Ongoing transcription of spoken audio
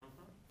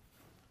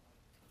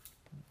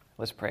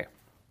Let's pray.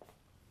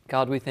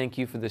 God, we thank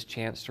you for this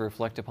chance to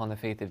reflect upon the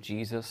faith of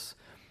Jesus.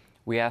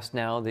 We ask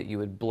now that you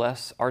would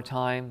bless our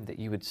time, that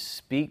you would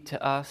speak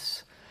to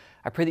us.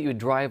 I pray that you would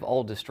drive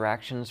all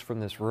distractions from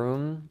this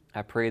room.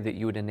 I pray that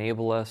you would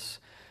enable us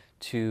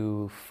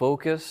to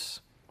focus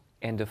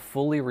and to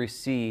fully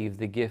receive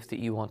the gift that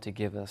you want to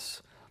give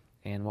us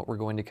and what we're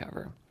going to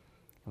cover.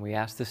 And we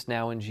ask this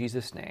now in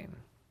Jesus' name.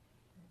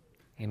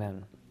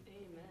 Amen.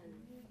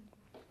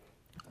 Amen.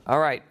 All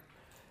right.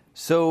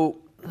 So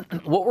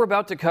what we're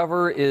about to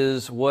cover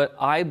is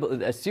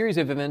a series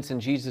of events in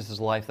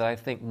Jesus' life that I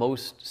think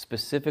most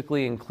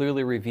specifically and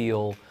clearly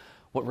reveal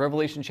what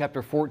Revelation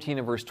chapter 14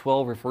 and verse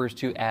 12 refers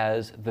to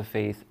as the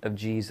faith of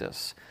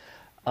Jesus.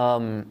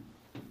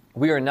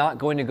 We are not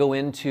going to go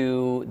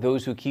into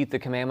those who keep the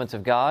commandments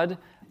of God.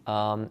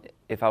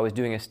 If I was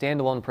doing a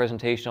standalone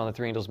presentation on the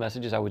three angels'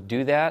 messages, I would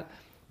do that.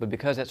 But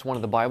because that's one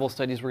of the Bible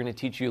studies we're going to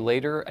teach you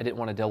later, I didn't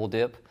want to double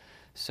dip.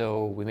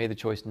 So we made the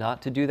choice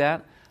not to do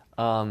that.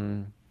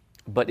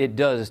 But it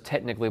does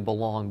technically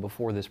belong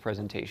before this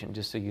presentation,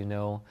 just so you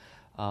know.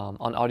 On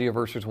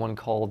Audioverse, there's one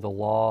called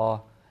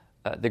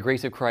The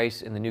Grace of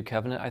Christ in the New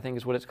Covenant, I think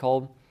is what it's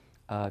called.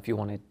 If you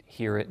want to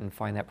hear it and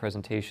find that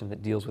presentation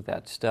that deals with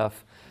that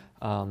stuff,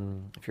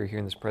 if you're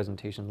hearing this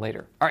presentation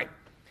later. All right.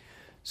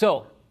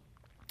 So,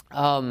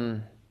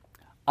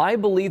 I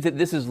believe that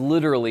this is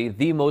literally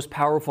the most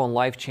powerful and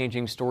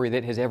life-changing story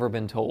that has ever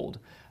been told.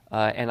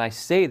 And I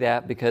say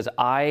that because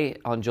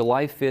on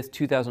July 5th,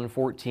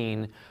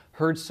 2014,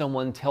 heard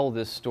someone tell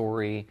this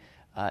story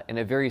in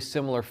a very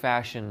similar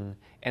fashion,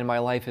 and my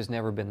life has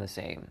never been the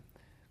same.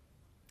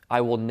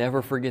 I will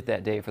never forget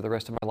that day for the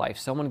rest of my life.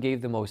 Someone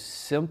gave the most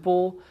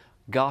simple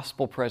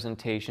gospel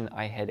presentation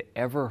I had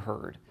ever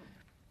heard.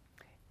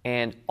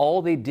 And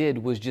all they did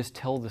was just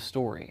tell the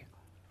story.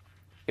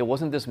 It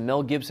wasn't this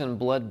Mel Gibson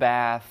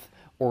bloodbath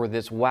or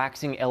this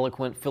waxing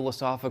eloquent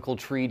philosophical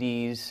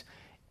treatise.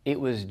 It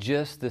was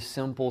just the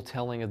simple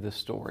telling of the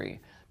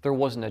story. There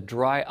wasn't a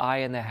dry eye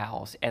in the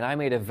house, and I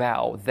made a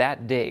vow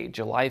that day,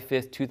 July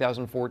 5th,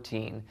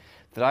 2014,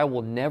 that I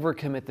will never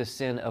commit the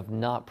sin of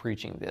not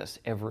preaching this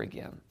ever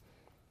again.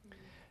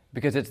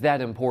 Because it's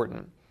that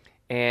important.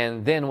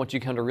 And then once you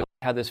come to realize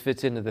how this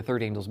fits into the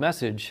third angel's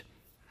message,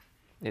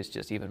 it's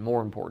just even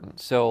more important.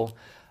 So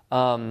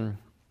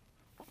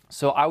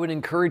I would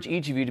encourage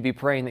each of you to be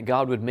praying that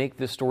God would make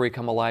this story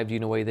come alive to you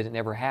in a way that it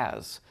never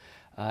has.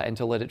 And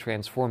to let it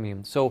transform you.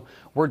 So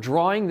we're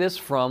drawing this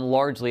from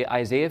largely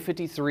Isaiah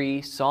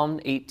 53, Psalm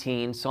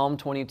 18, Psalm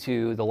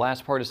 22, the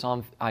last part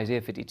of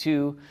Isaiah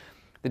 52,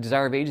 the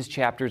Desire of Ages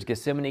chapters,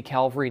 Gethsemane,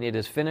 Calvary, and It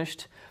Is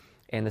Finished,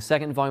 and the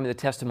second volume of the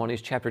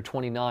Testimonies, chapter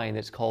 29,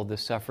 that's called The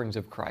Sufferings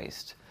of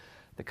Christ.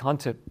 The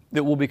content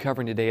that we'll be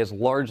covering today is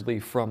largely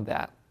from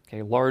that,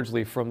 okay,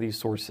 largely from these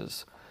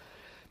sources.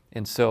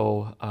 And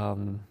so,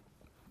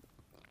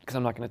 because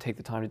I'm not going to take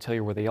the time to tell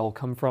you where they all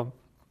come from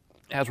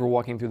as we're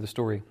walking through the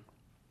story.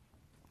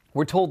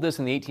 We're told this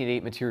in the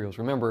 1888 materials.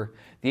 Remember,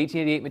 the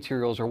 1888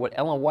 materials are what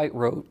Ellen White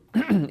wrote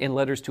in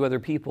letters to other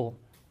people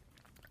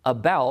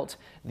about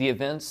the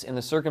events and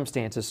the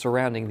circumstances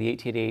surrounding the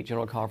 1888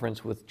 General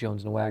Conference with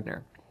Jones and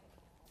Wagner.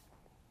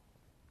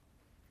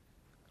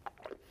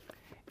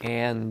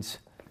 And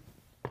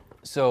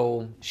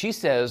so she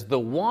says, the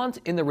want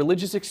in the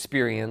religious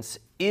experience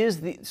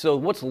so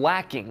what's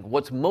lacking,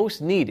 what's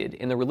most needed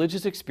in the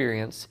religious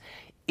experience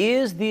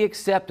is the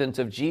acceptance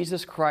of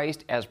Jesus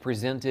Christ as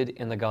presented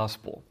in the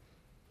gospel.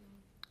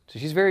 So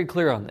she's very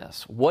clear on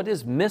this. What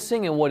is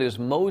missing and what is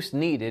most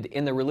needed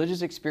in the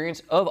religious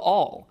experience of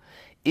all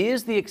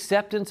is the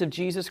acceptance of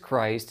Jesus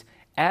Christ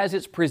as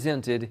it's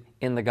presented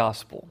in the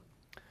gospel.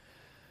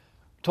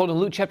 We're told in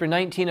Luke chapter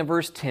 19 and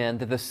verse 10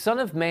 that the Son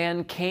of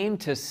Man came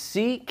to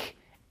seek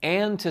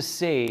and to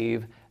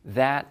save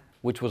that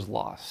which was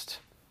lost.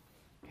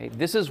 Okay,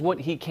 this is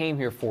what he came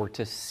here for,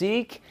 to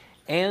seek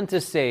and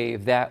to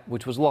save that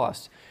which was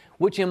lost,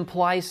 which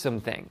implies some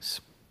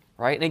things.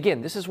 Right? And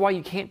again, this is why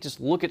you can't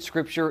just look at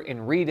Scripture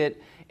and read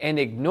it and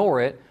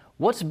ignore it.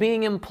 What's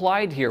being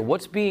implied here?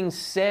 What's being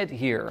said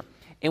here?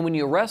 And when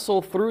you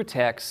wrestle through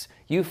texts,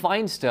 you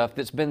find stuff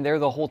that's been there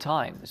the whole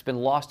time. It's been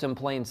lost in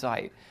plain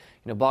sight.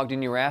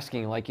 Bogdan, you were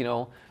asking,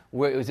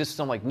 is this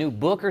some new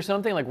book or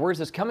something? Where's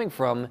this coming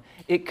from?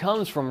 It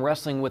comes from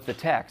wrestling with the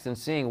text and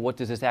seeing what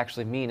does this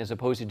actually mean, as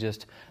opposed to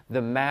just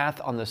the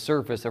math on the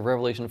surface of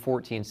Revelation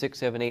 14, 6,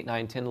 7, 8,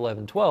 9, 10,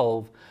 11,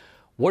 12.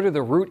 What are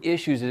the root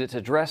issues that it's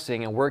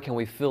addressing, and where can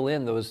we fill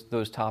in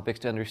those topics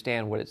to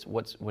understand what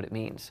it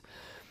means?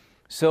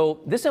 So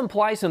this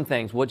implies some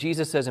things. What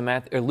Jesus says in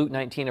Luke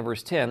 19 and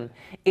verse 10,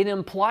 it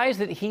implies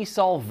that he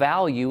saw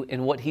value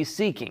in what he's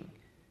seeking.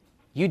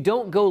 You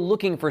don't go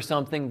looking for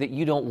something that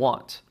you don't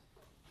want,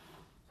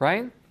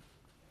 right?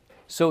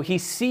 So he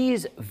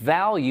sees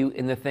value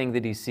in the thing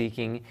that he's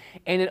seeking,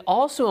 and it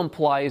also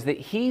implies that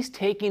he's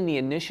taking the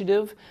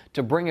initiative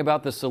to bring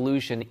about the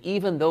solution,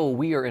 even though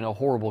we are in a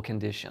horrible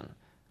condition.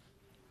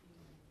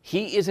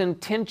 He is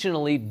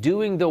intentionally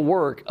doing the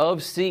work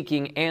of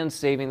seeking and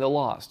saving the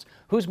lost.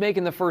 Who's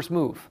making the first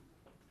move?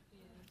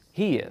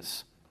 He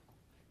is,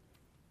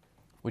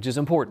 which is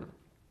important.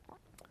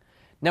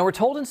 Now we're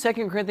told in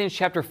 2 Corinthians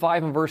chapter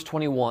 5 and verse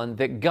 21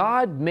 that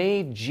God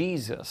made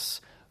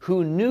Jesus,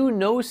 who knew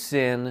no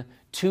sin,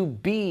 to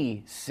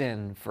be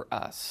sin for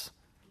us.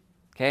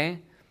 Okay?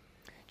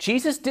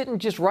 Jesus didn't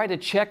just write a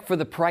check for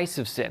the price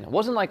of sin. It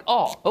wasn't like,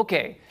 oh,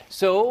 okay,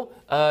 so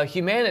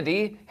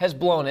humanity has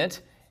blown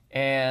it,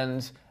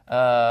 and,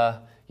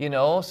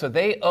 so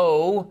they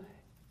owe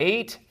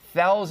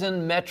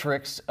 8,000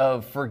 metrics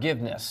of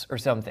forgiveness or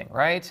something,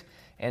 right?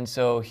 And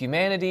so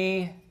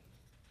humanity,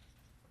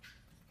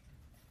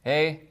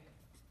 hey,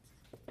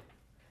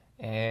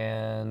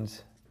 and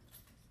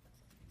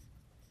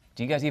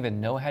do you guys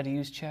even know how to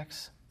use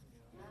checks?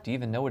 Do you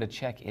even know what a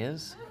check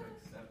is?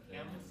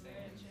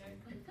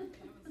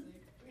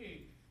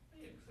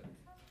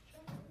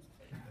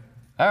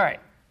 All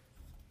right.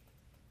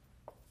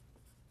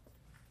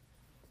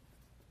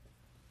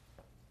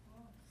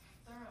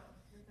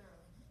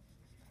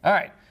 All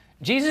right.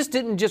 Jesus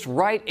didn't just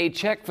write a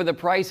check for the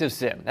price of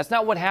sin. That's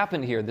not what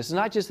happened here. This is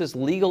not just this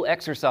legal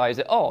exercise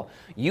that, oh,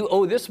 you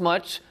owe this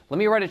much, let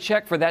me write a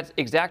check for that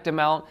exact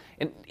amount.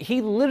 And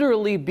he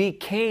literally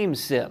became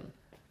sin.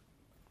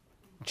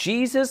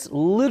 Jesus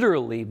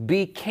literally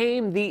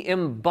became the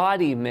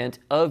embodiment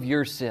of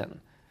your sin.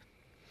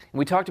 And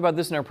we talked about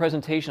this in our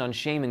presentation on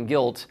shame and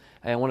guilt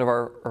in one of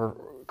our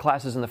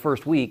classes in the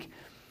first week,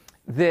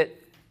 that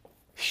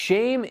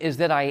shame is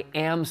that I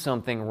am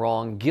something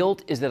wrong.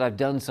 Guilt is that I've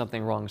done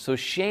something wrong. So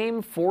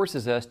shame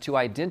forces us to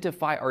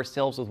identify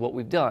ourselves with what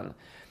we've done.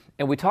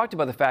 And we talked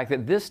about the fact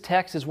that this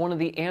text is one of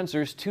the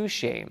answers to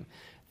shame,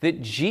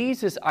 that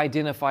Jesus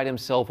identified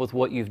himself with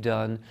what you've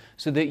done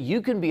so that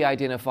you can be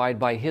identified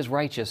by his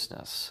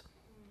righteousness.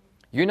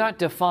 You're not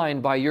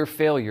defined by your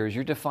failures,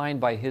 you're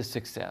defined by his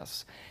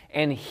success.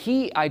 And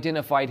he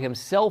identified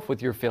himself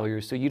with your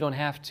failures so you don't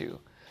have to.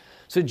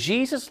 So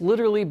Jesus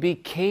literally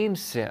became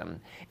sin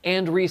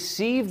and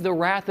received the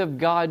wrath of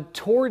God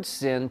towards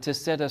sin to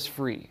set us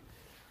free.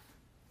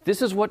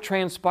 This is what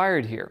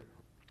transpired here.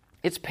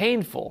 It's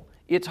painful.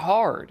 It's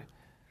hard.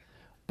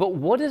 But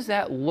what does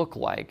that look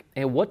like?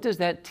 And what does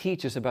that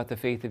teach us about the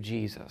faith of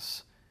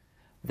Jesus?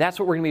 That's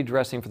what we're going to be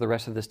addressing for the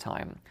rest of this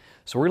time.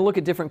 So we're going to look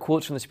at different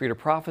quotes from the Spirit of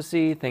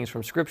Prophecy, things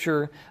from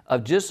Scripture,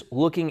 of just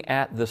looking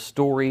at the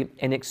story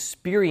and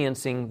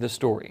experiencing the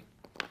story.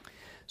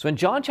 So in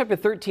John chapter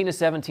 13 to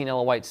 17,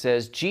 Ellen White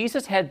says,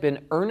 Jesus had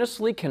been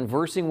earnestly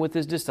conversing with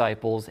his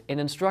disciples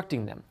and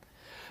instructing them.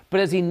 But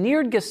as he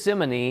neared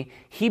Gethsemane,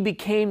 he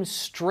became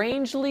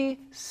strangely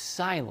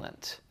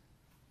silent.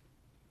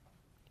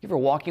 You ever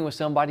walking with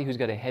somebody who's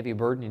got a heavy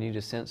burden and you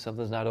just sense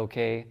something's not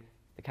okay?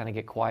 They kind of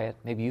get quiet.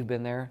 Maybe you've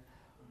been there.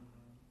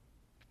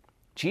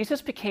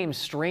 Jesus became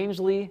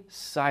strangely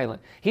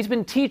silent. He's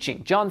been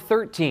teaching, John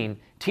 13,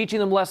 teaching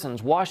them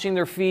lessons, washing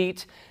their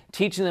feet,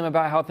 teaching them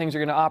about how things are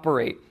going to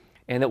operate,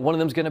 and that one of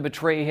them is going to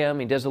betray him.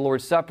 He does the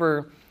Lord's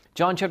Supper.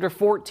 John chapter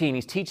 14,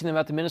 he's teaching them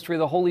about the ministry of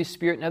the Holy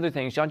Spirit and other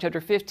things. John chapter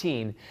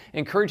 15,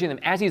 encouraging them.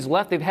 As he's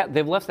left,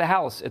 they've left the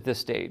house at this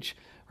stage.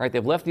 Right?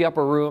 They've left the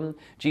upper room.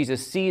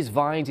 Jesus sees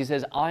vines. He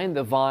says, I'm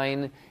the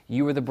vine,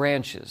 you are the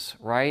branches,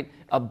 right?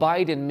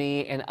 Abide in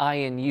me and I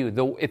in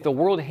you. If the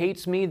world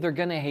hates me, they're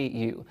going to hate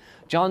you.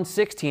 John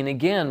 16,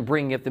 again,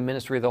 bringing up the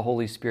ministry of the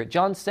Holy Spirit.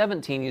 John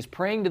 17, he's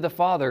praying to the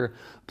Father,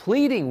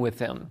 pleading with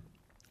him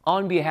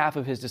on behalf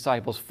of his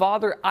disciples.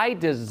 Father, I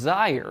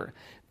desire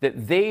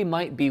that they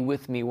might be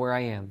with me where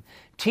I am.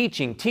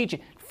 Teaching.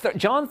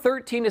 John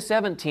 13 to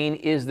 17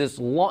 is this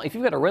long, if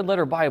you've got a red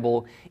letter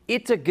Bible,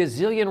 it's a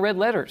gazillion red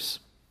letters.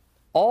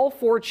 All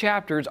 4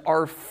 chapters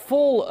are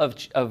full of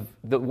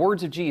the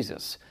words of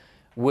Jesus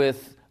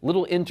with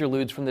little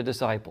interludes from the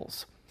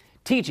disciples.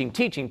 Teaching.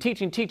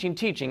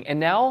 And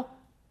now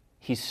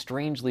he's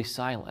strangely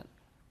silent.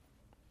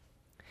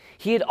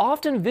 He had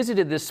often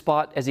visited this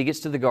spot as he gets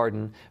to the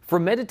garden for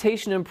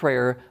meditation and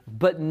prayer,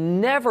 but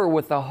never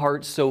with a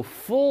heart so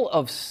full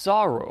of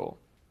sorrow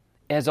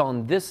as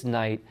on this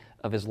night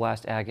of his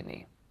last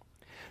agony.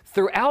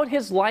 Throughout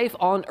his life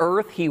on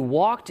earth, he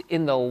walked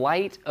in the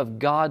light of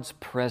God's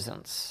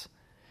presence.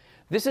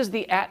 This is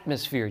the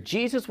atmosphere.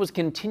 Jesus was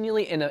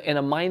continually in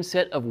a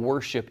mindset of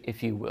worship,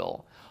 if you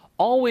will.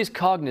 Always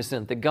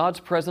cognizant that God's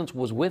presence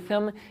was with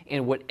him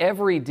in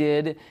whatever he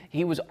did.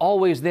 He was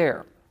always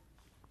there.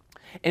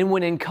 And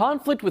when in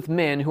conflict with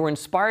men who are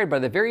inspired by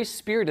the very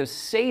spirit of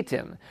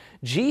Satan,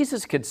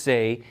 Jesus could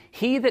say,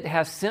 He that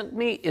hath sent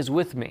me is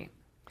with me.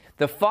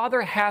 The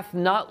Father hath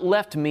not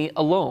left me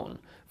alone,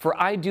 for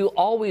I do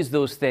always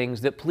those things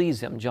that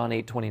please him, John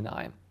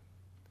 8:29.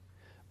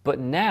 But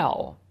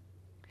now,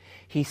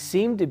 he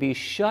seemed to be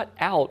shut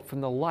out from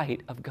the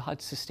light of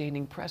God's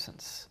sustaining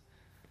presence.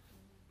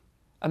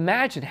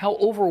 Imagine how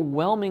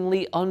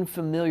overwhelmingly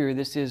unfamiliar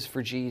this is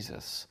for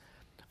Jesus.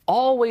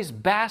 Always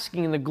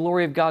basking in the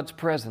glory of God's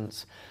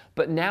presence,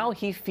 but now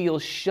he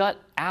feels shut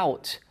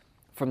out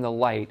from the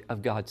light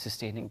of God's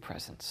sustaining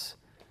presence.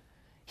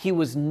 He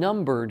was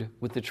numbered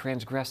with the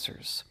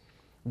transgressors.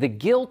 The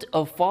guilt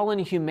of fallen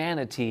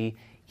humanity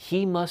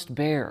he must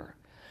bear.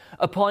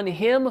 Upon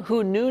him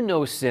who knew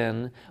no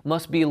sin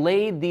must be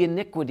laid the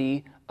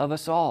iniquity of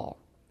us all.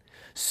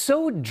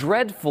 So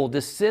dreadful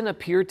does sin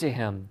appear to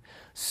him,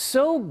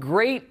 so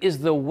great is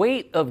the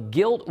weight of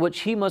guilt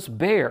which he must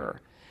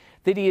bear,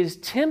 that he is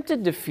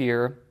tempted to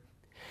fear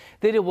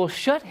that it will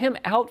shut him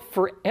out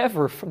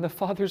forever from the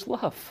Father's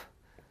love.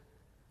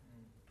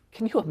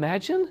 Can you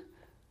imagine?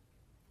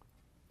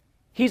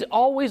 He's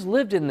always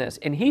lived in this,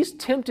 and he's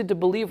tempted to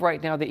believe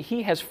right now that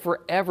he has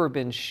forever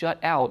been shut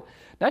out,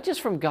 not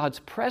just from God's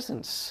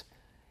presence,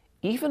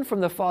 even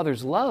from the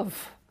Father's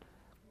love.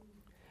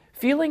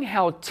 Feeling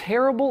how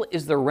terrible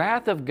is the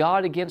wrath of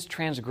God against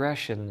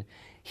transgression,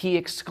 he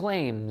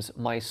exclaims,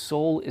 "My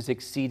soul is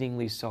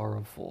exceedingly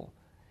sorrowful,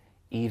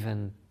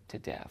 even to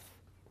death."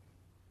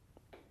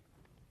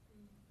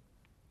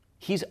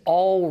 He's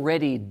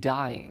already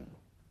dying.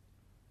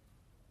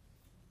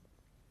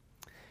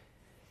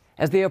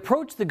 As they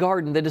approached the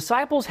garden, the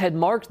disciples had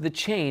marked the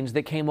change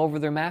that came over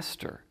their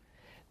master.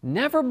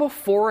 Never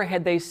before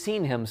had they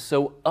seen him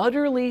so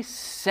utterly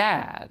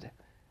sad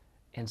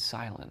and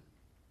silent.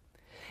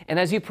 And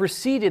as he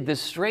proceeded,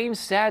 this strange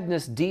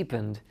sadness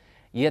deepened,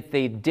 yet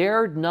they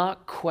dared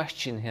not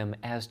question him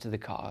as to the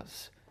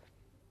cause.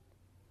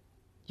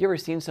 You ever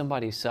seen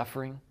somebody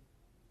suffering?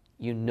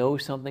 You know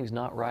something's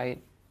not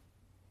right,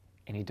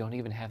 and you don't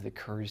even have the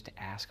courage to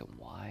ask them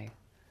why.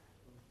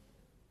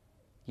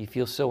 You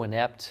feel so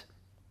inept,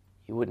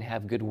 you wouldn't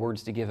have good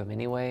words to give them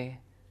anyway,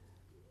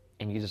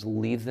 and you just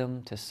leave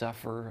them to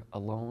suffer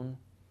alone.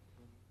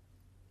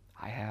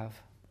 I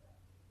have.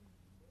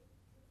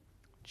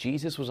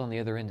 Jesus was on the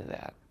other end of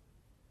that.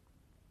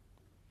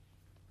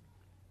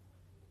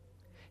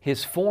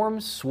 His form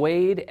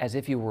swayed as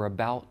if he were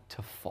about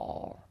to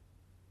fall.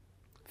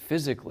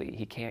 Physically,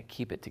 he can't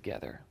keep it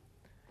together.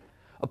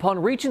 Upon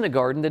reaching the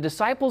garden, the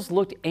disciples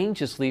looked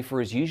anxiously for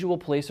his usual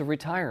place of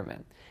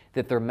retirement,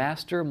 that their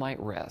master might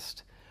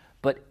rest.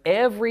 But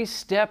every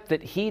step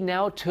that he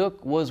now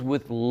took was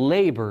with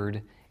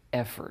labored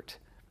effort.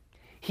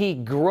 He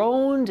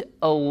groaned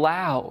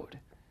aloud.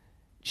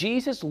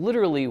 Jesus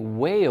literally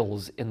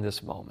wails in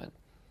this moment,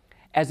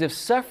 as if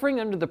suffering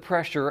under the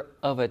pressure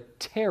of a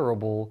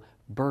terrible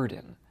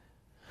burden.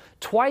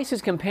 Twice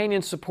his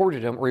companions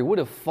supported him, or he would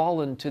have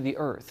fallen to the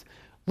earth.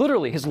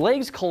 Literally, his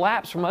legs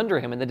collapse from under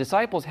him, and the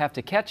disciples have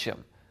to catch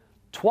him.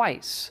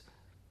 Twice.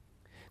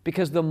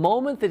 Because the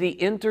moment that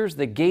he enters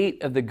the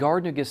gate of the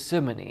Garden of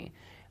Gethsemane,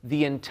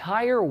 the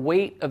entire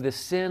weight of the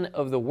sin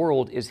of the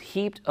world is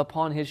heaped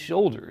upon his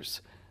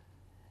shoulders,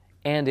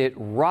 and it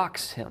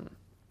rocks him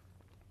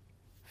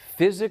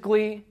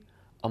physically,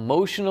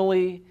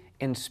 emotionally,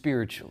 and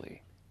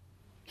spiritually.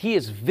 He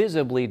is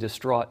visibly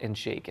distraught and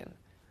shaken.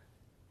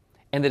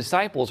 And the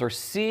disciples are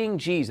seeing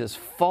Jesus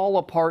fall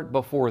apart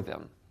before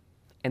them,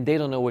 and they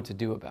don't know what to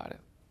do about it.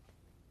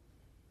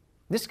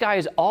 This guy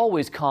is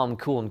always calm,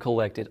 cool, and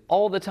collected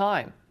all the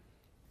time.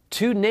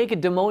 Two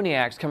naked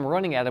demoniacs come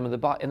running at him in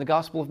the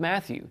Gospel of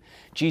Matthew.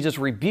 Jesus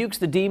rebukes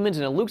the demons,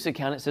 and in Luke's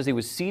account it says he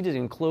was seated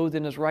and clothed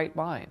in his right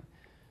mind.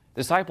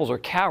 The disciples are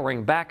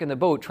cowering back in the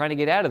boat, trying to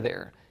get out of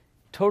there,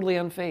 totally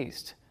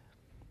unfazed.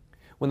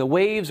 When the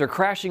waves are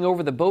crashing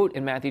over the boat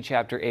in Matthew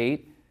chapter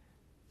 8,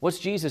 what's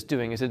Jesus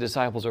doing as the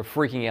disciples are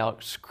freaking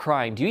out,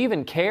 crying, "Do you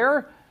even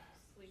care?"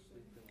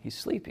 He's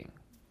sleeping.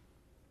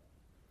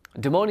 A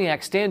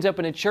demoniac stands up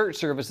in a church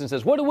service and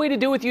says, "What are we to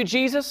do with you,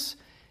 Jesus?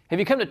 Have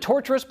you come to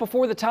torture us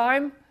before the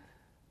time?"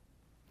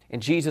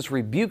 And Jesus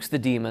rebukes the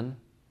demon,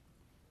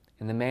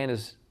 and the man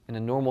is in a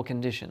normal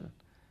condition.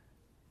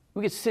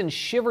 We could send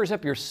shivers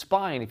up your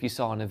spine if you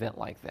saw an event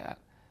like that.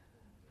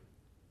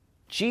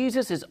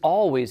 Jesus is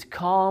always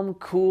calm,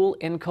 cool,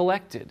 and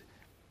collected.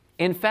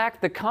 In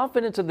fact, the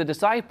confidence of the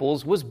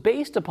disciples was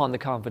based upon the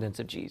confidence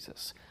of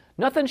Jesus.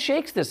 Nothing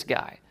shakes this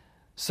guy.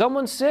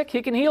 Someone's sick,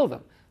 he can heal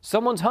them.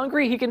 Someone's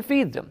hungry, he can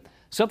feed them.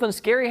 Something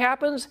scary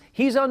happens,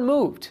 he's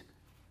unmoved.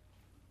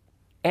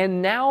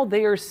 And now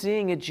they are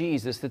seeing a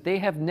Jesus that they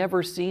have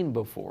never seen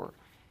before.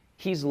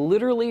 He's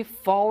literally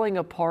falling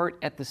apart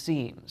at the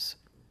seams,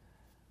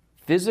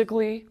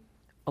 physically,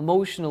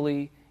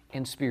 emotionally,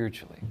 and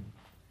spiritually.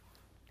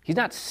 He's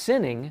not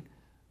sinning,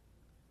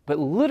 but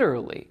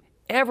literally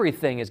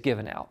everything is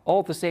given out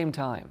all at the same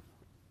time.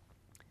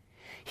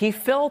 He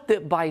felt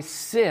that by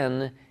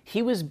sin,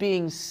 he was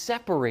being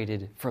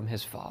separated from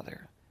his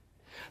Father.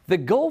 The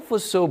gulf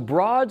was so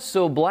broad,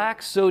 so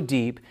black, so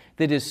deep,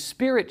 that his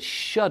spirit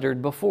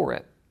shuddered before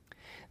it.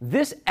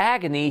 This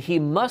agony he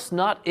must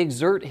not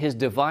exert his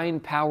divine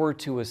power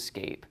to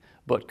escape.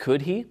 But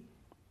could he?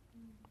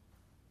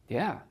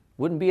 Yeah,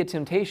 wouldn't be a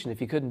temptation if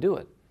he couldn't do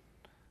it.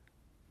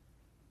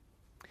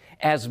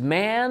 As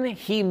man,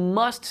 he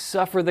must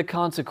suffer the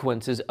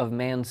consequences of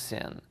man's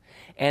sin.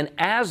 And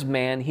as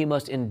man, he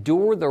must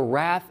endure the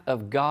wrath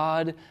of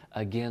God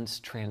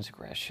against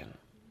transgression.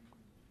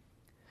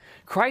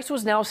 Christ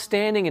was now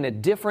standing in a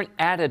different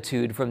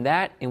attitude from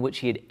that in which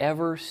he had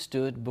ever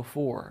stood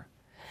before.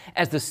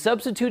 As the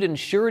substitute and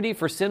surety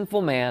for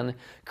sinful man,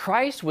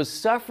 Christ was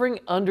suffering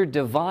under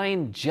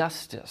divine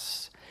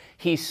justice.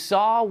 He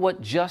saw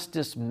what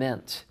justice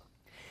meant.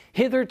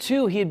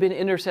 Hitherto, he had been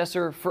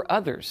intercessor for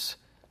others.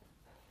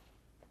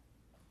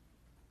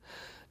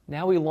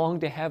 Now he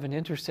longed to have an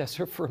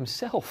intercessor for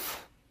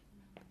himself.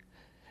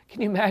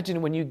 Can you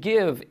imagine when you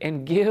give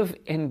and give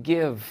and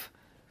give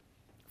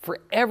for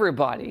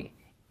everybody,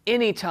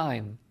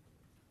 anytime,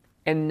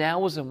 and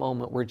now is a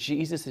moment where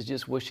Jesus is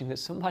just wishing that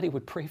somebody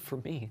would pray for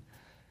me.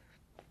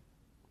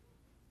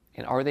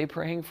 And are they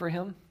praying for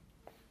him?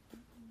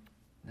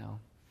 No.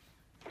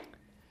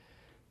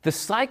 The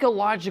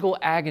psychological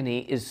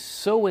agony is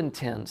so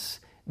intense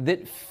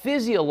that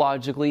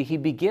physiologically he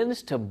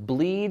begins to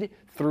bleed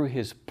through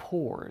his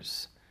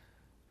pores.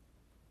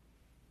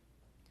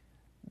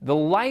 The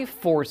life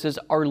forces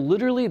are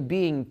literally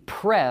being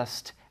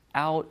pressed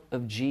out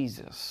of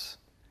Jesus.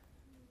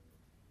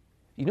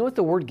 You know what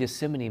the word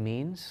Gethsemane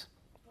means?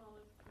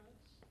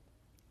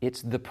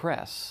 It's the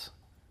press.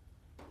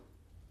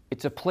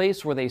 It's a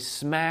place where they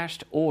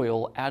smashed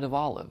oil out of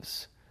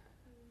olives.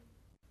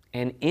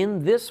 And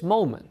in this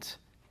moment,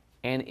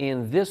 and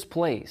in this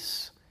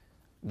place,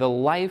 the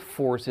life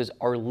forces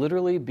are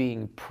literally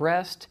being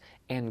pressed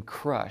and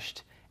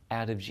crushed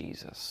out of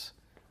Jesus.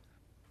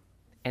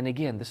 And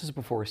again, this is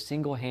before a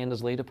single hand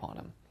is laid upon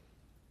him,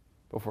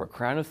 before a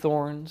crown of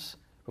thorns,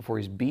 before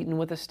he's beaten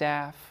with a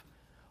staff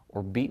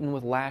or beaten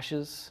with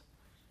lashes.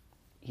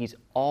 He's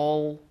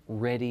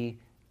already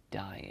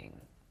dying.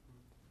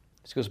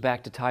 This goes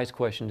back to Ty's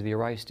question to the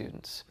Arise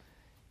students.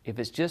 If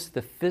it's just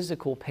the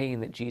physical pain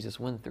that Jesus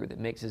went through that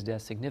makes his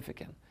death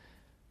significant,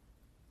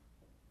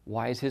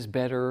 why is his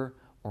better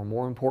or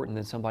more important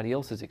than somebody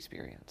else's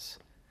experience?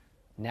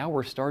 Now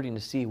we're starting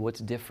to see what's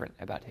different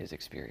about his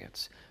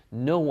experience.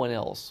 No one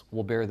else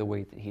will bear the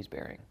weight that he's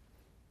bearing.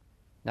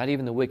 Not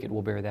even the wicked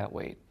will bear that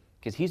weight,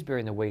 because he's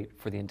bearing the weight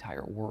for the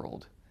entire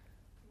world,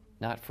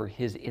 not for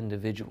his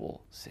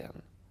individual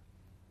sin.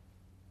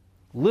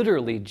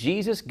 Literally,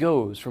 Jesus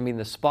goes from being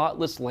the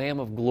spotless Lamb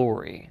of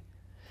glory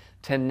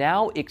to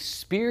now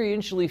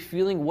experientially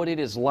feeling what it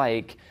is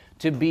like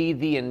to be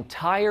the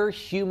entire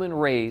human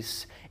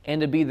race and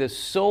to be the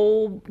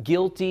sole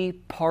guilty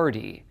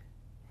party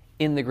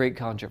in the great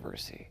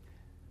controversy.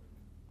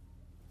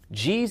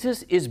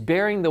 Jesus is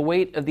bearing the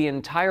weight of the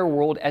entire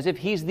world as if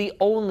he's the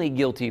only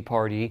guilty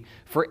party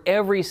for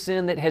every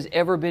sin that has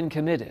ever been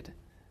committed.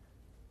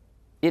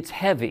 It's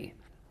heavy.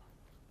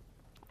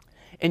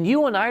 And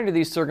you and I, under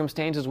these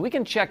circumstances, we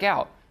can check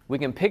out. We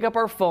can pick up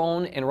our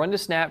phone and run to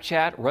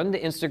Snapchat, run to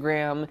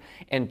Instagram,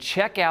 and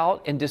check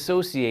out and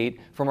dissociate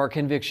from our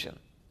conviction.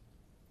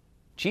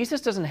 Jesus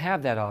doesn't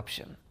have that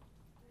option.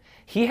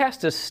 He has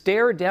to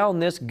stare down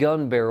this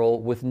gun barrel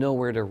with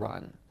nowhere to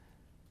run.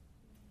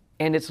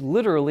 And it's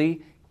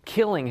literally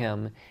killing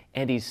him,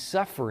 and he's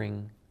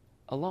suffering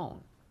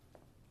alone.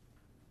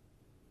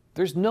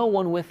 There's no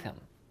one with him.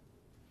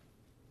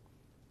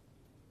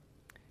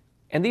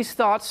 And these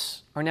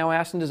thoughts are now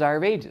asked in Desire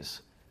of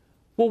Ages.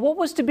 Well, what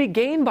was to be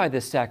gained by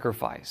this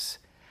sacrifice?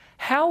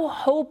 How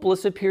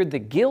hopeless appeared the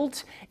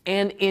guilt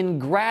and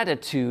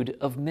ingratitude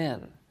of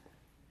men.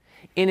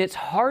 In its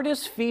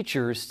hardest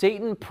features,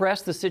 Satan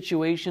pressed the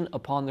situation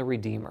upon the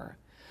Redeemer.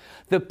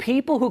 The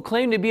people who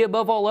claim to be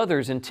above all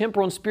others in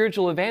temporal and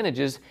spiritual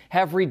advantages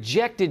have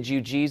rejected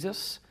you,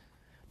 Jesus.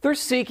 They're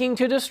seeking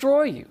to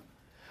destroy you.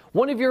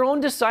 One of your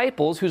own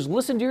disciples who's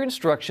listened to your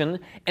instruction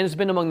and has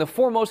been among the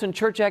foremost in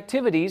church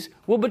activities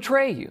will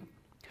betray you.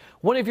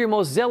 One of your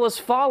most zealous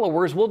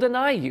followers will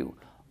deny you.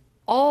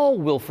 All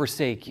will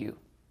forsake you.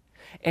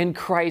 And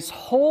Christ's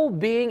whole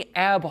being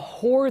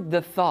abhorred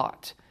the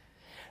thought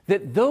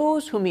that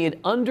those whom he had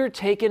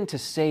undertaken to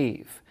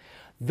save,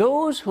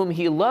 those whom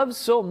he loved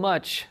so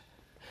much,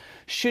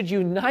 should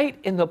unite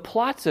in the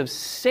plots of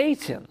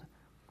Satan.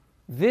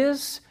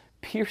 This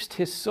pierced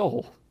his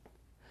soul.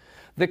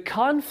 The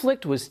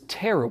conflict was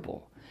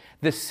terrible.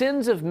 The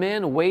sins of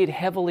men weighed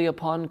heavily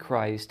upon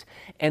Christ,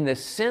 and the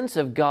sense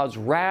of God's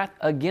wrath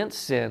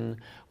against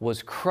sin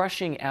was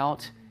crushing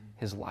out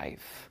his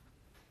life.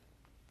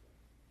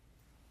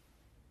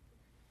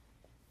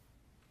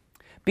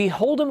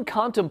 Behold him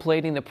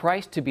contemplating the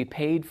price to be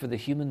paid for the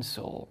human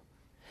soul.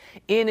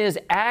 In his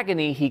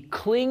agony, he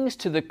clings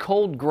to the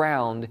cold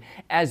ground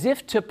as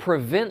if to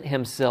prevent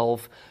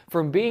himself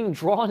from being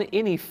drawn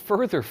any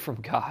further from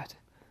God.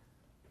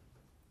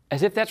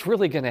 As if that's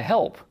really going to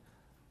help.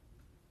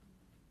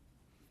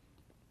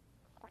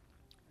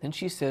 Then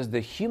she says, the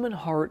human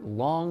heart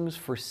longs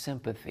for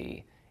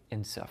sympathy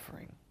in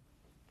suffering.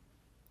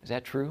 Is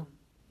that true?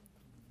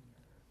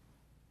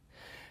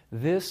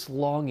 This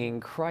longing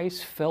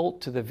Christ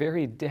felt to the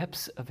very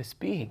depths of his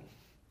being.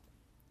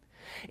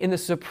 In the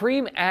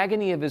supreme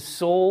agony of his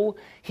soul,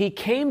 he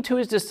came to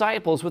his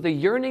disciples with a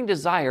yearning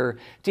desire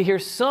to hear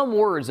some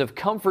words of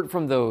comfort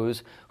from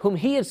those whom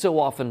he had so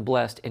often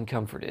blessed and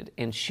comforted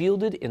and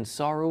shielded in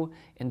sorrow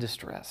and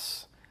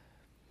distress.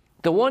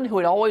 The one who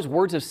had always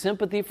words of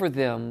sympathy for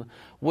them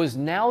was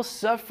now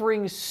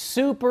suffering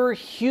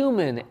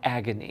superhuman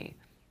agony,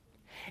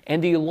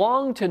 and he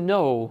longed to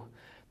know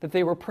that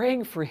they were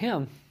praying for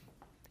him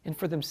and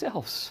for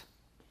themselves.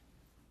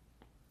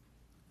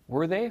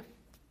 Were they?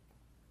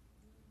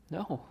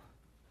 No.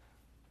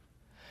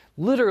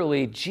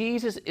 Literally,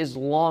 Jesus is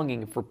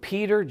longing for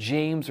Peter,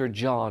 James, or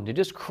John to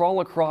just crawl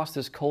across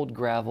this cold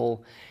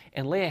gravel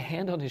and lay a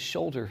hand on his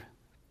shoulder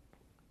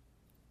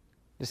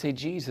to say,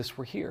 Jesus,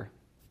 we're here.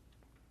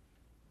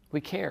 We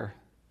care.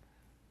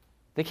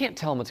 They can't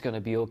tell him it's going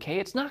to be okay.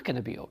 It's not going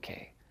to be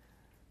okay.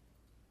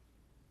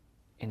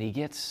 And he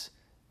gets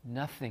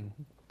nothing.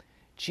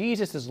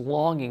 Jesus is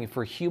longing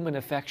for human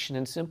affection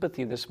and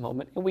sympathy this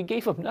moment, and we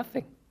gave him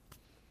nothing.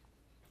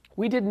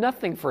 We did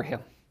nothing for him.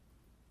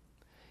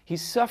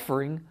 He's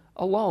suffering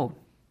alone.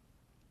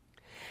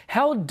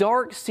 How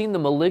dark seemed the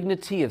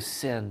malignity of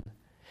sin.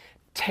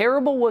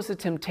 Terrible was the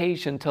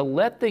temptation to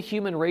let the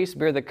human race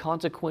bear the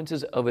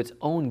consequences of its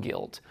own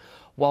guilt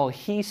while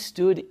he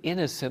stood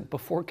innocent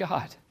before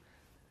God.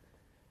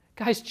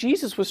 Guys,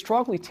 Jesus was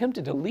strongly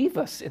tempted to leave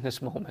us in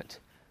this moment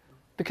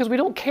because we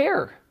don't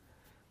care.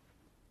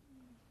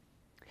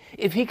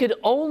 If he could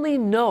only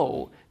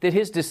know that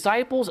his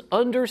disciples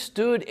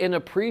understood and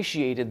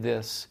appreciated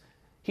this,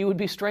 he would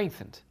be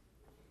strengthened.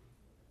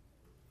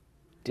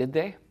 Did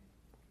they?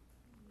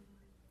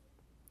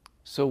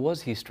 So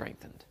was he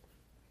strengthened?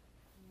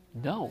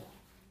 No.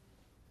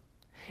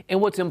 And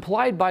what's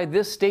implied by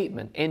this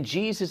statement and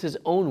Jesus'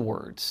 own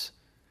words,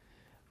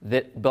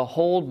 that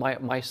behold,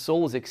 my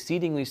soul is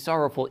exceedingly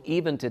sorrowful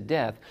even to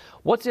death,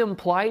 what's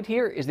implied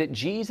here is that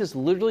Jesus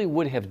literally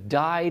would have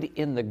died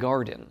in the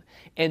garden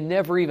and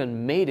never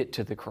even made it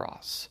to the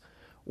cross,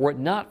 were it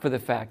not for the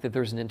fact that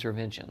there's an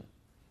intervention.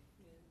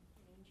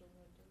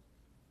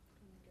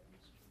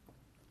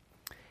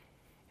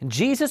 And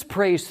Jesus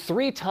prays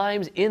 3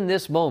 times in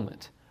this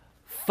moment,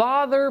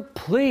 Father,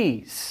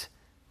 please.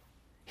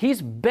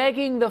 He's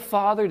begging the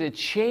Father to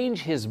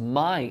change his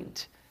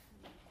mind.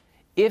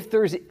 If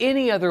there's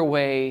any other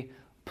way,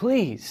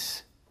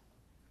 please.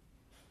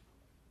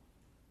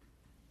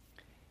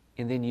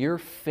 And then your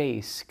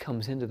face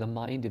comes into the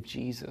mind of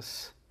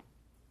Jesus.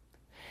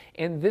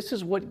 And this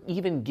is what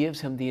even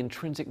gives him the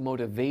intrinsic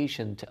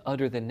motivation to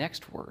utter the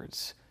next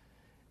words.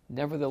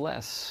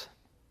 Nevertheless,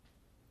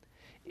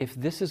 if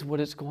this is what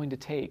it's going to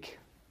take,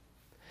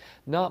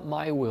 not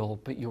my will,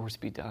 but yours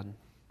be done.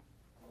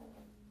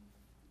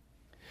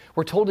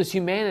 We're told his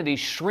humanity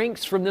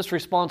shrinks from this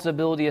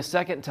responsibility a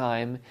second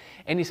time,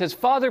 and he says,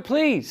 Father,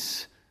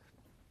 please.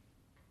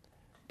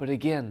 But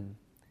again,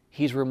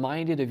 he's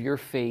reminded of your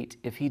fate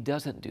if he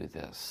doesn't do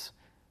this,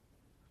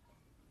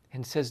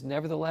 and says,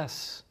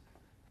 nevertheless,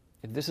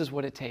 if this is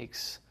what it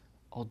takes,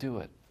 I'll do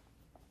it.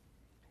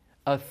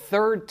 A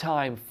third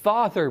time,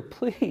 Father,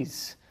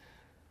 please.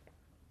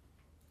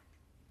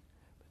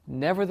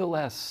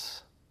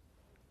 Nevertheless,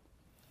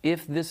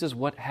 if this is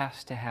what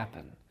has to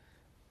happen,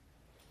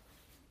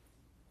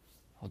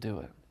 I'll do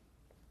it.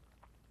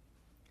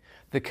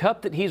 The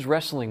cup that he's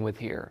wrestling with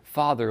here,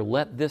 Father,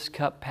 let this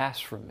cup pass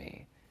from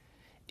me,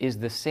 is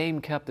the same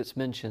cup that's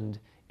mentioned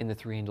in the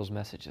 3 angels'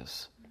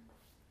 messages.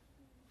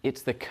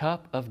 It's the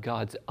cup of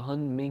God's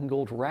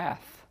unmingled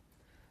wrath.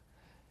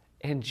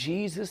 And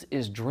Jesus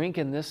is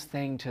drinking this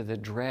thing to the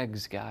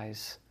dregs,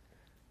 guys.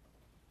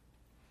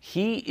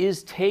 He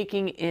is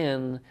taking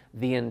in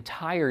the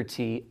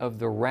entirety of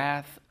the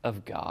wrath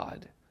of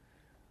God.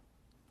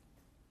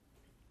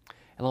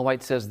 Ellen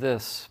White says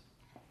this.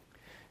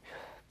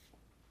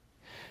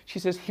 She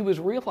says he was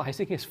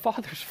realizing his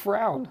Father's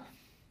frown.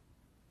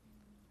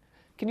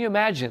 Can you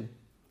imagine?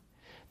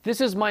 This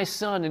is my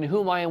Son in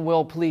whom I am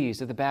well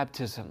pleased at the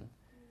baptism.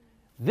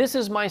 This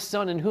is my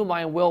Son in whom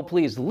I am well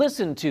pleased.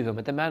 Listen to him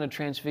at the Mount of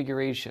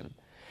Transfiguration.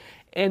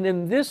 And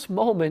in this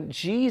moment,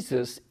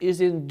 Jesus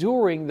is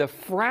enduring the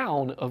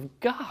frown of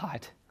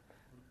God.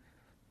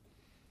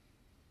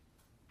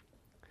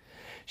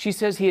 She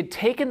says he had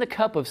taken the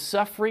cup of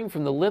suffering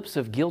from the lips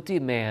of guilty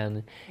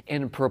man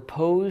and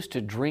proposed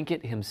to drink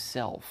it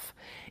himself,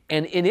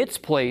 and in its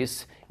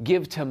place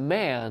give to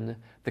man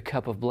the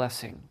cup of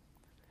blessing.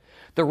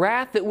 The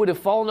wrath that would have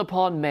fallen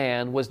upon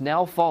man was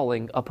now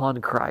falling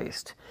upon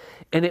Christ,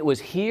 and it was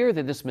here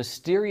that this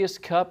mysterious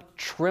cup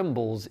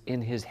trembles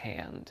in his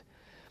hand.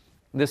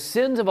 The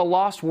sins of a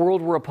lost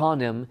world were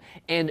upon him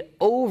and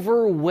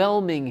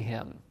overwhelming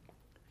him.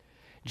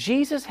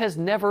 Jesus has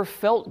never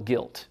felt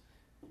guilt.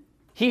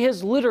 He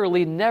has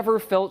literally never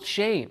felt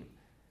shame.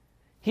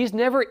 He's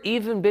never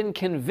even been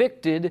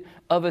convicted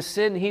of a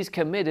sin he's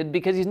committed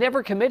because he's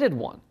never committed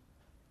one.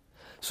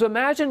 So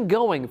imagine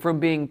going from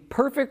being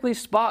perfectly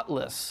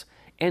spotless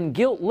and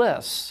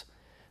guiltless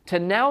to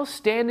now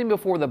standing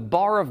before the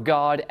bar of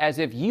God as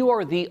if you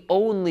are the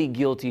only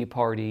guilty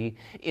party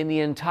in the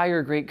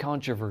entire great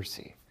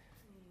controversy.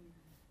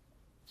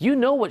 You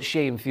know what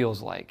shame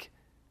feels like.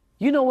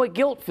 You know what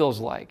guilt feels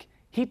like.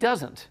 He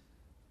doesn't.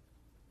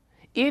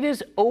 It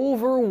is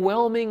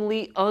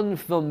overwhelmingly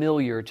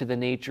unfamiliar to the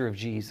nature of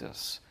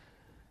Jesus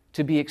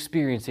to be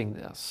experiencing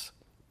this.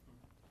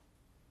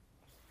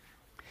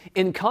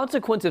 In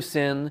consequence of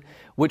sin,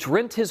 which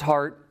rent his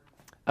heart,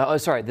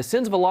 the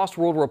sins of a lost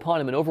world were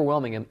upon him and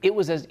overwhelming him. It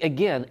was,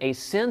 again, a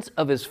sense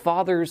of his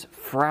Father's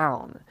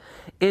frown.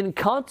 In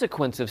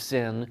consequence of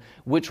sin,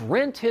 which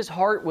rent his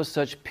heart with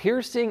such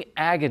piercing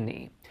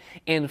agony,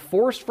 and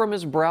forced from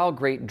his brow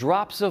great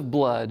drops of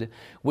blood,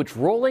 which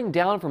rolling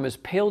down from his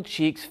pale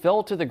cheeks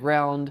fell to the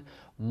ground,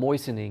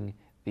 moistening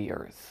the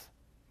earth.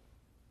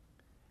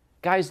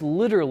 Guys,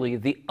 literally,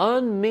 the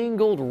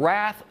unmingled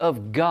wrath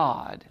of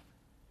God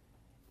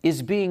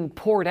is being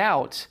poured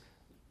out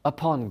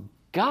upon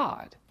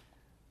God.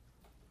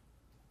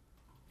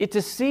 It's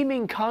a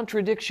seeming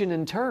contradiction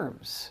in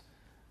terms.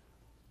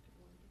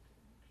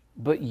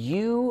 But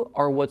you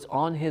are what's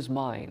on his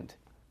mind.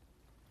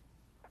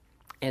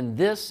 And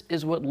this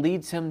is what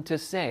leads him to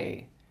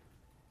say,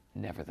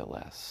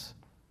 nevertheless.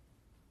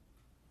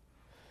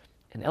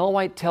 And Ellen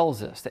White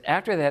tells us that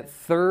after that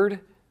third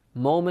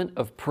moment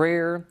of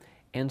prayer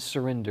and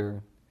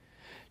surrender,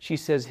 she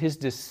says his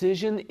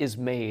decision is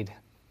made,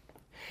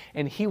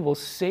 and he will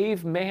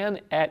save man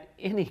at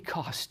any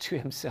cost to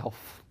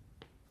himself.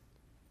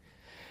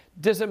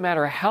 Doesn't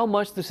matter how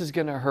much this is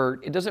going to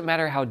hurt. It doesn't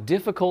matter how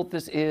difficult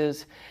this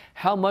is,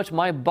 how much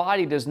my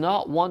body does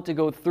not want to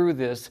go through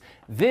this.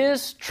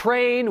 This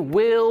train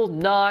will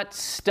not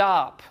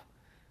stop.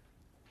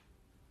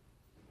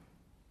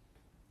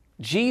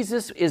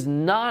 Jesus is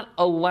not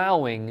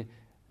allowing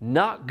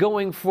not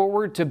going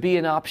forward to be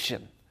an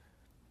option.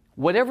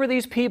 Whatever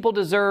these people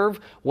deserve,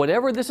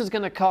 whatever this is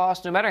going to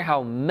cost, no matter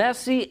how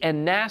messy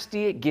and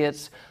nasty it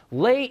gets,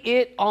 lay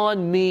it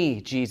on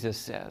me, Jesus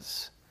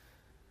says.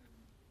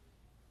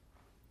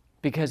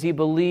 Because he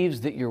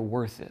believes that you're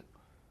worth it.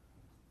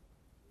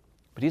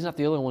 But he's not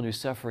the only one who's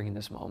suffering in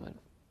this moment.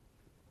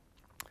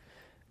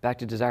 Back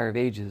to Desire of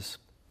Ages.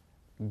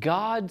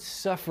 God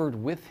suffered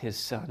with his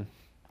Son,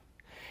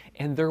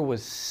 and there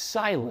was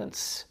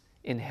silence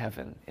in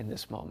heaven in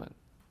this moment.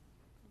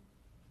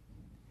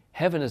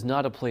 Heaven is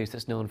not a place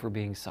that's known for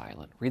being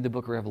silent. Read the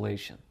book of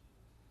Revelation.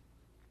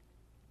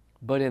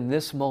 But in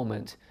this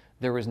moment,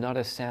 there was not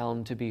a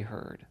sound to be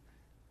heard.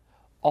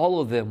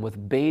 All of them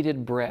with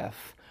bated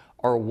breath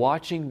are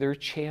watching their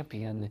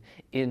champion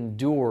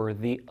endure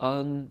the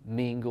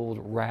unmingled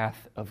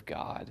wrath of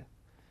God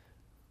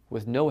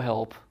with no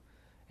help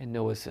and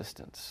no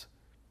assistance.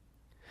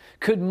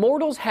 Could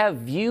mortals have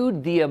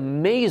viewed the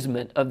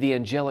amazement of the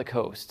angelic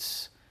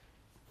hosts?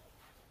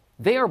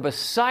 They are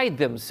beside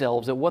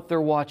themselves at what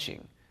they're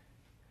watching.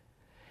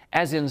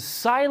 As in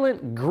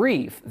silent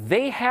grief,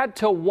 they had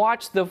to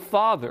watch the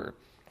Father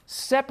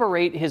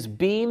separate his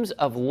beams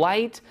of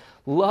light,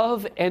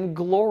 love, and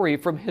glory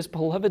from his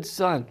beloved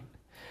Son.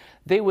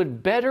 They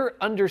would better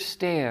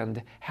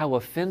understand how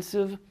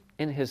offensive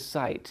in his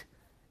sight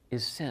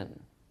is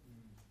sin.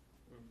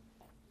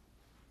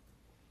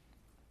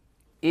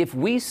 If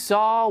we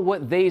saw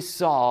what they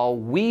saw,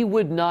 we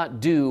would not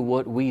do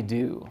what we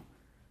do.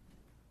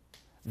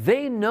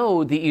 They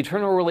know the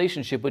eternal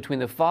relationship between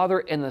the Father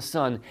and the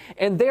Son,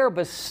 and they're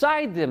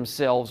beside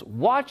themselves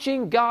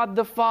watching God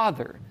the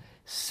Father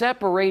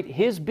separate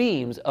his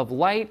beams of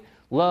light,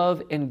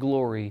 love, and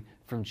glory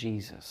from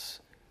Jesus.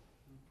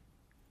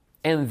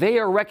 And they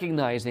are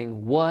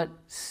recognizing what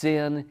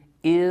sin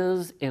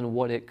is and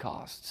what it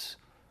costs.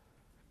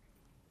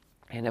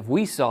 And if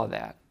we saw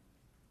that,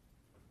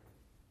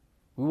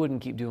 we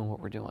wouldn't keep doing what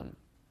we're doing.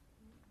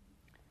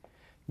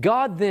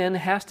 God then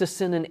has to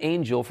send an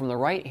angel from the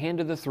right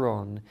hand of the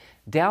throne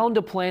down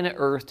to planet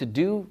Earth to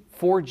do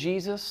for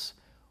Jesus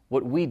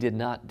what we did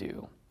not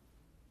do.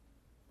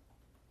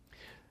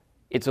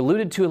 It's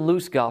alluded to in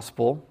Luke's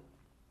Gospel,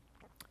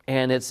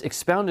 and it's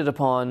expounded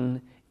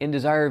upon in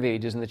Desire of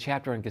Ages in the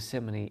chapter on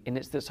Gethsemane, and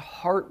it's this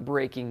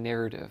heartbreaking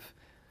narrative.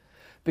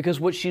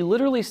 Because what she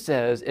literally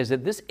says is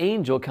that this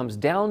angel comes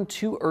down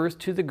to earth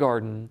to the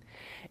garden,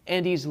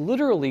 and he's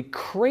literally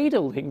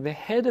cradling the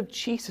head of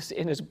Jesus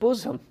in his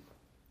bosom.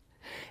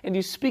 And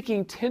he's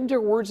speaking tender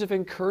words of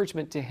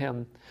encouragement to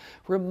him,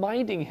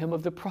 reminding him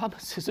of the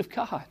promises of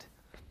God.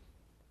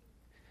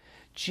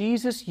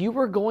 Jesus, you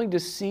are going to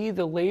see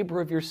the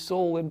labor of your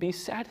soul and be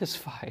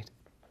satisfied.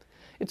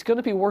 It's going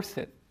to be worth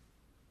it.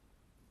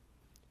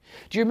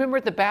 Do you remember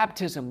at the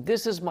baptism,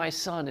 this is my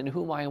Son in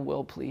whom I am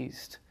well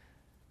pleased?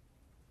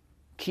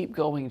 Keep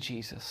going,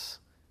 Jesus.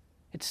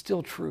 It's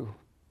still true.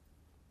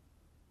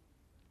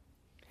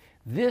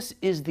 This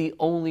is the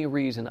only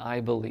reason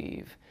I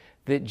believe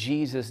that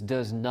Jesus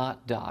does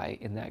not die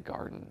in that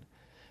garden.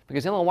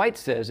 Because Ellen White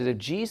says that if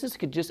Jesus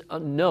could just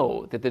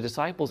know that the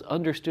disciples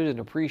understood and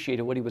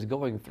appreciated what he was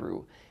going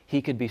through,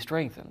 he could be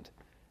strengthened.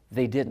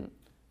 They didn't.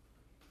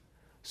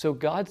 So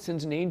God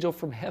sends an angel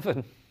from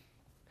heaven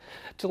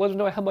to let him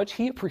know how much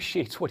he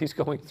appreciates what he's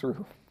going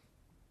through.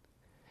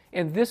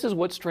 And this is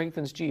what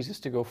strengthens Jesus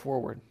to go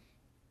forward.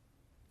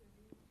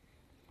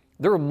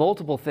 There are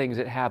multiple things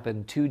that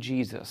happen to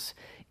Jesus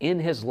in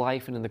his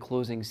life and in the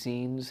closing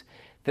scenes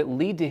that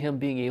lead to him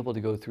being able to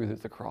go through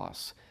the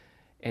cross.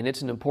 And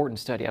it's an important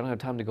study. I don't have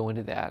time to go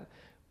into that.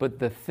 But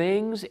the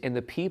things and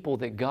the people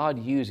that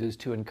God uses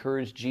to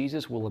encourage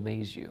Jesus will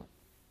amaze you.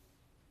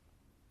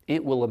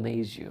 It will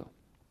amaze you.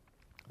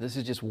 This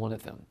is just one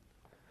of them.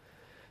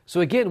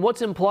 So again,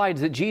 what's implied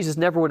is that Jesus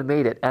never would have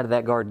made it out of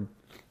that garden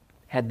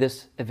had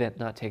this event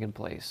not taken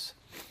place.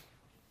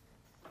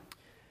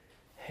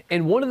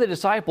 And one of the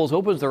disciples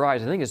opens their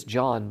eyes. I think it's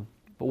John,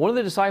 But one of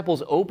the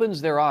disciples opens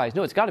their eyes.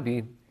 No, it's got to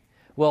be,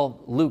 well,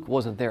 Luke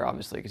wasn't there,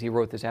 obviously, because he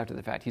wrote this after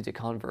the fact. He's a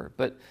convert.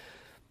 But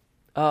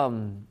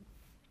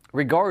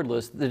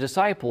regardless, the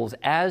disciples,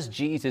 as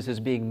Jesus is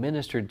being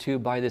ministered to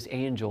by this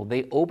angel,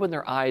 they open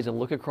their eyes and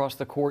look across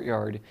the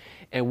courtyard,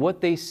 and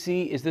what they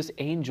see is this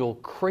angel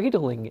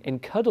cradling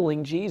and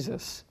cuddling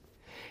Jesus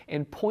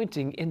and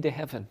pointing into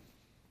heaven.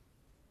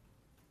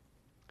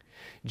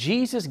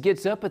 Jesus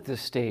gets up at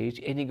this stage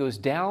and he goes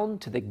down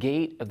to the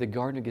gate of the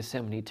Garden of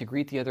Gethsemane to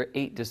greet the other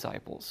 8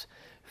 disciples.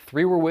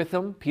 3 were with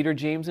him, Peter,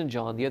 James, and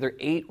John. The other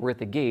 8 were at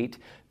the gate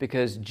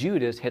because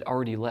Judas had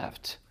already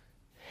left.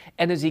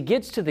 And as he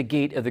gets to the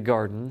gate of the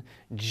garden,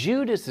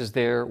 Judas is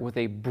there with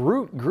a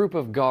brute group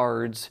of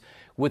guards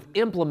with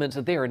implements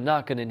that they are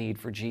not going to need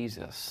for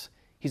Jesus.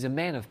 He's a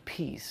man of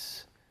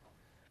peace.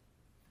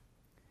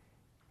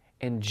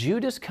 And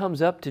Judas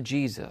comes up to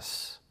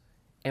Jesus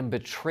and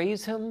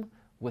betrays him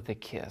with a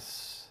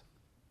kiss.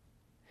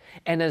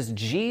 And as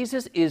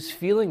Jesus is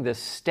feeling the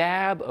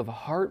stab of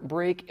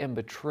heartbreak and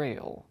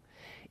betrayal,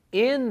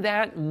 in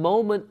that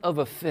moment of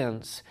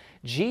offense,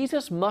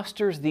 Jesus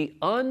musters the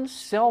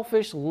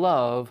unselfish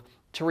love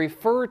to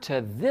refer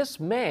to this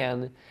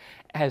man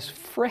as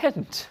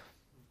friend.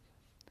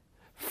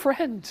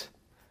 Friend.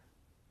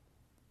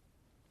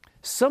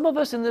 Some of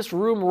us in this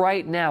room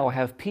right now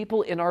have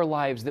people in our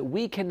lives that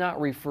we cannot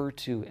refer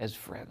to as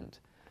friend,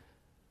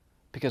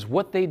 because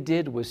what they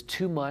did was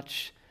too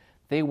much,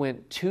 they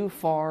went too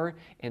far,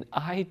 and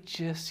I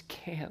just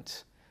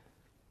can't.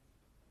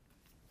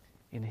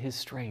 In His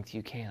strength,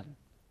 you can.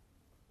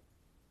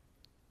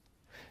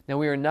 Now,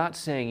 we are not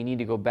saying you need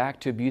to go back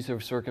to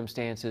abusive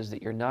circumstances,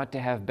 that you're not to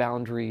have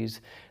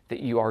boundaries, that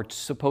you are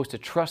supposed to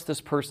trust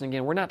this person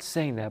again. We're not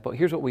saying that, but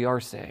here's what we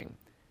are saying.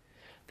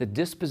 The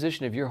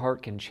disposition of your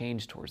heart can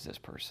change towards this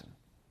person.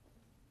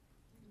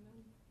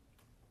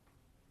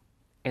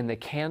 And the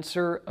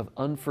cancer of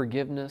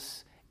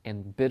unforgiveness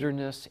and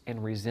bitterness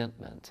and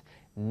resentment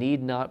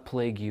need not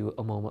plague you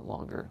a moment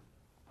longer.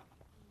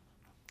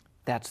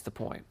 That's the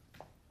point.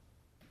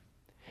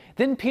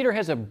 Then Peter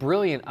has a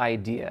brilliant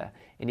idea,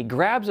 and he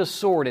grabs a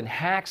sword and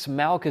hacks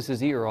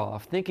Malchus's ear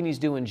off, thinking he's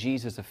doing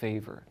Jesus a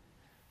favor.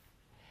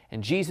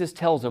 And Jesus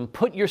tells him,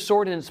 "Put your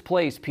sword in its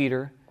place,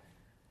 Peter.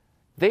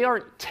 They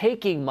aren't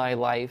taking my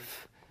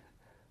life.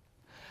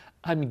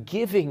 I'm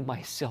giving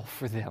myself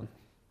for them."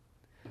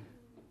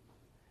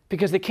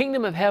 Because the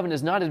kingdom of heaven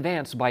is not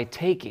advanced by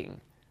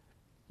taking.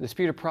 The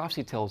spirit of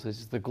prophecy tells us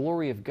it's the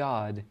glory of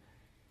God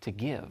to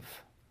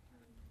give.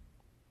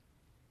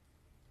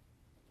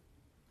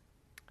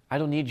 I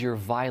don't need your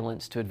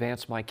violence to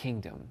advance my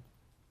kingdom.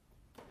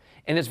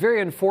 And it's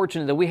very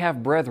unfortunate that we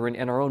have brethren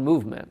in our own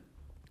movement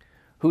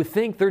who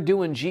think they're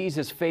doing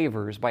Jesus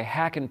favors by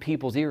hacking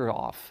people's ear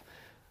off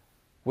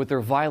with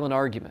their violent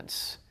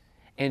arguments.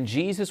 And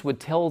Jesus would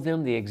tell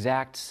them the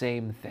exact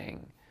same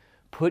thing.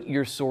 Put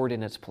your sword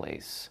in its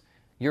place.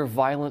 Your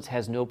violence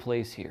has no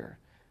place here.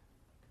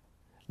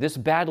 This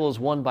battle is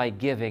won by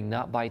giving,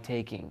 not by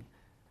taking,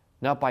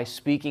 not by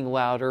speaking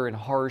louder and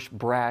harsh,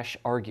 brash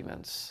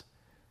arguments.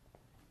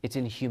 It's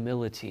in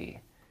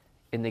humility,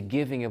 in the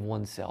giving of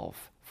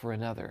oneself for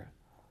another.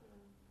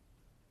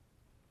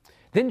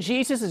 Then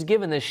Jesus is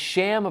given the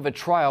sham of a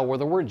trial where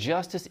the word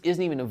justice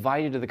isn't even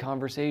invited to the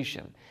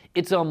conversation.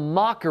 It's a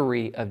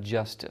mockery of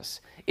justice.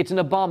 It's an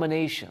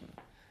abomination.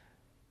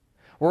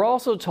 We're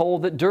also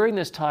told that during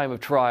this time of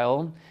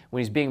trial,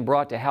 when he's being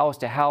brought to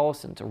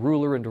house and to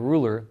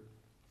ruler,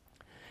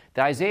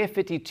 that Isaiah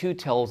 52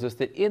 tells us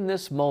that in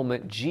this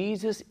moment,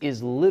 Jesus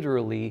is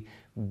literally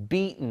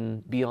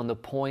beaten beyond the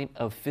point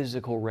of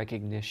physical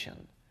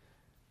recognition.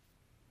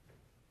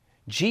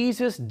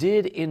 Jesus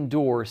did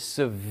endure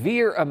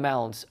severe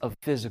amounts of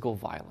physical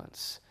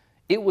violence.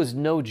 It was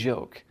no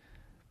joke.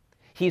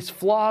 He's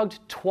flogged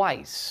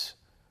twice.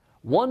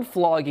 One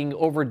flogging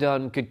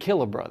overdone could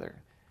kill a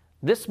brother.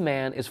 This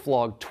man is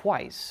flogged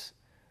twice.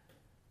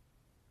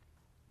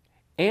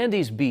 And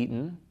he's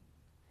beaten,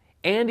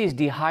 and he's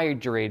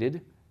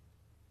dehydrated,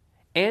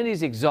 and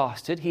he's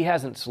exhausted. He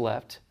hasn't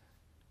slept.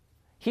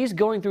 He's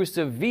going through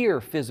severe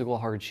physical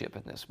hardship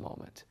in this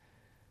moment.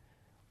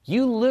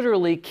 You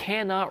literally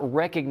cannot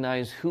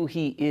recognize who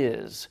he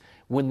is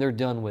when they're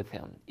done with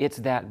him. It's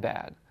that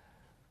bad.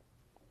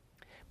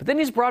 But then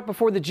he's brought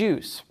before the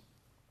Jews.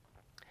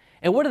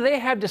 And what do they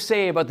have to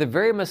say about the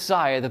very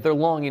Messiah that they're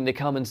longing to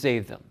come and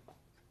save them?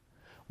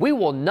 We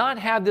will not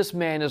have this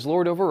man as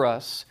Lord over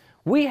us.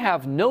 We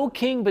have no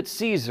king but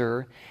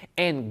Caesar,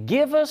 and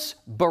give us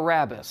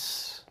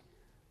Barabbas.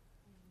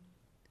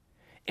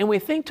 And we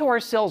think to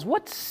ourselves,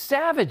 what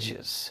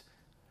savages,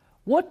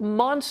 what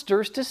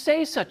monsters to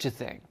say such a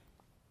thing.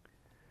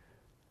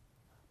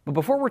 But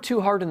before we're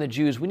too hard on the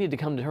Jews, we need to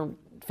come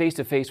face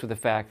to face with the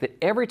fact that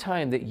every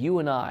time that you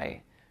and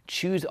I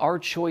choose our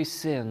choice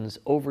sins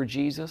over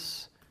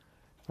Jesus,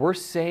 we're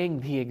saying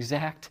the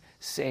exact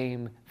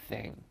same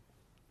thing.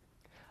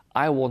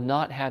 I will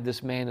not have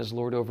this man as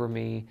Lord over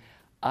me.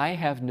 I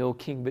have no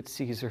king but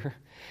Caesar,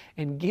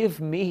 and give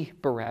me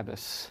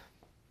Barabbas.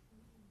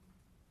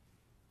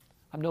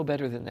 I'm no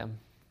better than them.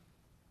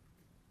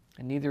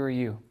 and neither are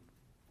you.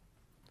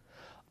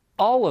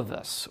 All of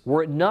us,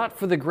 were it not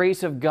for the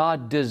grace of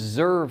God,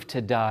 deserve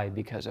to die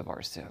because of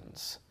our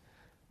sins.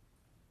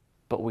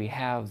 But we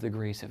have the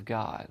grace of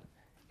God.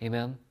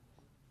 Amen?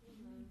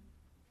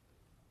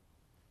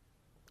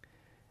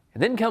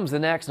 And then comes the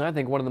next, and I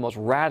think one of the most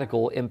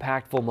radical,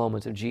 impactful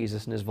moments of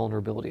Jesus and his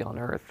vulnerability on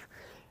earth.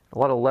 A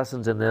lot of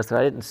lessons in this that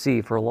I didn't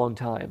see for a long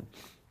time.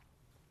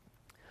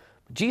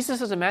 Jesus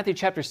says in Matthew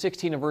chapter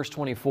 16 and verse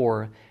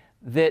 24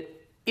 that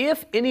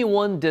if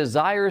anyone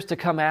desires to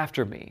come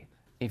after me,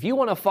 if you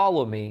want to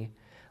follow me,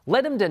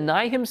 let him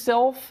deny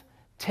himself,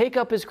 take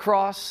up his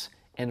cross,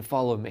 and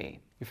follow me.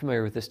 You're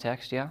familiar with this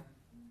text, yeah?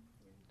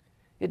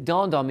 It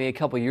dawned on me a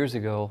couple years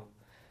ago.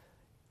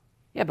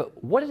 Yeah,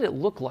 but what did it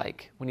look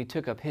like when he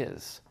took up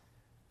his?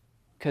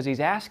 Because he's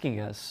asking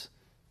us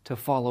to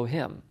follow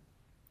him.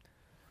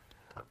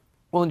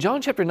 Well, in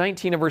John chapter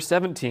 19 and verse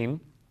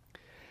 17,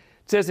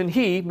 it says, and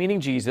he, meaning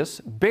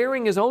Jesus,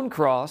 bearing his own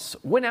cross,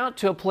 went out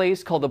to a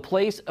place called the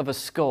place of a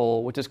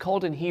skull, which is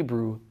called in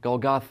Hebrew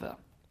Golgotha.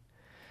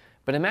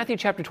 But in Matthew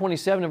chapter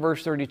 27 and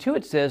verse 32,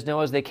 it says, now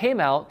as they came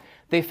out,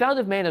 they found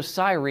a man of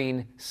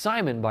Cyrene,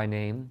 Simon by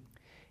name.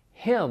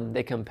 Him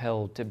they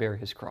compelled to bear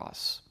his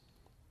cross.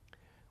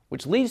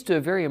 Which leads to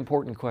a very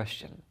important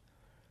question.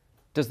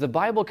 Does the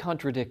Bible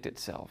contradict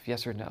itself?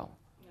 Yes or no?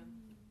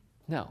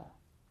 No.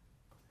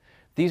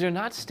 These are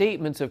not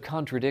statements of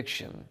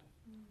contradiction.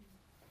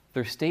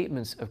 They're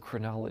statements of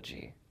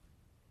chronology.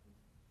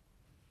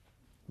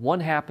 One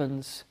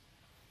happens,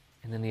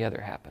 and then the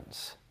other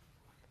happens.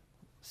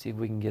 See if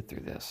we can get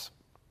through this.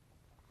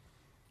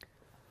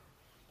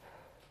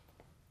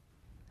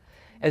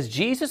 As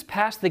Jesus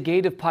passed the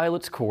gate of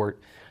Pilate's court,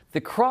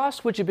 the cross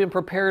which had been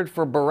prepared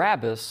for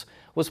Barabbas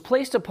was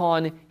placed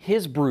upon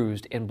his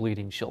bruised and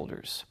bleeding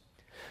shoulders.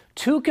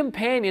 Two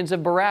companions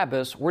of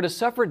Barabbas were to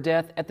suffer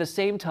death at the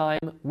same time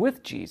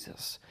with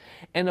Jesus,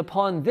 and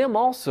upon them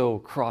also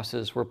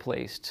crosses were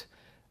placed.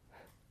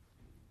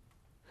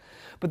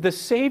 But the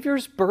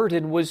Savior's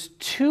burden was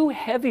too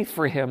heavy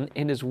for him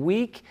in his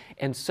weak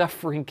and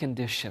suffering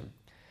condition.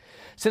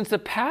 Since the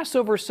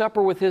Passover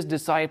supper with his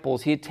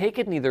disciples, he had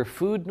taken neither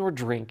food nor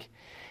drink.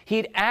 He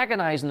had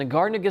agonized in the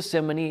Garden of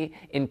Gethsemane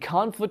in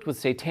conflict with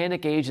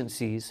satanic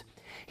agencies.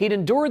 He had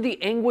endured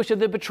the anguish of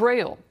the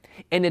betrayal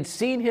and had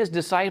seen his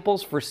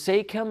disciples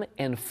forsake him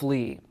and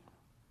flee.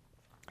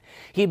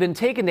 He had been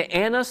taken to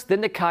Annas,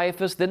 then to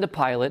Caiaphas, then to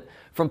Pilate.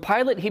 From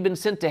Pilate, he'd been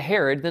sent to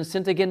Herod, then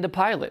sent again to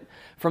Pilate.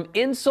 From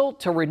insult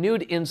to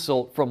renewed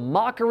insult, from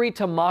mockery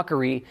to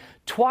mockery,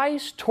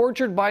 twice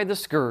tortured by the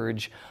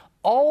scourge.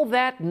 All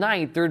that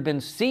night there had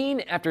been scene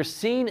after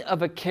scene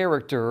of a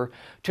character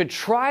to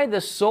try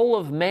the soul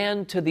of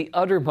man to the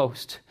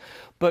uttermost.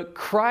 But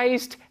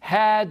Christ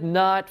had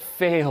not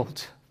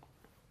failed.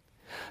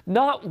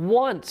 Not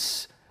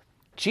once.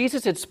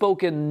 Jesus had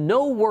spoken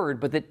no word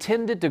but that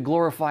tended to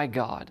glorify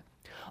God.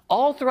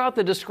 All throughout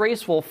the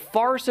disgraceful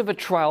farce of a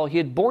trial, he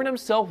had borne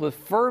himself with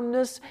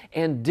firmness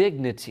and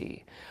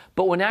dignity.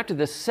 But when after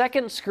the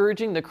second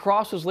scourging the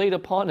cross was laid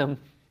upon him,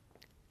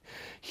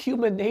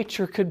 human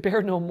nature could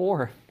bear no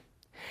more,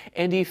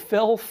 and he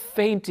fell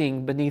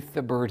fainting beneath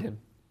the burden.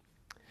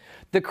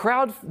 The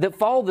crowd that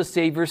followed the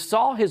Savior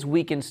saw his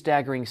weak and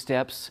staggering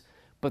steps,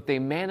 but they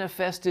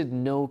manifested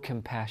no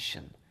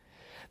compassion.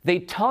 They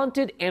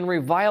taunted and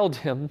reviled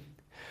him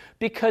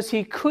because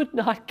he could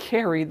not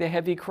carry the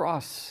heavy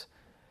cross.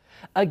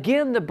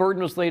 Again the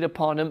burden was laid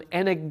upon him,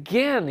 and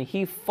again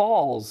he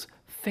falls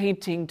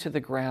fainting to the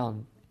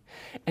ground.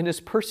 And his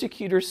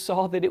persecutors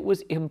saw that it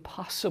was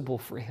impossible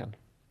for him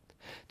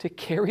to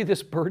carry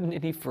this burden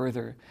any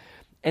further,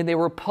 and they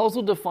were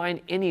puzzled to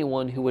find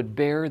anyone who would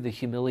bear the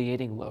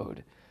humiliating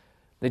load.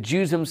 The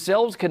Jews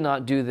themselves could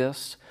not do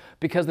this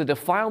because the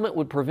defilement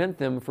would prevent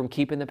them from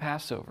keeping the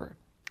Passover.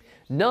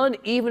 None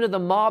even of the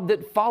mob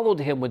that followed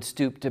him would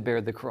stoop to bear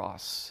the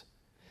cross.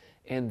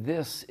 And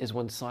this is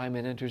when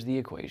Simon enters the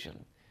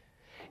equation.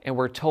 And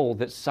we're told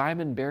that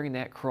Simon bearing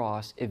that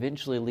cross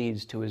eventually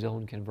leads to his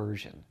own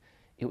conversion.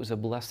 It was a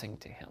blessing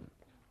to him.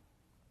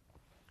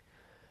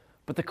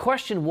 But the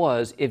question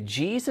was, if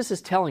Jesus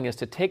is telling us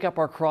to take up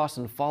our cross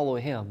and follow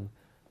him,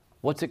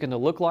 what's it going to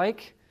look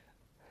like?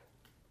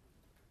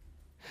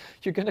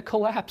 You're going to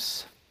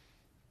collapse.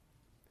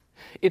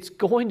 It's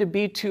going to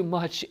be too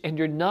much, and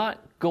you're not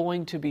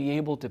going to be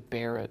able to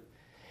bear it.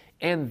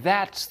 And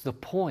that's the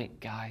point,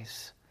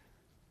 guys.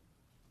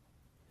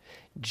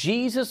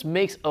 Jesus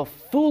makes a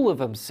fool of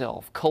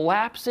himself,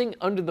 collapsing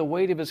under the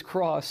weight of his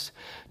cross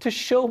to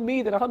show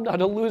me that I'm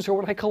not a loser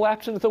when I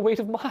collapse under the weight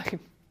of mine.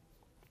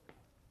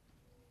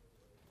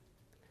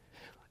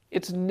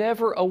 It's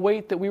never a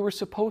weight that we were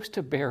supposed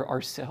to bear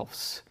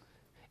ourselves.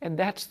 And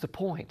that's the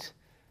point.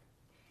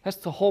 That's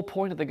the whole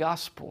point of the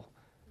gospel.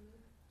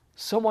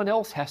 Someone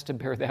else has to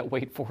bear that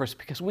weight for us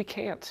because we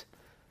can't.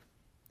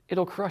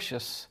 It'll crush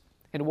us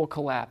and we'll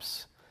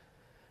collapse.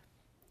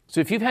 So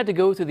if you've had to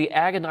go through the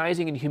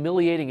agonizing and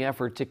humiliating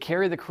effort to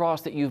carry the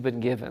cross that you've been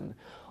given,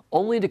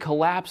 only to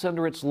collapse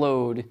under its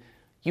load,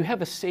 you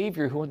have a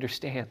Savior who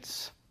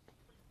understands.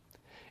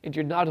 And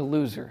you're not a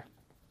loser.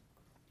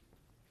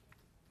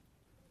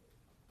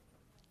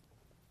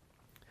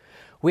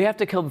 We have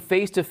to come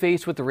face to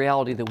face with the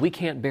reality that we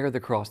can't bear the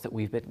cross that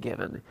we've been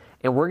given,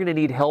 and we're going to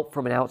need help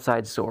from an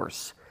outside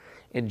source.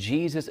 And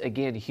Jesus,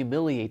 again,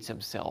 humiliates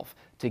himself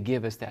to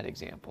give us that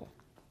example.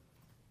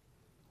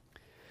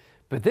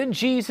 But then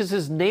Jesus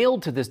is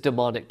nailed to this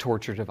demonic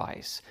torture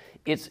device.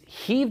 It's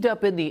heaved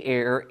up in the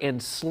air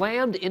and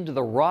slammed into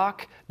the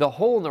rock, the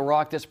hole in the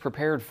rock that's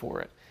prepared for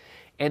it.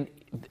 And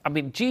I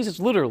mean, Jesus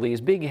literally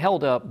is being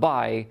held up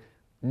by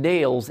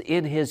nails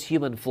in his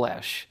human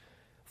flesh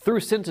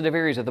through sensitive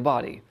areas of the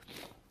body.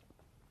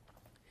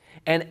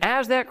 And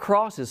as that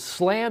cross is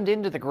slammed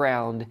into the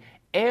ground,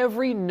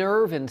 every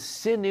nerve and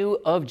sinew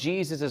of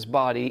Jesus'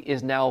 body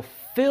is now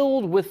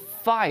filled with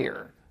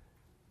fire.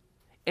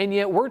 And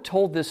yet we're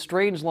told this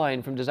strange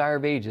line from Desire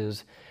of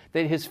Ages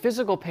that his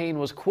physical pain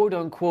was, quote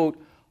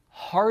unquote,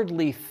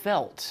 hardly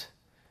felt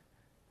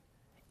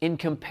in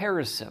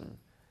comparison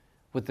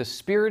with the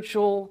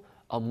spiritual,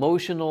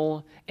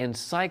 emotional, and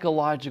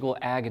psychological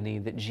agony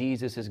that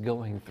Jesus is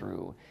going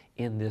through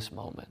in this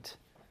moment.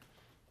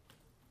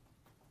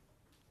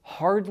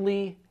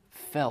 Hardly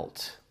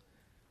felt.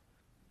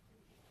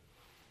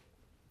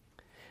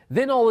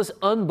 Then all this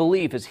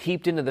unbelief is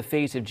heaped into the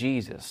face of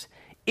Jesus.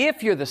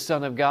 If you're the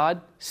Son of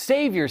God,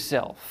 save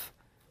yourself.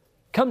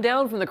 Come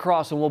down from the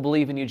cross and we'll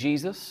believe in you,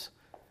 Jesus.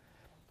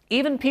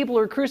 Even people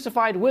who are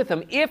crucified with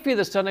him, if you're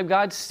the Son of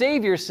God,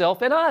 save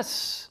yourself and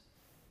us.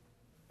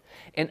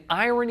 An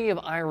irony of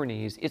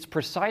ironies, it's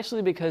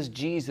precisely because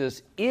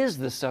Jesus is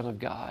the Son of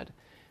God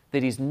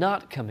that he's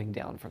not coming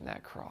down from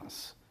that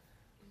cross.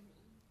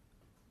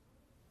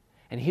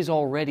 And he's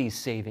already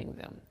saving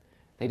them.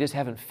 They just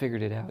haven't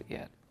figured it out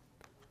yet.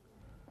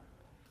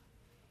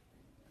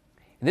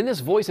 And then this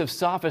voice of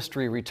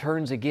sophistry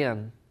returns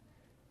again.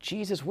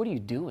 Jesus, what are you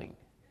doing?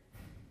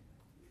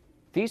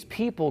 These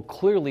people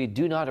clearly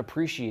do not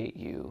appreciate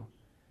you.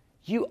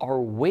 You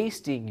are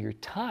wasting your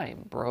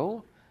time,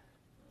 bro.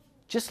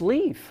 Just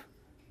leave.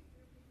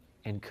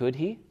 And could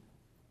he?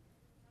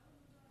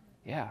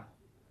 Yeah.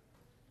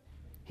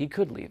 He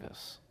could leave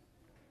us.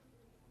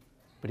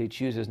 But he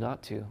chooses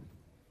not to.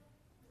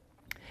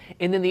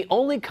 And then the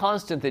only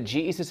constant that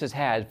Jesus has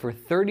had for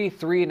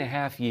 33 and a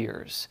half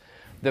years,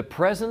 the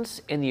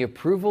presence and the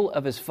approval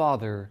of his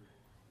Father,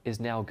 is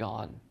now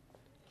gone.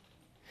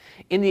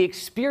 In the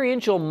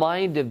experiential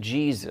mind of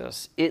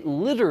Jesus, it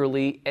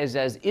literally is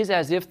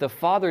as if the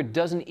Father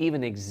doesn't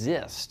even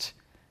exist.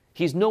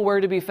 He's nowhere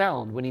to be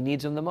found when he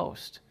needs him the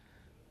most.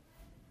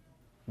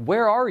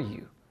 Where are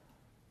you?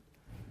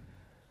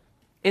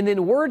 And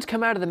then words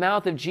come out of the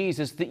mouth of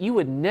Jesus that you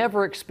would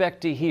never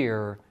expect to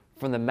hear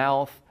from the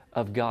mouth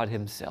of God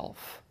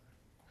himself.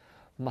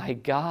 My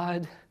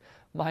God,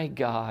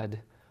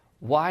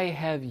 why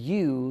have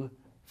you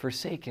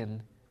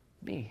forsaken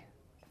me?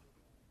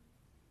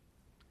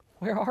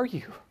 Where are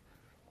you?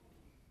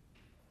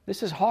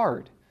 This is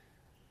hard.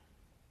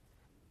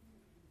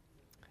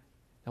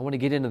 I want to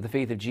get into the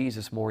faith of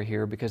Jesus more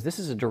here because this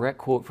is a direct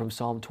quote from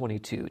Psalm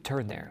 22.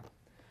 Turn there.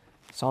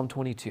 Psalm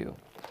 22.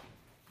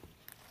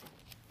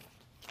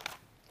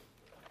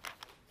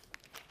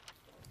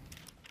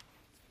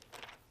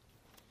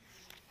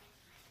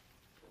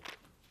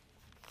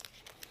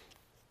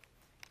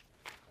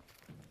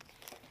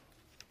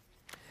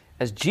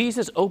 As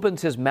Jesus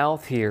opens his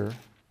mouth here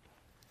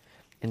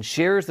and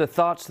shares the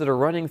thoughts that are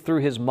running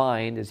through his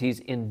mind as he's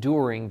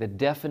enduring the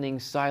deafening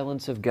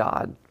silence of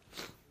God,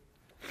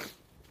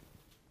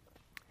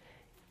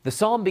 the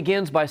psalm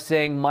begins by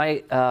saying,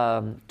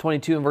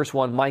 22 and verse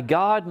 1, my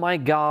God,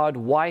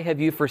 why have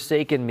you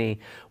forsaken me?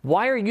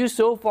 Why are you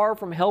so far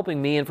from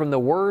helping me and from the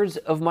words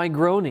of my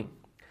groaning?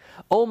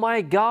 Oh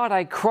my God,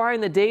 I cry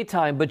in the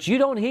daytime, but you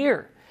don't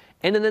hear,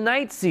 and in the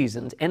night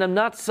seasons, and I'm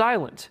not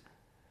silent.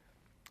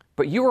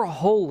 But you are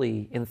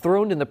holy,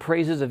 enthroned in the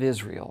praises of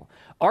Israel.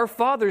 Our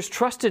fathers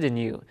trusted in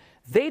you.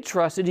 They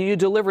trusted in you,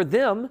 delivered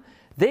them.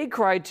 They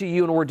cried to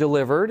you and were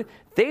delivered.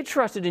 They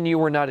trusted in you,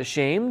 were not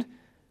ashamed.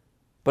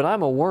 But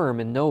I'm a worm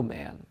and no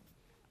man,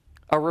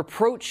 a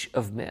reproach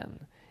of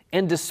men,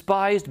 and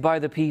despised by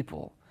the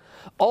people.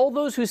 All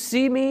those who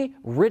see me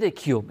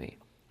ridicule me.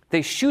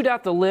 They shoot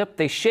out the lip,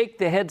 they shake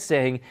the head,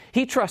 saying,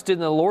 he trusted in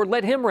the Lord,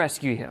 let him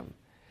rescue him.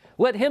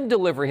 Let him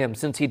deliver him,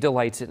 since he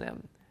delights in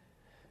him.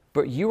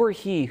 But you are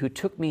he who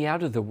took me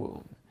out of the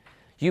womb.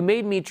 You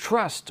made me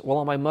trust while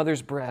on my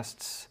mother's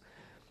breasts.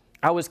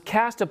 I was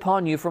cast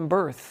upon you from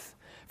birth.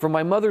 From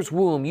my mother's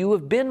womb you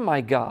have been my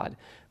God.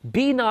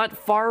 Be not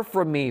far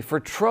from me, for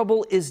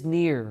trouble is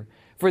near,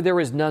 for there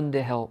is none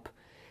to help.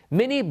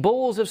 Many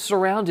bulls have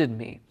surrounded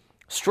me.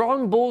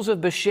 Strong bulls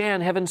of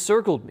Bashan have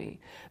encircled me.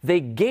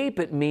 They gape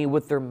at me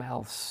with their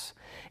mouths,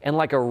 and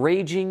like a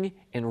raging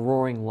and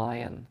roaring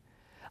lion.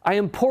 I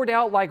am poured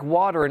out like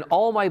water, and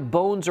all my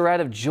bones are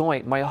out of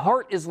joint. My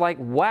heart is like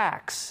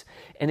wax,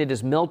 and it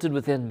is melted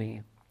within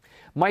me.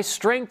 My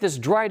strength is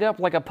dried up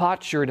like a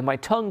potsherd, and my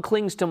tongue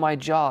clings to my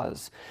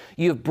jaws.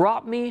 You have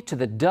brought me to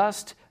the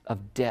dust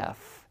of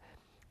death.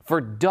 For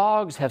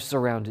dogs have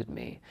surrounded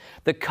me.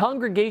 The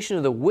congregation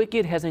of the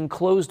wicked has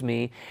enclosed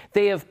me.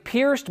 They have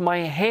pierced my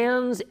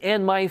hands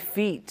and my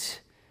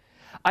feet.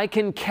 I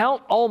can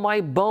count all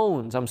my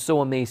bones. I'm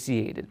so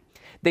emaciated.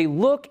 They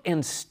look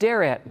and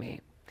stare at me.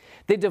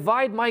 They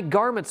divide my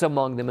garments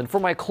among them, and for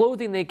my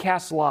clothing they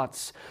cast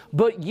lots.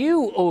 But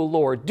you, O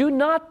Lord, do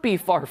not be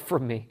far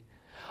from me.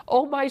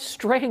 O my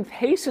strength,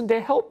 hasten to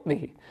help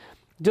me.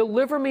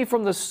 Deliver me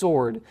from the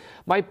sword,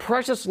 my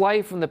precious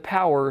life from the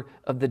power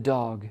of the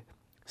dog.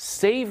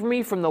 Save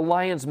me from the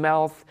lion's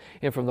mouth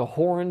and from the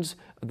horns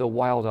of the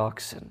wild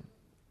oxen.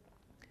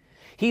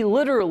 He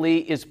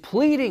literally is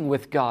pleading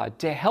with God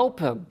to help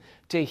him,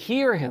 to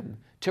hear him,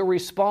 to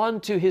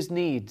respond to his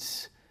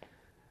needs.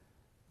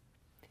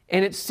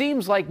 And it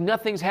seems like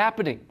nothing's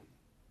happening.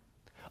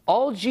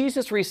 All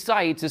Jesus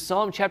recites is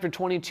Psalm chapter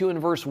 22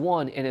 and verse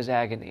 1 in his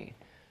agony.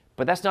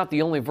 But that's not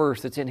the only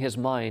verse that's in his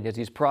mind as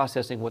he's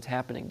processing what's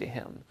happening to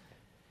him.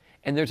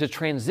 And there's a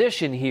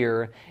transition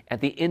here at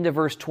the end of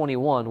verse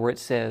 21 where it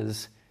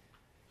says,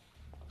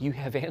 "You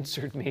have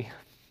answered me.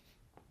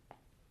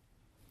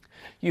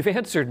 You've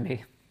answered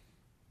me.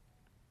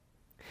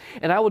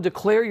 And I will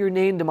declare your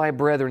name to my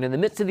brethren. In the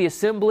midst of the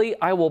assembly,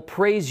 I will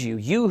praise you.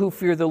 You who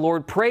fear the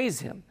Lord,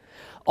 praise him.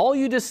 All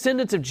you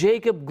descendants of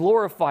Jacob,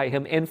 glorify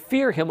him and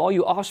fear him, all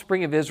you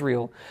offspring of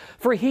Israel.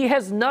 For he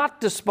has not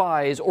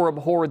despised or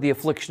abhorred the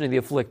affliction of the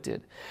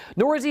afflicted,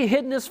 nor has he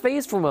hidden his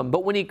face from him.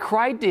 But when he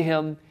cried to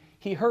him,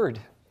 he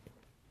heard."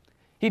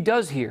 He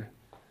does hear.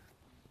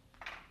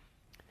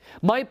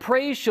 "My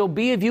praise shall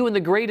be of you in the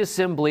great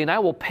assembly, and I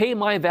will pay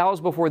my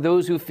vows before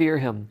those who fear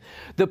him.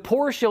 The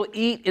poor shall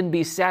eat and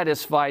be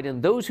satisfied,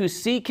 and those who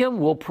seek him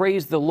will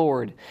praise the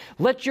Lord.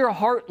 Let your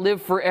heart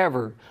live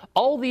forever.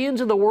 All the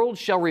ends of the world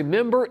shall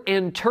remember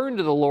and turn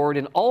to the Lord,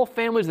 and all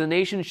families of the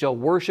nations shall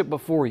worship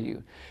before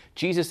you."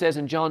 Jesus says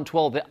in John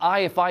 12 that I,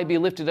 if I be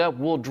lifted up,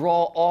 will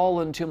draw all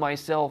unto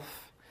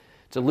myself.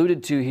 It's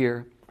alluded to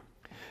here.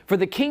 "For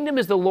the kingdom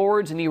is the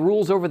Lord's, and he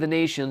rules over the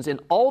nations, and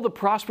all the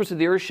prosperous of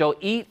the earth shall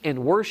eat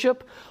and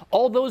worship.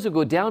 All those who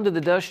go down to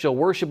the dust shall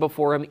worship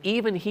before him,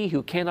 even he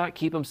who cannot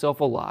keep himself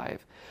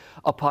alive.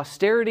 A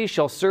posterity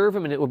shall serve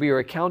him, and it will be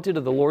accounted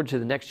of the Lord to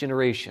the next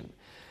generation."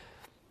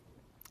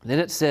 Then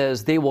it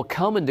says, "They will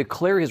come and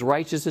declare his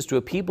righteousness to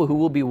a people who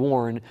will be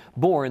born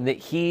that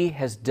he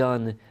has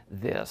done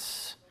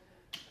this."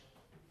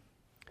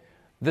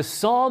 The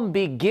psalm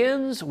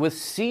begins with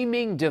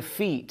seeming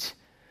defeat.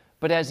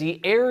 But as he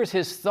airs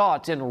his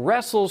thoughts and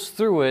wrestles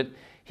through it,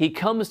 he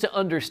comes to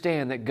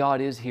understand that God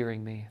is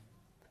hearing me.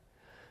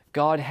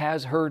 God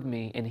has heard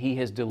me and he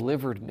has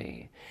delivered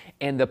me.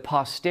 And the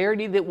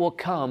posterity that will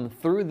come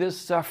through this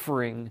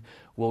suffering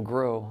will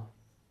grow.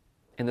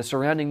 And the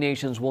surrounding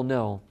nations will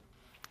know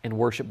and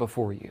worship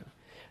before you.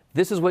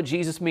 This is what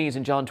Jesus means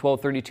in John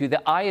 12:32,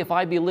 that I, if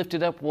I be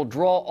lifted up, will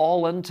draw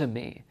all unto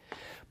me.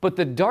 But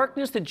the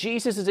darkness that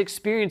Jesus is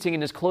experiencing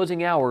in his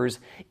closing hours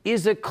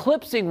is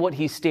eclipsing what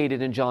he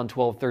stated in John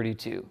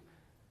 12:32.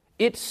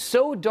 It's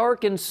so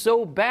dark and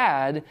so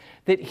bad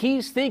that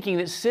he's thinking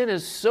that sin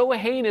is so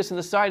heinous in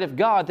the sight of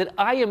God that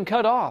I am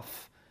cut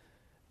off,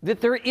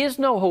 that there is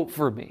no hope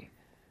for me.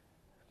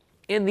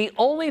 And the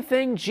only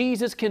thing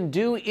Jesus can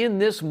do in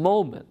this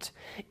moment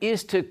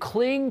is to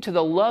cling to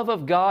the love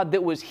of God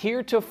that was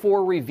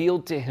heretofore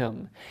revealed to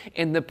him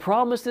and the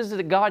promises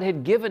that God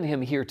had given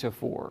him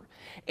heretofore.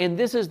 And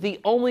this is the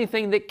only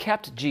thing that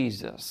kept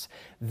Jesus.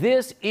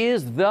 This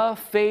is the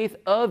faith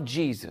of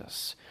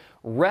Jesus,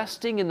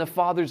 resting in the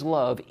Father's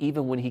love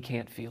even when he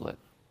can't feel it.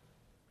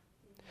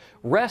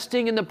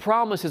 Resting in the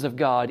promises of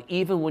God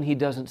even when he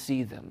doesn't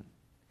see them.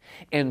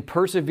 And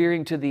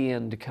persevering to the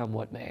end, come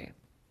what may.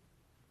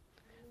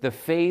 The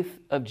faith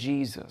of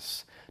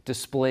Jesus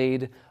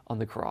displayed on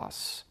the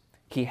cross.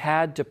 He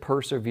had to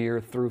persevere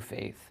through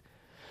faith.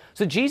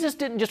 So Jesus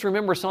didn't just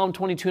remember Psalm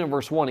 22 and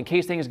verse 1 in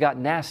case things got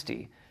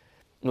nasty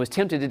and was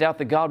tempted to doubt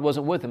that God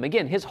wasn't with him.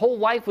 Again, his whole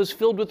life was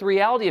filled with the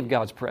reality of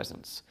God's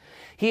presence.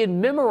 He had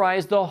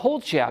memorized the whole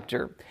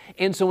chapter.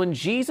 And so when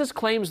Jesus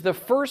claims the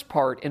first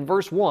part in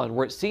verse 1,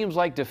 where it seems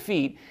like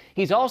defeat,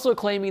 he's also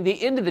claiming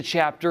the end of the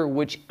chapter,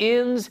 which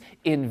ends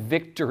in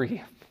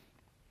victory.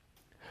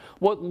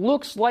 What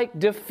looks like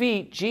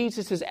defeat,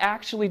 Jesus is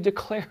actually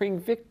declaring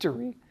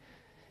victory.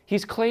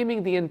 He's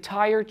claiming the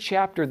entire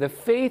chapter. The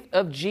faith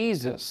of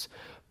Jesus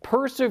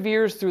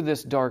perseveres through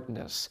this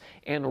darkness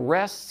and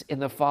rests in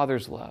the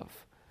Father's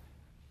love,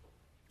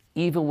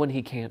 even when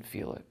he can't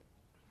feel it.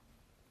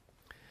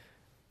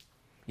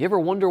 You ever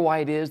wonder why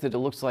it is that it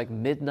looks like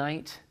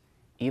midnight,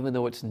 even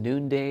though it's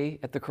noonday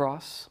at the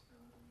cross?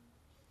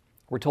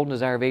 We're told in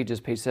Desire of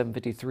Ages, page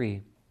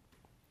 753.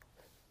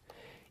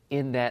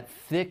 In that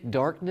thick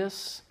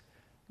darkness,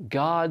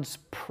 God's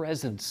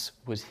presence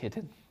was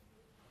hidden.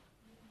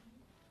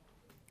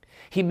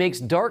 He makes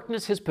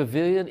darkness his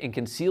pavilion and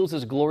conceals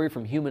his glory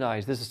from human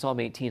eyes. This is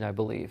Psalm 18, I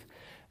believe.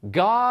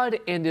 God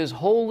and his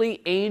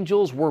holy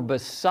angels were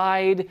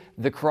beside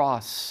the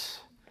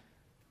cross.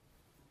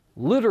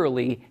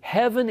 Literally,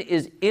 heaven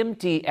is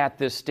empty at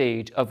this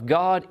stage of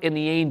God and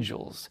the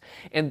angels,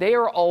 and they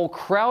are all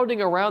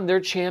crowding around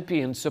their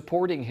champion,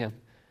 supporting him.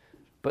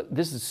 But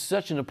this is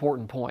such an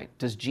important point.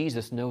 Does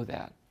Jesus know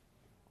that?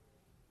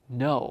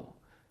 No.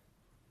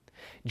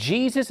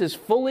 Jesus is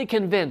fully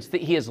convinced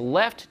that he is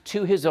left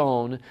to his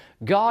own.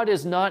 God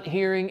is not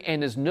hearing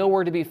and is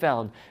nowhere to be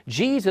found.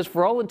 Jesus,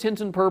 for all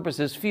intents and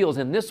purposes, feels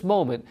in this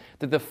moment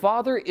that the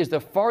Father is the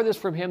farthest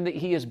from him that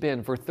he has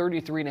been for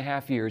 33 and a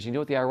half years. You know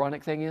what the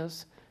ironic thing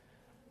is?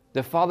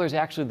 The Father is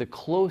actually the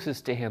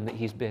closest to him that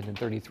he's been in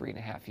 33 and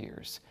a half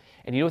years.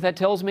 And you know what that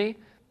tells me?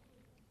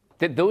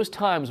 That those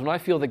times when I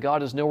feel that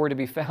God is nowhere to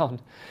be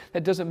found,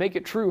 that doesn't make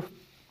it true.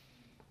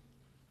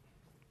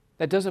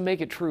 That doesn't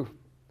make it true.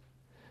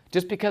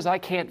 Just because I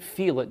can't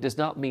feel it does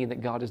not mean that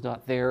God is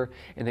not there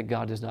and that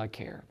God does not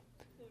care.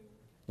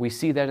 We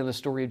see that in the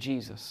story of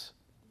Jesus.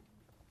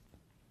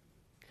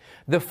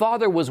 The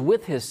Father was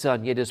with his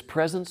Son, yet his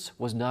presence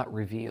was not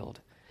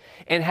revealed.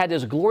 And had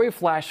his glory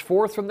flashed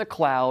forth from the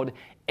cloud,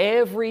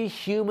 every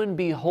human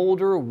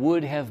beholder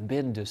would have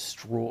been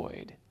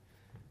destroyed.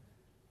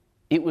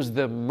 It was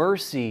the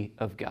mercy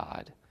of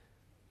God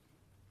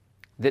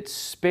that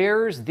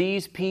spares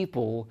these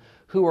people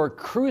who are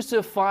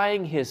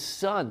crucifying his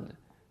Son.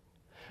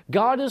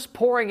 God is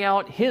pouring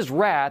out his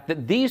wrath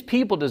that these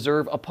people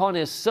deserve upon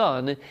his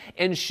Son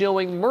and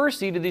showing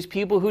mercy to these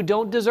people who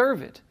don't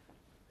deserve it.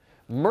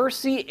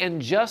 Mercy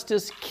and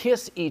justice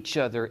kiss each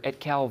other at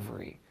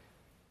Calvary.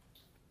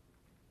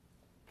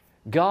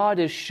 God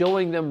is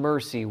showing them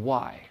mercy.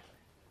 Why?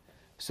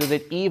 So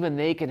that even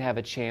they can have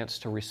a chance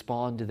to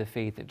respond to the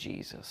faith of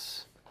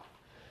Jesus.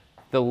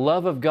 The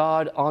love of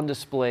God on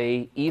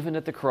display, even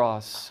at the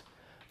cross,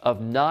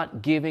 of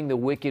not giving the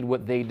wicked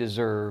what they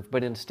deserve,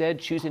 but instead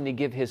choosing to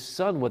give his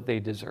Son what they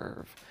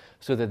deserve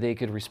so that they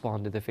could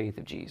respond to the faith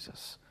of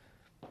Jesus.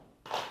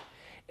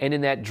 And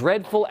in that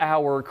dreadful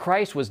hour,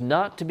 Christ was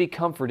not to be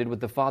comforted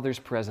with the Father's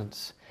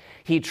presence.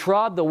 He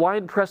trod the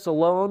winepress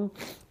alone,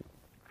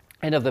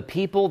 and of the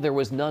people there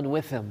was none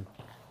with him.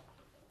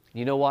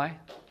 You know why?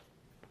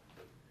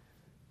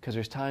 Because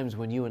there's times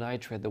when you and I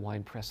tread the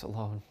winepress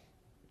alone,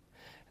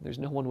 and there's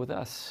no one with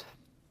us.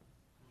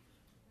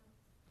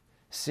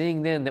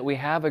 Seeing then that we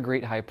have a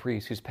great high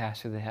priest who's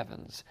passed through the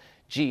heavens,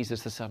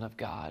 Jesus, the Son of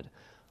God,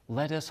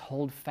 let us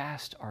hold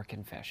fast our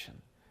confession.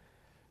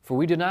 For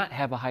we do not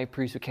have a high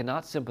priest who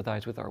cannot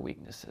sympathize with our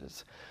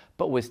weaknesses,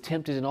 but was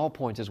tempted in all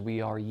points as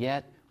we are,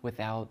 yet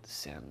without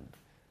sin.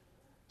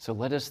 So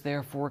let us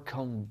therefore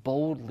come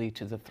boldly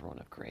to the throne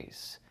of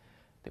grace,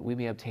 that we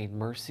may obtain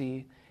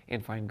mercy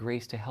and find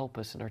grace to help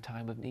us in our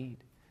time of need.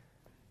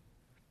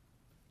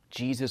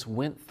 Jesus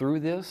went through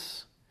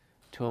this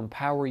to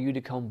empower you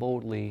to come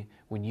boldly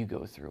when you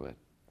go through it.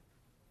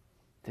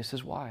 This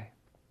is why.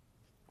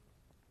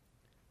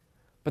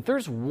 But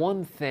there's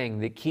one thing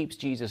that keeps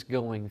Jesus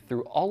going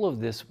through all of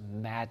this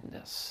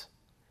madness.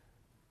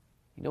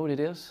 You know what it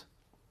is?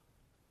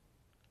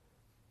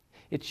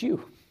 It's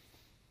you.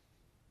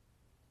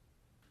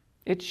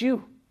 It's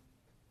you.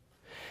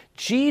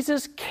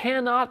 Jesus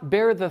cannot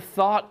bear the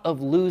thought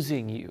of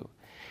losing you.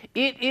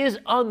 It is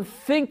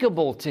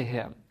unthinkable to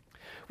him.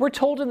 We're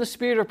told in the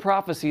spirit of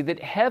prophecy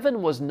that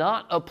heaven was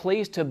not a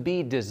place to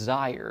be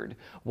desired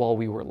while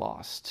we were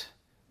lost.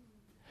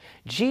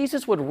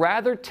 Jesus would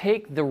rather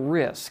take the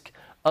risk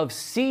of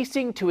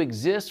ceasing to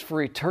exist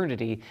for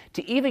eternity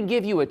to even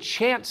give you a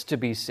chance to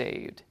be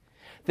saved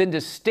than to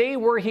stay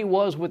where he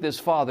was with his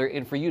Father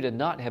and for you to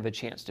not have a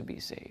chance to be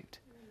saved.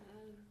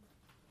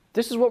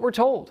 This is what we're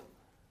told.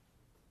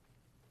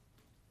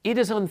 It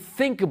is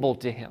unthinkable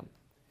to him.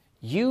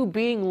 You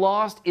being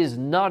lost is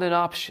not an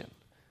option.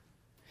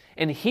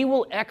 And he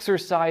will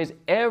exercise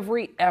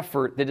every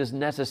effort that is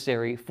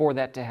necessary for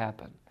that to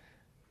happen.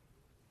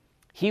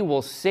 He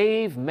will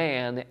save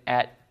man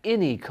at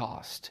any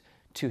cost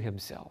to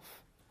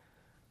himself.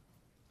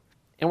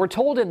 And we're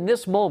told in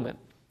this moment,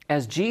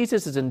 as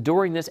Jesus is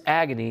enduring this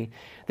agony,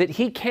 that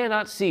he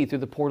cannot see through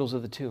the portals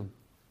of the tomb.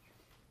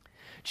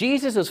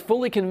 Jesus is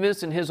fully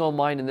convinced in his own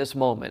mind in this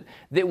moment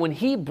that when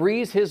he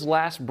breathes his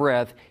last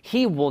breath,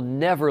 he will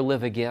never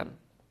live again.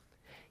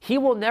 He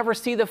will never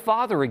see the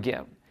Father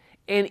again.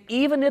 And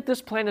even if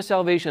this plan of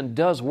salvation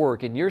does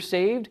work and you're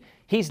saved,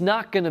 he's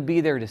not going to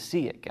be there to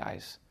see it,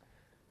 guys.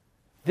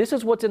 This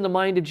is what's in the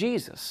mind of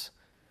Jesus.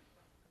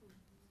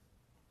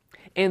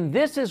 And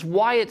this is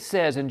why it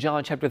says in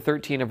John chapter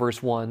 13 and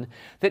verse 1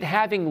 that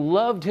having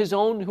loved his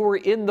own who are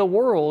in the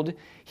world,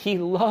 he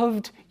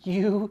loved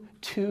you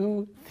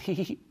to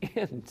the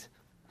end.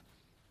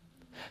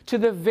 To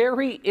the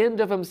very end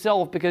of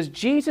himself, because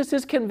Jesus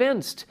is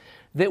convinced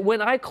that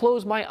when I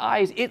close my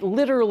eyes, it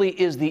literally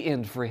is the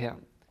end for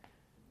him.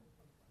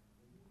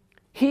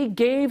 He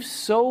gave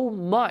so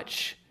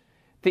much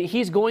that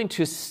he's going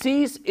to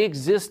cease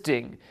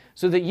existing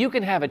so that you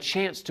can have a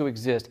chance to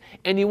exist,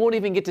 and you won't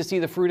even get to see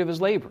the fruit of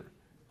his labor.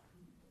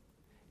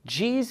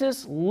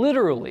 Jesus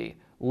literally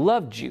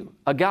loved you.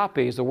 Agape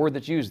is the word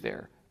that's used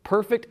there.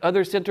 Perfect,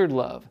 other-centered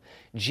love.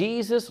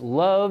 Jesus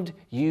loved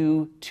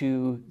you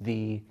to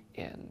the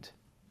end.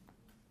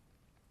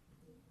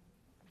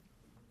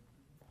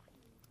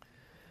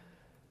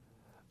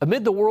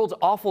 Amid the world's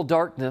awful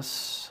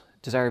darkness,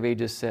 Desire of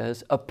Ages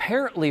says,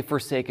 apparently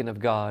forsaken of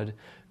God,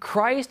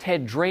 Christ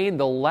had drained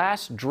the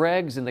last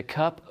dregs in the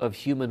cup of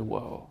human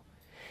woe.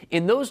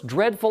 In those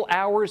dreadful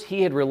hours,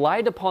 he had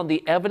relied upon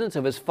the evidence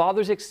of his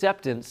Father's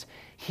acceptance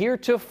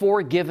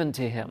heretofore given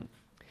to him.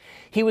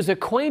 He was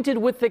acquainted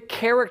with the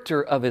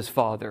character of his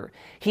Father.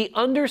 He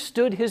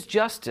understood his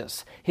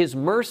justice, his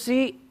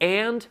mercy,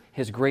 and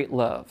his great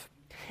love.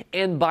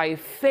 And by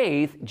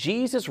faith,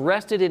 Jesus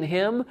rested in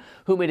him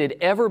whom it had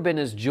ever been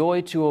his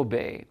joy to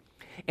obey.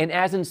 And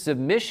as in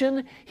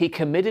submission he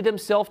committed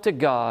himself to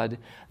God,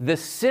 the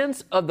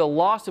sense of the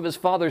loss of his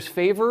Father's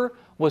favor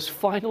was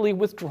finally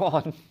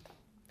withdrawn.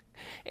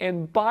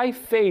 And by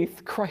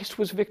faith, Christ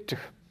was victor.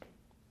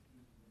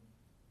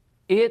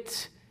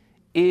 It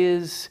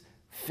is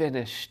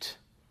finished.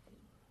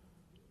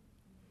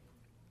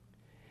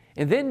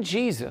 And then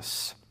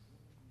Jesus,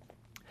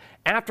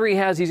 after he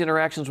has these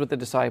interactions with the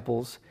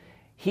disciples,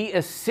 he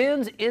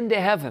ascends into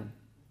heaven.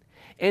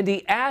 And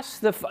he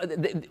asks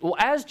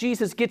as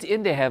Jesus gets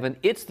into heaven,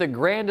 it's the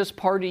grandest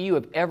party you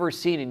have ever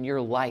seen in your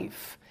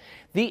life.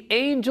 The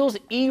angels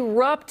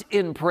erupt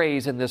in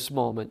praise in this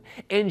moment.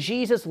 And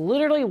Jesus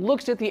literally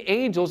looks at the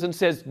angels and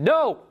says,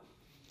 "No!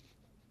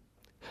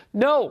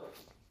 No!"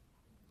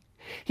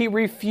 He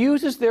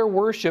refuses their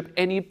worship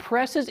and he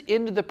presses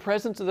into the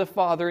presence of the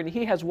Father, and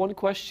he has one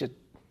question: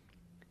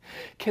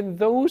 can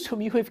those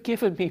whom you have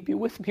given me be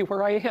with me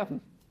where I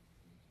am?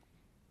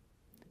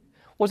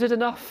 Was it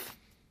enough?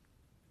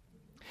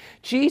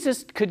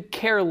 Jesus could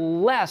care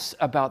less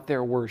about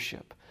their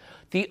worship.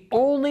 The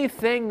only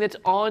thing that's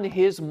on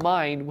his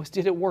mind was,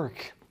 did it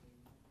work?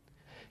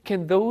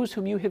 Can those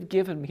whom you have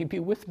given me be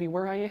with me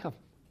where I am?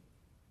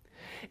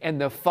 And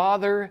the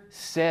Father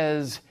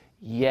says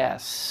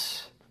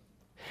yes.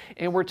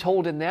 And we're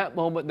told in that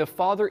moment, the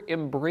Father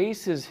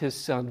embraces his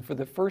Son for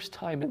the first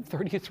time in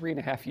 33 and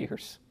a half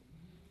years.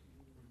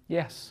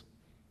 Yes.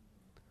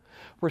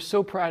 We're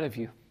so proud of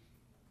you.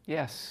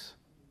 Yes.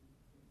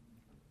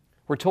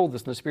 We're told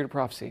this in the Spirit of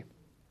Prophecy,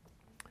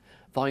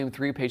 Volume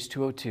 3, page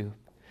 202.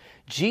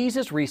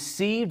 Jesus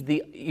refused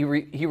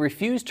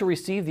to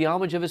receive the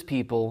homage of his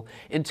people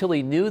until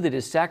he knew that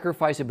his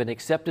sacrifice had been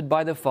accepted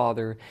by the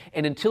Father,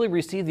 and until he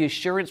received the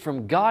assurance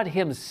from God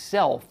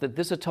himself that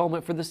this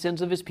atonement for the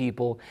sins of his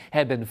people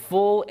had been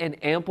full and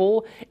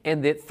ample,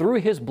 and that through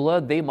his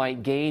blood they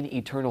might gain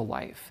eternal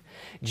life.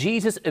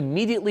 Jesus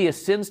immediately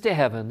ascends to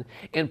heaven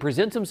and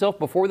presents himself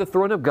before the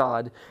throne of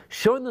God,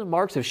 showing the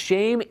marks of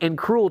shame and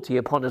cruelty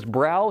upon his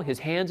brow, his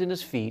hands, and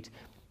his feet.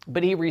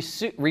 But he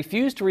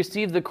refused to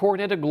receive the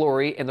coronet of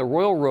glory and the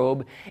royal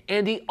robe,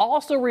 and he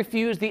also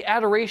refused the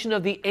adoration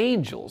of the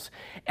angels,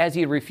 as he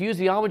had refused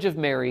the homage of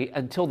Mary,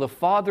 until the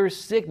Father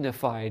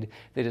signified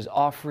that his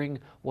offering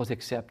was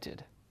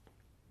accepted.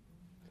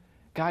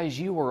 Guys,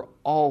 you are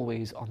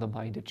always on the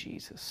mind of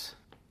Jesus.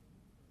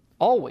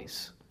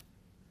 Always.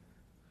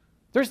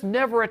 There's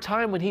never a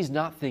time when he's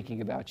not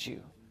thinking about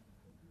you.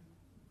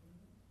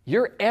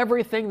 You're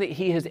everything that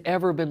he has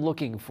ever been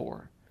looking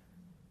for.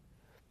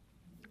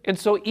 And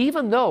so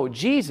even though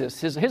Jesus,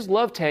 his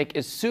love tank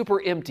is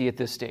super empty at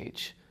this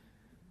stage,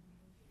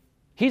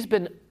 he's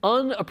been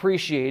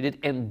unappreciated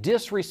and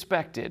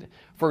disrespected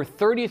for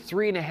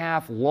 33 and a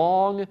half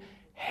long,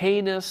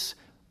 heinous,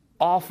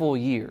 awful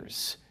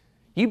years.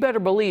 You better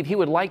believe he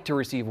would like to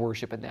receive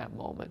worship in that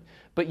moment.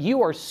 But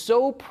you are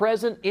so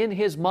present in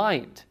his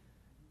mind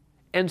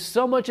and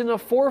so much in the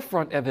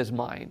forefront of his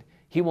mind,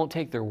 he won't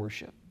take their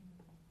worship.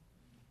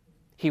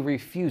 He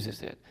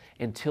refuses it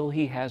until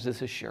he has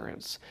this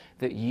assurance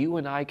that you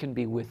and I can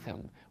be with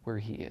him where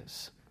he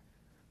is.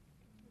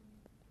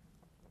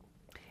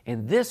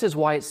 And this is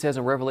why it says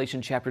in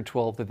Revelation chapter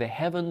 12 that the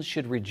heavens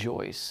should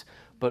rejoice,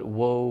 but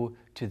woe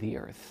to the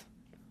earth.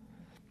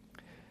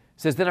 It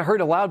says, "Then I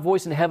heard a loud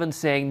voice in heaven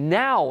saying,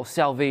 'Now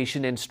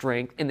salvation and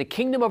strength and the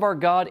kingdom of our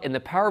God and the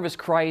power of his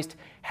Christ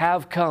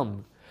have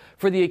come.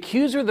 For the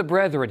accuser of the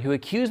brethren, who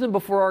accused them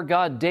before our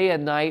God day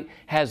and night,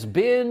 has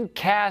been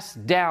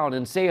cast down.'"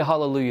 And say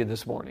hallelujah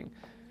this morning.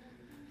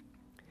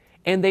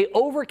 "And they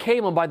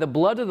overcame him by the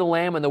blood of the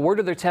Lamb and the word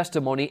of their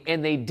testimony,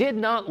 and they did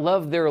not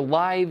love their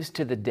lives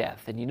to the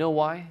death." And you know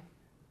why?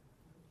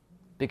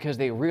 Because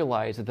they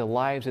realized that the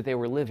lives that they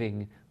were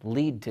living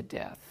lead to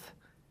death.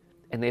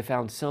 And they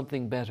found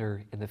something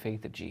better in the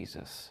faith of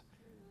Jesus.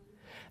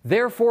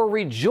 "Therefore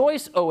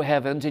rejoice, O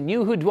heavens, and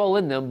you who dwell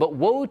in them, but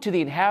woe to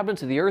the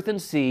inhabitants of the earth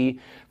and sea,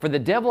 for the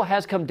devil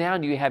has come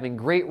down to you having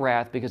great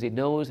wrath, because he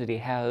knows that he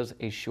has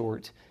a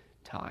short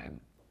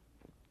time."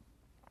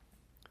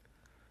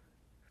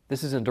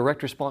 This is in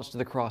direct response to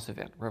the cross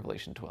event,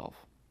 Revelation 12.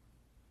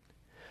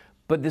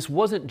 But this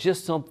wasn't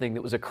just something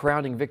that was a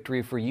crowning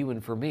victory for you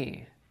and for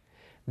me.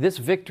 This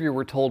victory,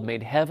 we're told,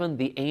 made heaven,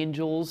 the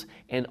angels,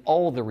 and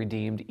all the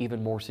redeemed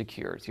even more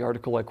secure. It's the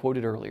article I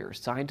quoted earlier,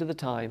 Signs of the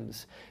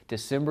Times,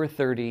 December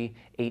 30,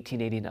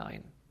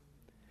 1889.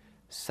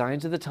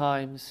 Signs of the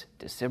Times,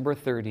 December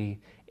 30,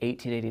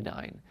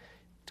 1889.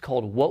 It's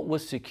called "What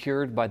Was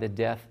Secured by the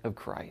Death of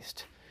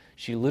Christ."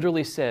 She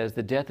literally says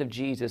the death of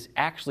Jesus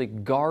actually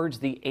guards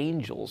the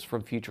angels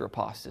from future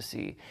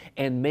apostasy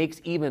and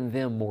makes even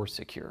them more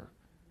secure.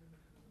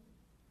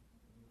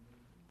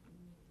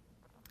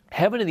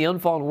 Heaven and the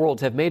unfallen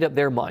worlds have made up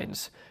their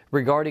minds.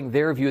 regarding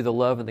their view of the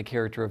love and the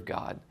character of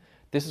God.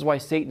 This is why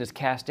Satan has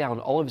cast down.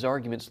 All of his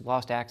arguments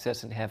lost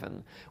access in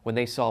heaven when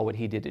they saw what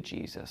he did to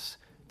Jesus.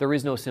 There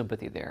is no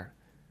sympathy there.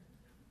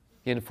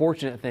 The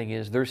unfortunate thing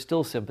is there's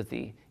still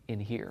sympathy in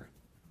here.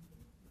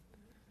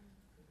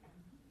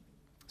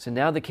 So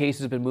now the case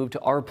has been moved to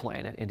our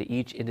planet and to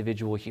each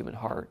individual human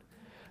heart.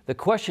 The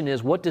question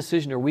is, what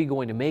decision are we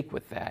going to make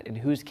with that? And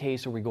whose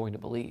case are we going to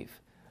believe?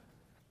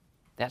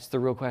 That's the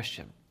real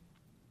question.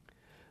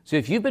 So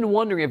if you've been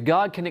wondering if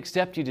God can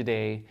accept you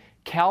today,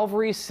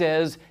 Calvary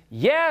says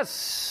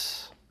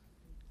yes.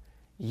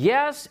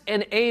 Yes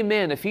and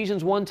amen.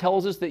 Ephesians 1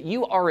 tells us that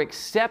you are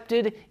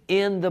accepted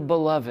in the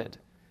beloved.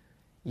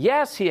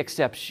 Yes, he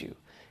accepts you.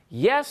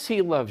 Yes,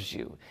 he loves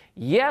you.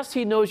 Yes,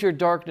 he knows your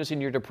darkness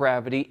and your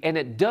depravity, and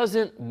it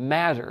doesn't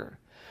matter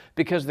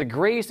because the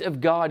grace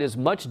of God is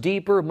much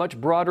deeper, much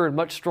broader, and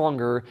much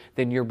stronger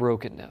than your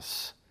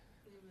brokenness,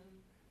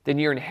 than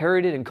your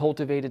inherited and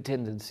cultivated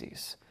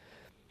tendencies.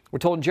 We're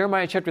told in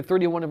Jeremiah chapter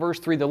 31 and verse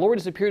 3, the Lord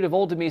has appeared of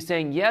old to me,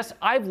 saying, yes,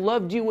 I've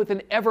loved you with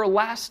an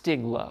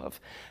everlasting love.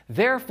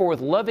 Therefore,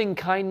 with loving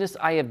kindness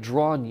I have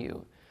drawn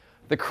you.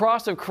 The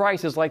cross of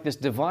Christ is like this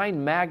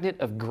divine magnet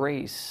of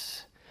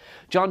grace.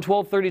 John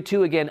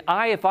 12:32 again,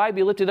 if I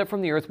be lifted up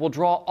from the earth, will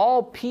draw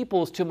all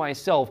peoples to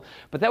myself.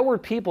 But that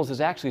word peoples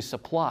is actually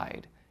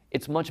supplied.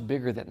 It's much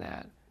bigger than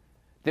that.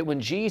 That when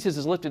Jesus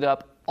is lifted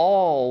up,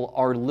 all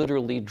are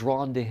literally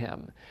drawn to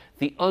him.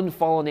 The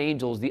unfallen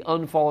angels, the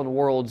unfallen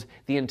worlds,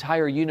 the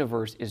entire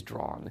universe is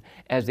drawn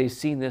as they've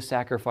seen this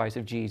sacrifice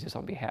of Jesus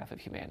on behalf of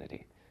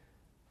humanity.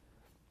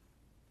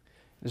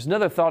 There's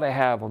another thought I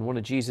have on one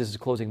of Jesus'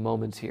 closing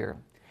moments here.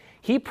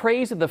 He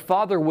prays that the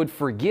Father would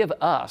forgive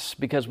us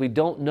because we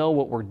don't know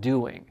what we're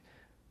doing.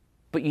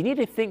 But you need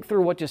to think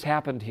through what just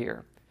happened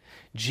here.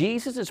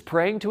 Jesus is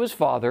praying to his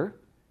Father,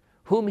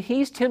 whom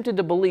he's tempted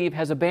to believe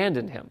has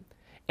abandoned him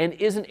and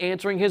isn't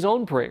answering his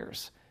own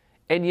prayers.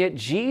 And yet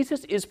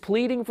Jesus is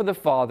pleading for the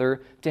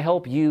Father to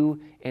help you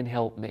and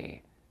help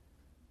me.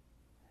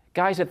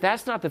 Guys, if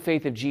that's not the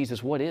faith of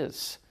Jesus, what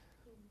is?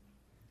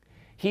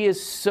 He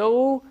is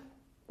so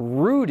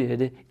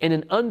rooted in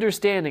an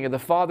understanding of the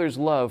Father's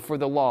love for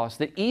the lost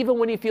that even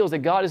when he feels that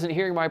God isn't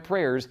hearing my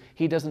prayers,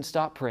 he doesn't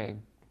stop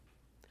praying.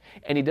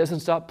 And he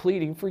doesn't stop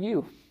pleading for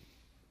you.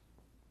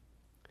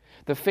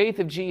 The faith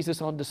of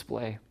Jesus on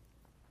display.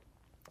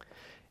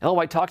 Ellen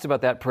White talks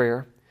about that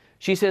prayer.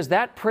 She says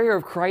that prayer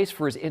of Christ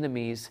for his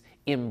enemies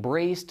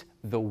embraced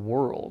the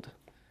world.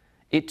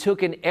 It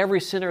took in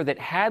every sinner that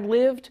had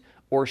lived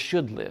or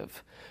should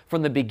live,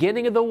 from the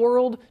beginning of the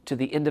world to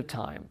the end of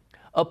time.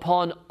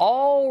 Upon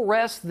all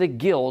rests the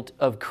guilt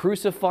of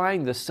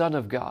crucifying the Son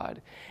of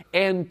God,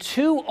 and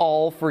to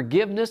all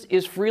forgiveness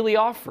is freely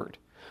offered.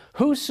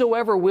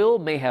 Whosoever will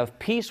may have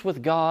peace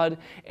with God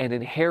and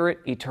inherit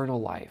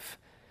eternal life.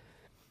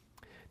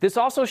 This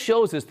also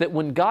shows us that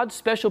when God's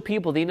special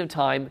people at the end of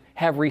time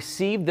have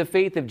received the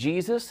faith of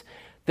Jesus,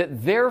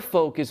 that their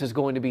focus is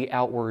going to be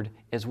outward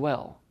as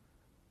well.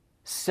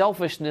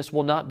 Selfishness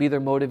will not be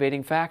their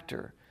motivating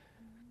factor.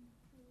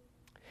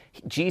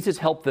 Jesus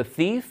helped the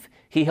thief,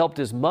 he helped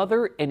his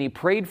mother, and he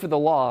prayed for the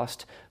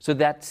lost, so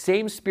that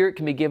same spirit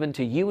can be given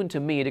to you and to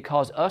me to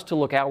cause us to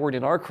look outward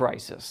in our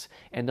crisis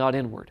and not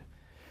inward.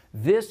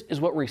 This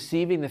is what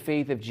receiving the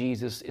faith of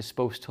Jesus is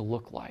supposed to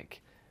look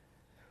like.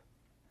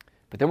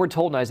 But then we're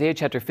told in Isaiah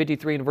chapter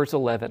 53 and verse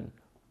 11,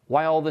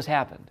 why all this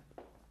happened.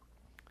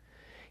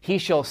 He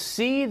shall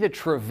see the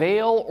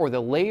travail or the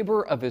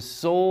labor of his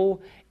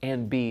soul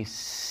and be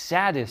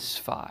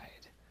satisfied.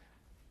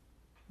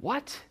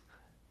 What?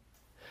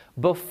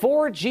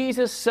 Before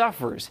Jesus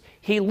suffers,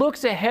 he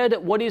looks ahead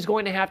at what he's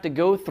going to have to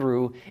go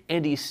through,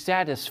 and he's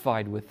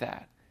satisfied with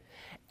that.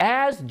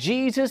 As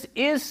Jesus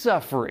is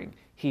suffering,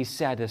 he's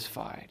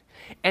satisfied.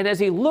 And as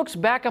he looks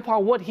back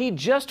upon what he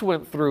just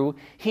went through,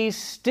 he's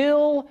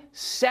still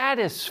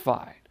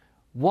satisfied.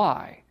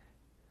 Why?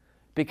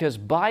 Because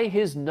by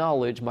his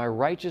knowledge my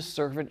righteous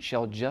servant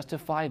shall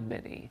justify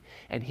many,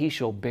 and he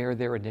shall bear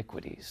their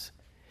iniquities.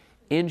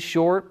 In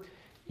short,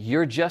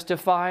 you're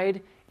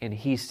justified and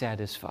he's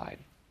satisfied.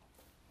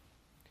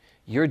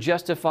 You're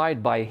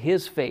justified by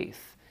his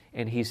faith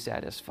and he's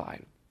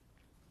satisfied.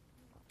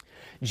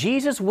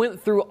 Jesus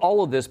went through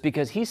all of this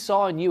because he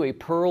saw in you a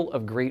pearl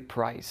of great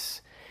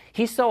price.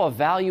 He saw a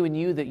value in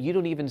you that you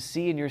don't even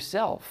see in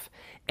yourself.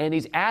 And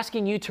he's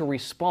asking you to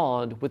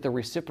respond with a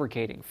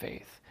reciprocating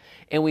faith.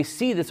 And we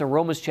see this in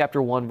Romans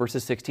chapter 1,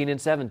 verses 16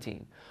 and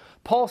 17.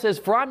 Paul says,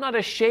 for I'm not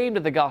ashamed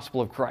of the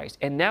gospel of Christ.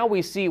 And now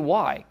we see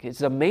why.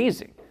 It's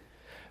amazing.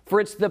 For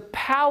it's the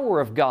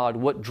power of God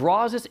what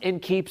draws us and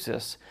keeps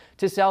us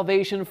to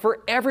salvation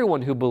for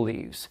everyone who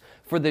believes,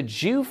 for the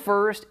Jew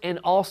first and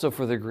also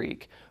for the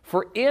Greek.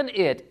 For in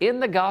it, in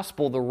the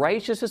gospel, the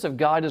righteousness of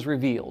God is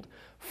revealed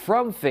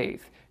from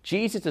faith.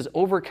 Jesus is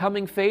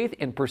overcoming faith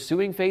and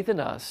pursuing faith in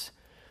us.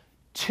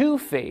 To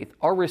faith,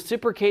 our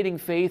reciprocating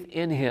faith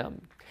in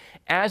him.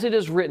 As it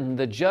is written,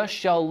 the just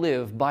shall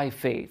live by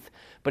faith.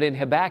 But in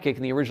Habakkuk,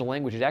 in the original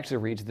language, it actually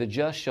reads, the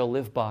just shall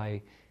live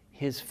by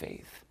his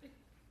faith.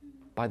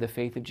 By the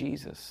faith of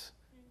Jesus.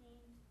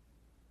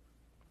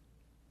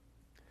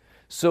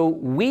 So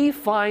we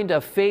find a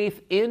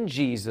faith in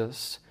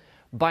Jesus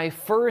by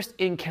first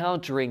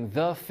encountering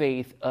the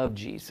faith of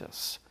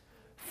Jesus,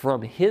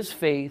 from his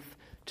faith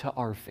to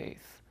our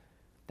faith.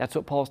 That's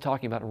what Paul's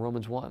talking about in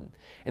Romans 1.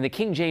 And the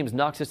King James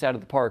knocks this out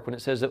of the park when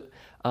it says that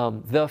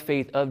the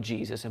faith of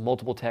Jesus in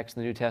multiple texts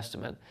in the New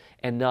Testament,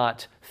 and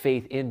not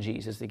faith in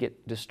Jesus. They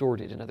get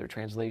distorted in other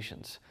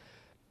translations.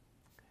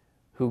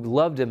 Who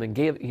loved him and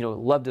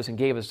loved us and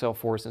gave himself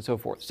for us, and so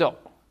forth. So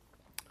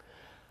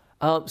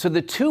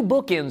the two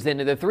bookends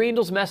then of the three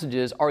angels'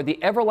 messages are the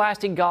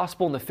everlasting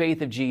gospel and the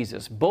faith of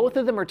Jesus. Both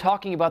of them are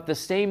talking about the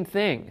same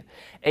thing: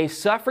 a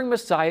suffering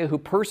Messiah who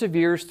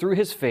perseveres through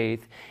his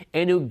faith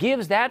and who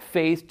gives that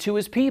faith to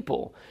his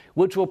people,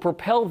 which will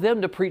propel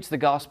them to preach the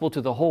gospel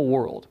to the whole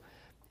world.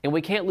 And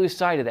we can't lose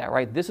sight of that,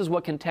 right? This is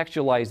what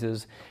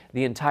contextualizes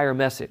the entire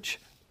message.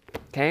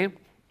 Okay?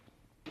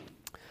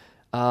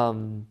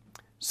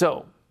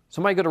 So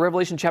somebody go to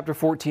Revelation chapter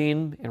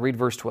 14 and read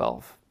verse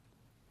 12.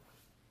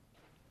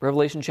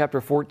 Revelation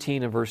chapter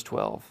 14 and verse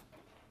 12.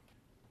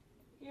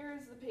 Here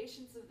is the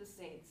patience of the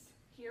saints.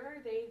 Here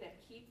are they that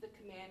keep the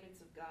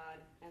commandments of God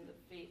and the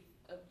faith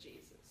of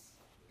Jesus.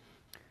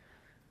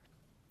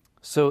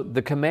 So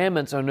the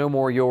commandments are no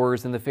more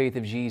yours than the faith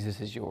of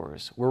Jesus is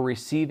yours. We're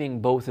receiving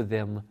both of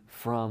them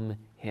from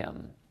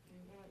him.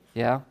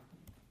 Yeah?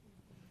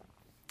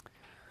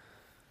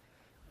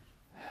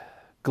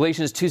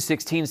 Galatians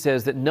 2:16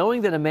 says that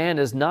knowing that a man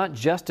is not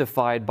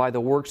justified by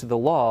the works of the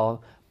law,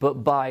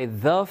 but by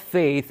the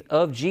faith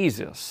of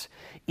Jesus,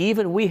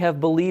 even we have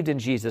believed in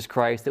Jesus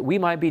Christ, that we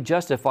might be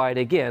justified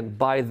again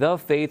by the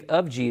faith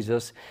of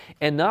Jesus,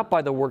 and not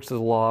by the works of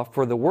the law.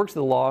 For by the works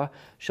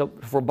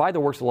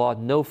of the law,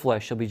 no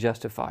flesh shall be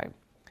justified.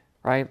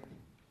 Right?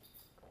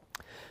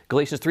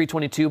 Galatians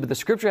 3:22, but the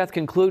Scripture hath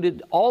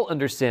concluded all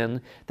under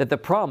sin, that the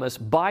promise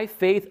by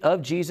faith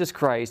of Jesus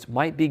Christ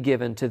might be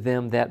given to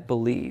them that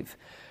believe.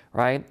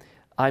 Right?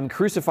 I'm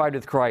crucified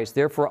with Christ,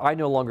 therefore I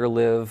no longer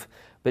live,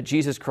 but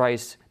Jesus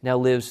Christ now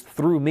lives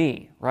through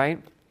me.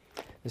 Right?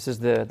 This is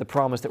the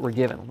promise that we're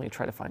given. Let me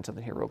try to find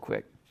something here real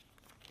quick.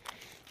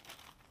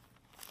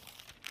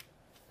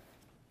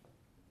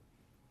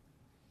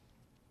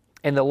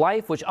 And the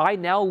life which I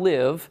now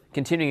live,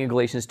 continuing in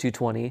Galatians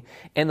 2:20,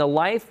 and the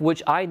life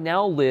which I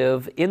now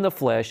live in the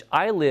flesh,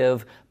 I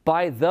live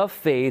by the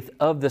faith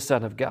of the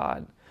Son of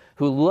God,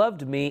 who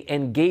loved me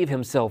and gave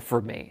himself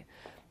for me.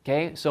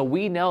 Okay, so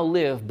we now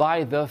live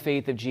by the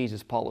faith of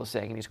Jesus, Paul is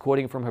saying, and he's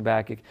quoting from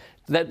Habakkuk.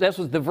 That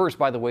was the verse,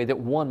 by the way, that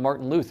won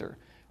Martin Luther,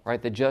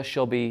 right? The just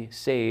shall be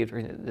saved,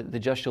 or the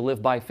just shall live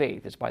by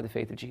faith. It's by the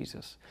faith of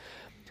Jesus.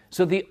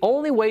 So the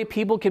only way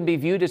people can be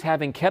viewed as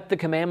having kept the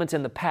commandments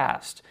in the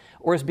past,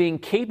 or as being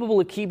capable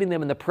of keeping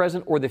them in the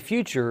present or the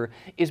future,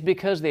 is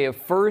because they have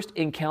first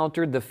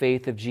encountered the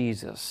faith of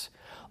Jesus.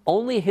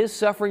 Only his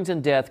sufferings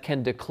and death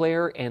can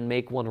declare and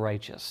make one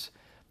righteous.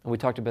 And we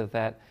talked about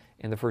that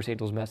in the first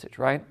angel's message,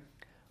 right?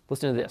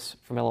 Listen to this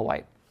from Ellen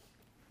White.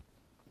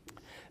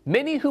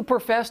 Many who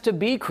profess to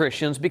be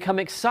Christians become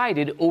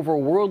excited over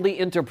worldly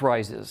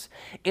enterprises,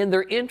 and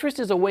their interest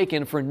is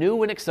awakened for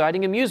new and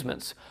exciting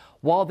amusements,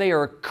 while they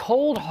are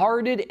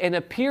cold-hearted and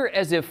appear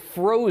as if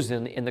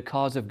frozen in the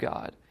cause of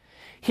God.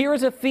 Here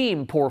is a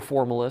theme, poor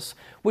formalists,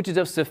 which is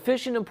of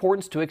sufficient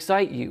importance to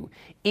excite you.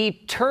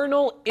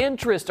 Eternal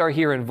interests are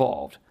here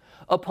involved.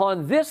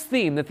 Upon this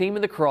theme, the theme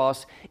of the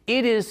cross,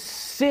 it is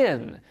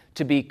sin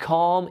to be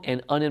calm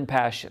and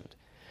unimpassioned.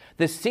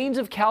 The scenes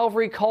of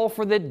Calvary call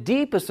for the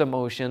deepest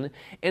emotion,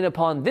 and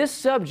upon this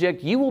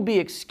subject you will be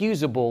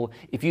excusable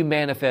if you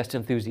manifest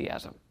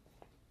enthusiasm.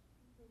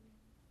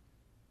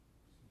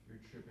 You're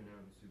tripping out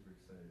and super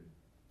excited.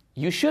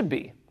 You should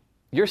be.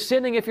 You're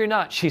sinning if you're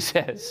not, she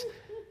says.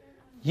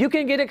 You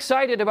can get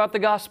excited about the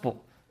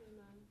gospel.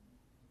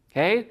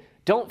 Okay?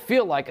 Don't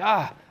feel like,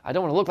 I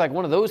don't want to look like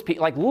one of those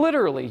people. Like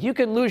literally, you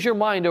can lose your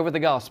mind over the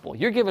gospel.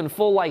 You're given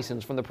full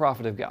license from the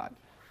prophet of God.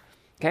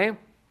 Okay?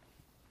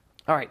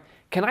 All right.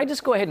 Can I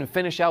just go ahead and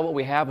finish out what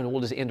we have, and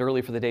we'll just end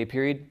early for the day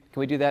period? Can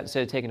we do that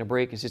instead of taking a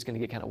break? It's just going to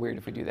get kind of weird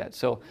if we do that.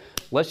 So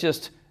let's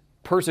just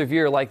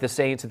persevere like the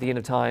saints at the end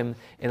of time,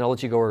 and I'll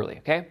let you go early,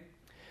 okay?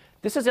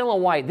 This is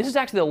Ellen White. This is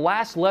actually the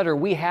last letter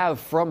we have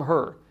from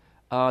her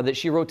that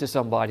she wrote to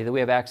somebody that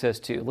we have access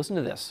to. Listen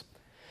to this.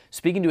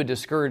 Speaking to a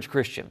discouraged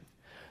Christian.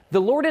 The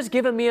Lord has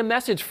given me a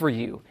message for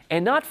you,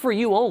 and not for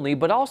you only,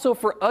 but also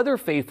for other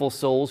faithful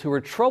souls who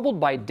are troubled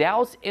by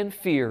doubts and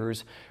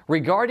fears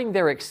regarding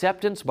their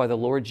acceptance by the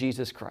Lord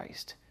Jesus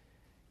Christ.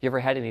 You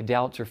ever had any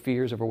doubts or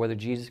fears over whether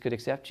Jesus could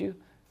accept you?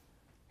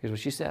 Here's what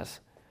she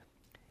says.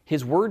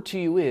 His word to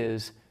you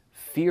is,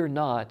 fear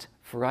not,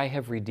 for I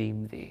have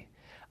redeemed thee.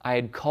 I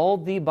had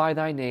called thee by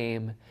thy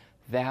name,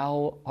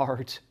 thou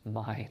art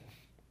mine.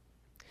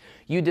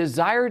 You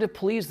desire to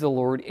please the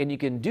Lord, and you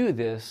can do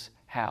this,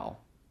 how?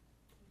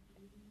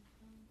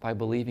 By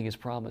believing his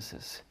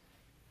promises.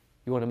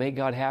 You want to make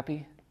God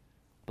happy?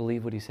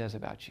 Believe what he says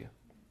about you.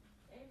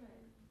 Amen.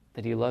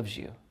 That he loves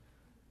you.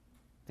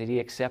 That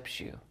he accepts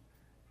you.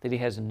 That he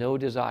has no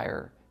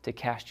desire to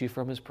cast you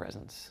from his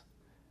presence.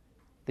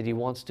 That he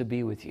wants to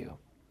be with you.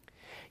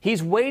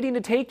 He's waiting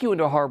to take you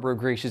into a harbor of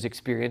gracious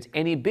experience,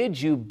 and he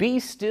bids you, be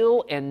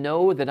still and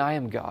know that I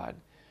am God.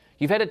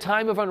 You've had a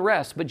time of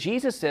unrest, but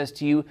Jesus says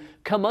to you,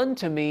 come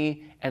unto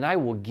me, and I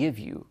will give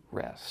you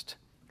rest.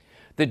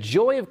 The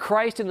joy of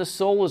Christ in the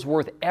soul is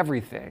worth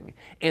everything,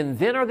 and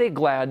then are they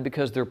glad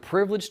because they're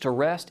privileged to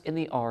rest in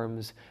the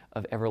arms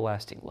of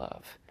everlasting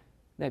love.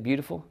 Isn't that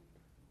beautiful?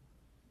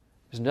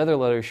 There's another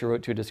letter she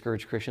wrote to a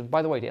discouraged Christian.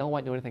 By the way, did Ellen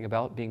White know anything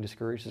about being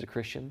discouraged as a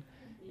Christian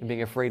and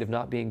being afraid of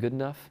not being good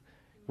enough?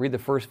 Read the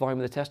first volume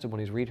of the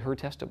testimonies. Read her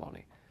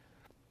testimony.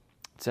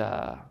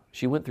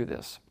 She went through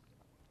this.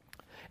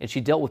 And she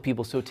dealt with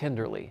people so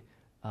tenderly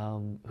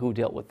who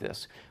dealt with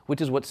this, which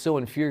is what's so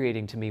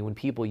infuriating to me when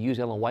people use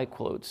Ellen White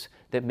quotes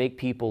that make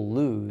people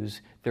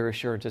lose their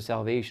assurance of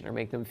salvation or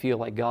make them feel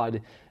like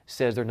God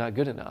says they're not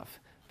good enough,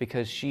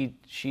 because she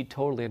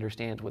totally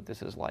understands what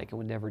this is like and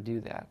would never do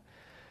that,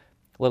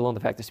 let alone the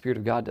fact the Spirit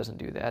of God doesn't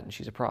do that, and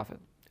she's a prophet.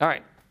 All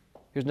right,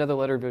 here's another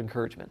letter of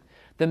encouragement.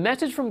 The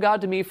message from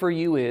God to me for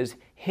you is,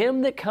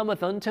 him that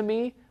cometh unto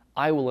me,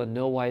 I will in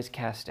no wise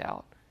cast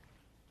out.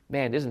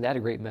 Man, isn't that a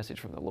great message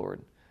from the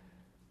Lord?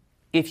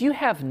 If you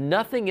have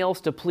nothing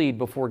else to plead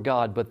before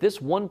God but this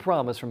one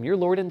promise from your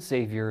Lord and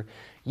Savior,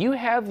 you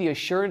have the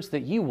assurance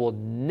that you will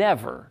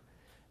never,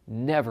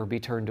 never be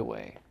turned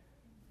away.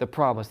 The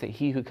promise that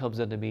he who comes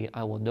unto me,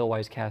 I will no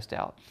wise cast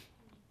out.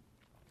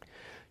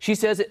 She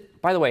says it,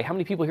 by the way, how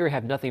many people here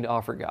have nothing to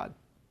offer God?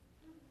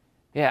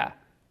 Yeah,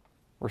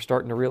 we're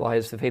starting to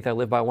realize the faith I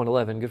live by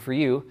 111. Good for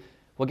you.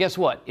 Well, guess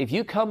what? If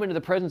you come into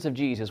the presence of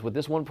Jesus with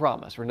this one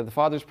promise, or into the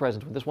Father's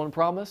presence with this one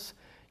promise,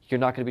 you're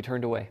not going to be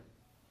turned away.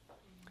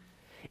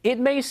 It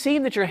may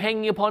seem that you're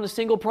hanging upon a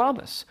single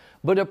promise,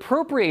 but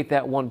appropriate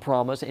that one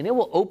promise and it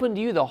will open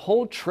to you the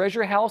whole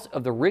treasure house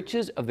of the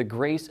riches of the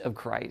grace of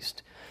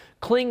Christ.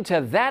 Cling to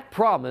that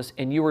promise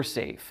and you are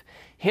safe.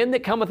 Him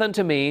that cometh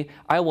unto me,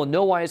 I will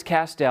no wise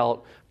cast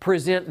out.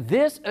 Present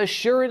this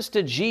assurance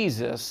to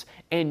Jesus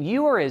and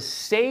you are as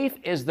safe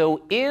as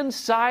though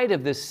inside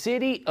of the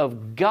city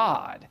of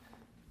God.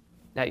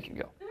 Now you can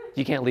go.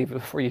 You can't leave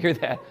before you hear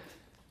that.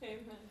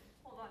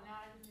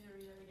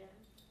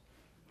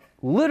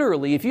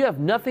 Literally, if you have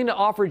nothing to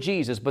offer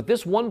Jesus but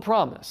this one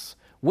promise,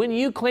 when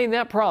you claim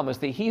that promise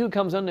that he who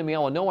comes unto me I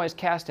will no wise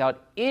cast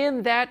out,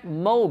 in that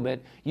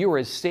moment you are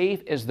as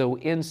safe as though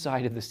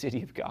inside of the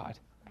city of God.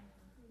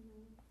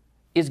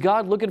 Is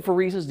God looking for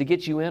reasons to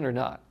get you in or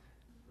not?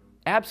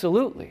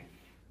 Absolutely.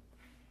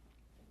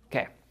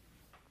 Okay.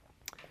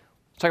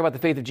 Let's talk about the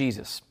faith of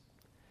Jesus.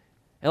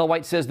 Ellen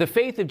White says, the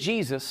faith of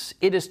Jesus,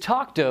 it is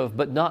talked of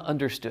but not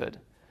understood.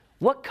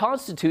 What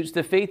constitutes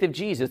the faith of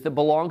Jesus that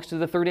belongs to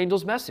the third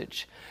angel's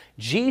message?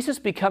 Jesus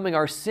becoming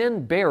our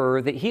sin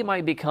bearer that he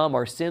might become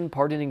our sin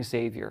pardoning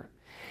Savior.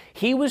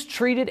 He was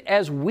treated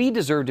as we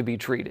deserve to be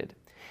treated.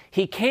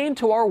 He came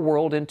to our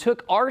world and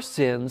took our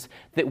sins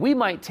that we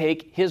might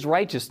take his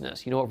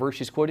righteousness. You know what verse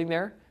she's quoting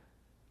there?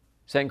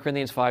 2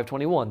 Corinthians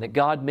 5:21, that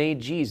God made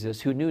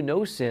Jesus, who knew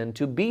no sin,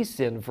 to be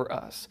sin for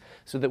us,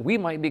 so that we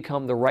might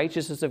become the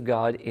righteousness of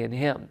God in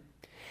him.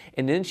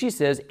 And then she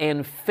says,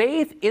 and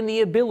faith in the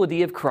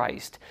ability of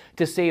Christ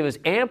to save us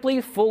amply,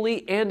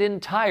 fully, and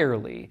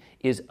entirely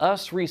is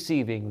us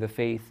receiving the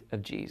faith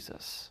of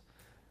Jesus.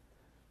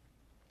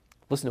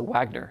 Listen to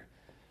Wagner.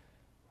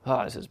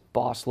 This is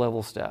boss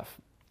level stuff.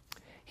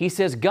 He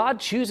says, God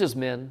chooses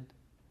men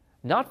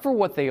not for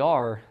what they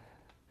are,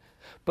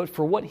 but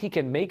for what he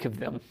can make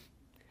of them.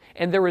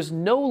 And there is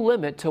no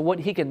limit to what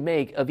he can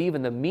make of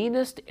even the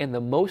meanest and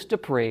the most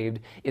depraved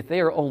if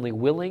they are only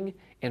willing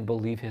and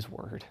believe his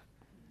word.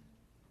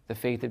 The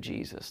faith of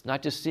Jesus,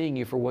 not just seeing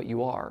you for what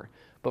you are,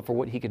 but for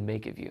what he can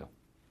make of you.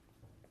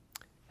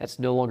 That's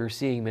no longer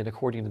seeing men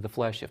according to the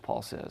flesh, if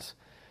Paul says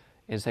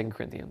in 2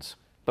 Corinthians,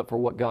 but for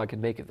what God can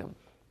make of them.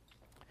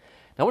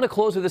 Now, I want to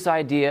close with this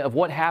idea of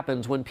what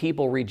happens when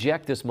people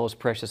reject this most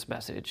precious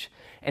message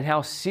and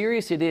how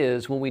serious it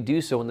is when we do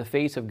so in the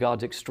face of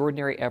God's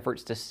extraordinary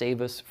efforts to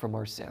save us from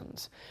our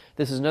sins.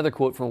 This is another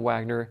quote from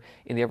Wagner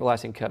in the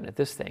Everlasting Covenant.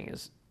 This thing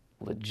is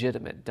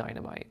legitimate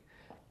dynamite.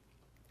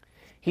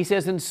 He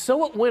says, and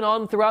so it went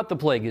on throughout the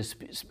plague,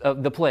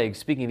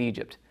 speaking of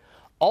Egypt.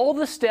 All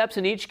the steps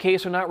in each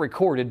case are not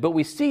recorded, but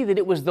we see that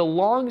it was the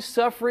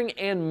long-suffering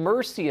and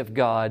mercy of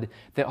God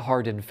that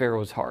hardened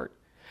Pharaoh's heart.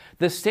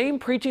 The same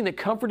preaching that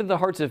comforted the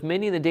hearts of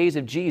many in the days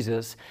of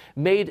Jesus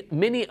made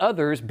many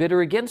others bitter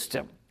against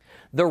him.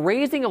 The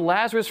raising of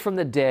Lazarus from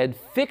the dead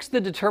fixed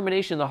the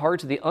determination in the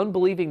hearts of the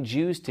unbelieving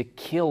Jews to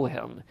kill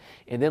him.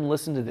 And then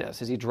listen to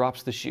this as he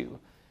drops the shoe.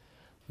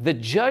 The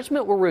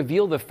judgment will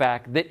reveal the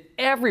fact that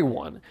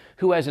everyone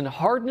who has in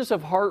hardness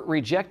of heart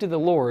rejected the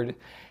Lord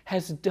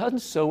has done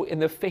so in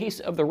the face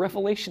of the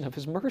revelation of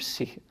his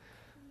mercy.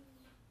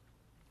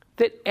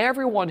 That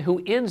everyone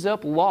who ends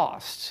up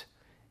lost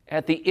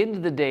at the end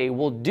of the day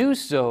will do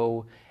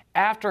so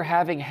after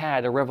having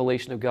had a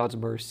revelation of God's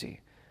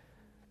mercy.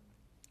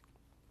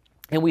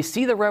 And we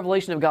see the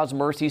revelation of God's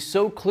mercy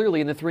so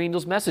clearly in the three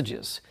angels'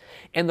 messages.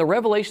 And the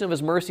revelation of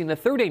his mercy in the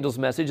third angel's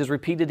message is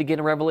repeated again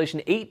in Revelation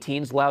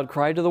 18's loud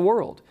cry to the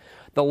world.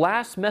 The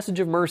last message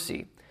of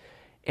mercy.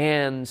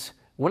 And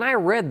When I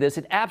read this,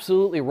 it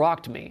absolutely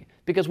rocked me.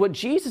 Because what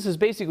Jesus is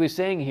basically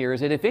saying here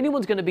is that if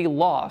anyone's going to be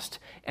lost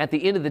at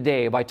the end of the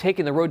day by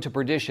taking the road to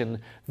perdition,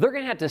 they're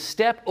going to have to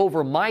step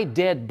over my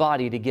dead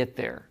body to get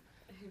there.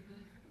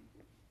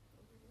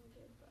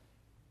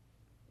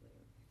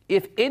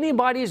 If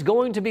anybody's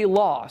going to be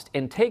lost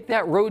and take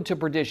that road to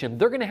perdition,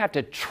 they're going to have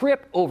to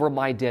trip over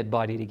my dead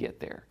body to get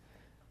there.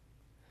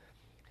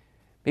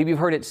 Maybe you've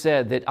heard it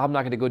said that I'm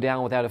not going to go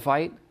down without a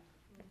fight.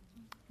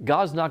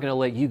 God's not going to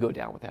let you go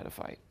down without a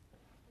fight.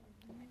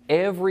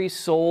 Every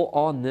soul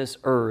on this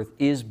earth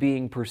is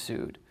being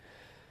pursued.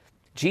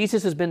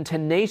 Jesus has been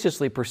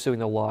tenaciously pursuing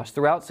the lost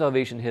throughout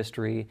salvation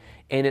history,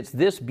 and it's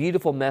this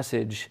beautiful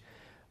message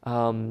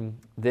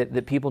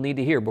that people need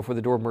to hear before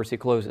the door of mercy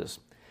closes.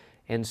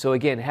 And so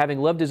again, having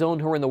loved His own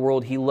who are in the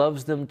world, He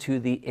loves them to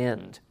the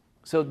end.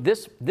 So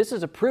this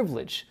is a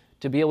privilege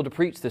to be able to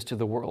preach this to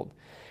the world.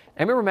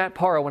 I remember Matt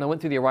Parra, when I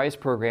went through the Arise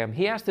program,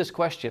 he asked this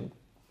question: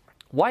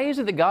 why is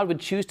it that God would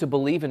choose to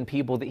believe in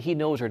people that He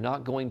knows are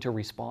not going to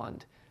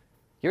respond?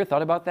 You ever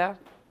thought about that?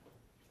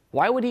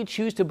 Why would He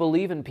choose to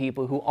believe in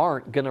people who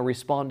aren't going to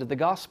respond to the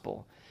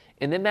gospel?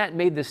 And then Matt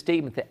made this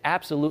statement that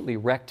absolutely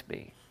wrecked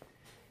me.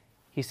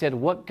 He said,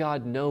 what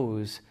God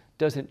knows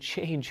doesn't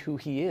change who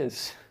He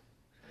is.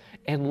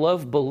 And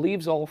love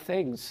believes all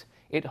things.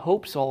 It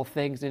hopes all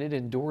things, and it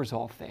endures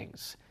all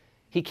things.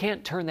 He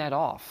can't turn that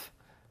off.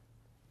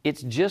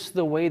 It's just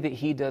the way that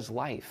He does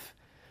life.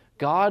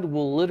 God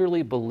will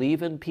literally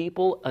believe in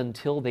people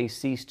until they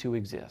cease to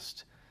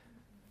exist.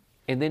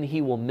 And then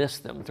He will miss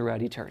them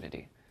throughout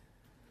eternity.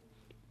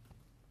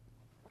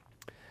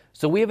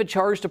 So we have a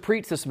charge to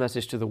preach this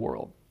message to the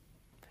world.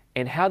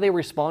 And how they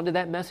respond to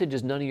that message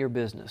is none of your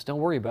business. Don't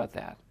worry about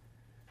that.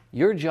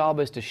 Your job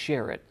is to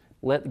share it.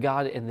 Let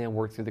God and then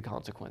work through the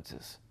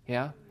consequences.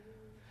 Yeah?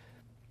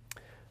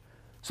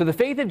 So the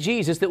faith of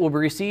Jesus that will be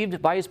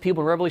received by His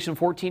people in Revelation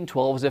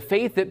 14:12 is a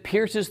faith that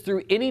pierces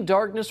through any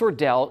darkness or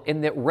doubt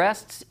and that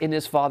rests in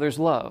His Father's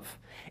love.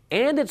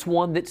 And it's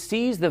one that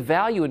sees the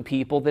value in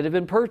people that have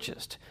been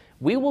purchased.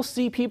 We will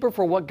see people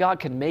for what God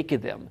can make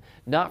of them,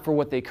 not for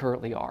what they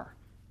currently are.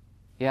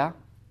 Yeah?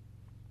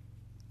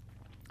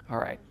 All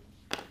right.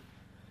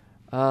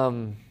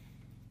 I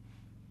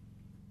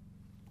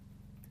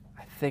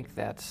think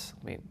that's,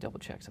 let me double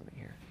check something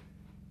here.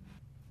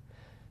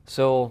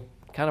 So,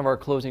 kind of our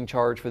closing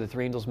charge for the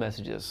three angels'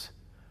 messages.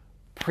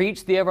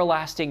 Preach the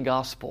everlasting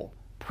gospel.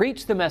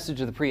 Preach the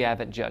message of the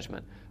pre-advent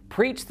judgment.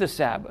 Preach the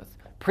Sabbath.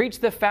 Preach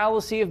the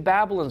fallacy of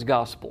Babylon's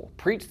gospel.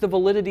 Preach the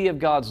validity of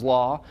God's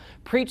law.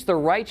 Preach the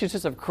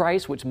righteousness of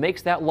Christ, which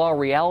makes that law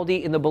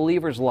reality in the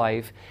believer's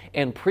life.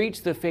 And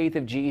preach the faith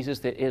of Jesus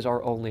that is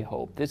our only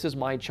hope. This is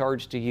my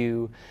charge to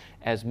you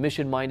as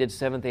mission-minded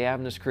Seventh-day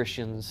Adventist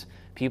Christians,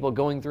 people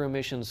going through a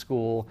mission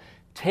school.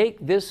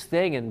 Take this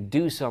thing and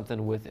do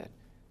something with it.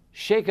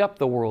 Shake up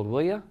the world,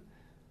 will you?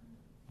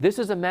 This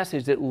is a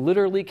message that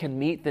literally can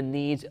meet the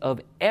needs of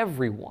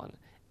everyone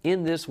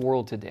in this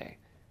world today.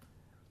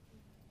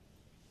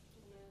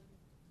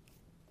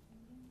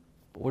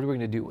 But what are we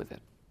going to do with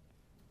it?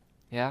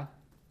 Yeah?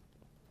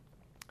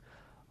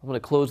 I'm going to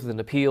close with an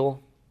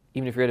appeal.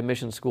 Even if you're at a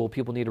mission school,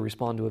 people need to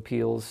respond to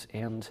appeals,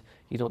 and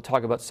you don't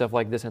talk about stuff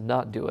like this and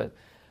not do it.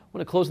 I'm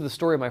going to close with the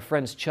story of my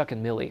friends Chuck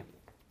and Millie.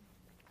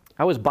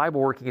 I was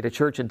Bible working at a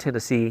church in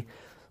Tennessee.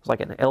 I was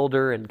like an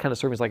elder and kind of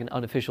serving as like an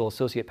unofficial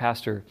associate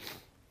pastor.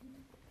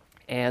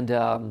 And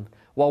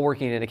while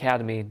working in an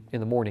academy in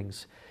the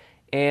mornings.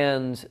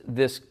 And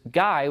this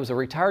guy was a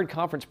retired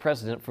conference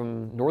president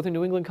from Northern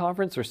New England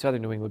Conference or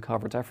Southern New England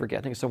Conference. I forget.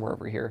 I think it's somewhere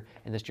over here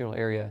in this general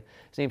area.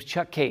 His name's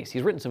Chuck Case.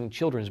 He's written some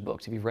children's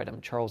books, if you've read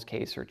them, Charles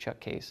Case or Chuck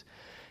Case.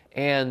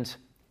 And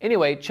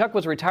anyway, Chuck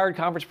was a retired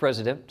conference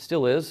president,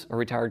 still is a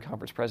retired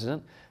conference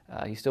president.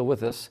 He's still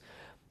with us.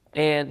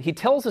 And he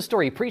tells the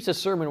story. He preached a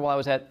sermon while I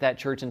was at that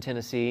church in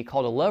Tennessee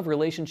called A Love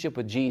Relationship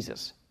with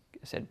Jesus.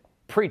 I said,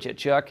 preach it,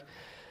 Chuck.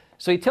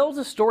 So he tells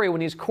the story when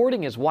he's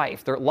courting his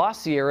wife. They're at La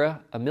Sierra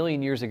a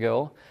million years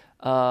ago,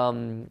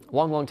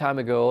 long time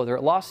ago. They're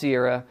at La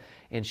Sierra,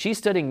 and she's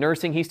studying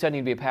nursing. He's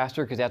studying to be a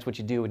pastor because that's what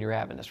you do when you're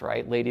Adventist,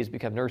 right? Ladies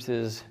become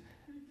nurses,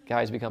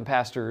 guys become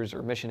pastors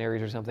or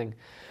missionaries or something.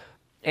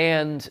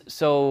 And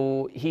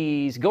so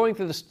he's going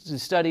through the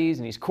studies,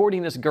 and he's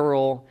courting this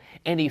girl,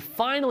 and he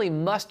finally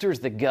musters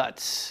the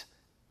guts.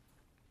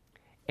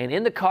 And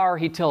in the car,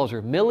 he tells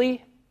her,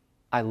 Millie,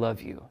 I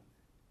love you.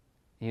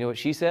 You know what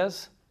she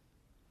says?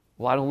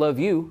 Well, I don't love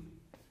you.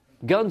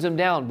 Guns him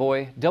down,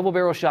 boy.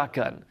 Double-barrel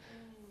shotgun.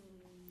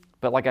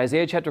 But like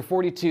Isaiah chapter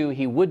 42,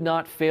 he would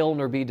not fail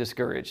nor be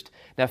discouraged.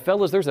 Now,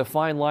 fellas, there's a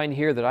fine line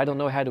here that I don't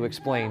know how to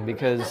explain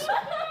because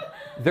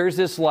there's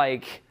this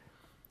like,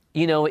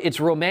 you know, it's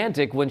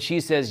romantic when she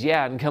says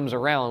yeah and comes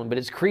around, but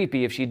it's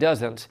creepy if she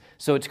doesn't.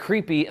 So it's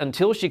creepy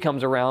until she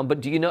comes around.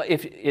 But do you know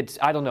if it's,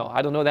 I don't know.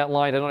 I don't know that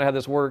line. I don't know how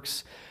this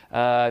works.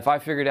 If I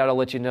figure it out, I'll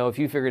let you know. If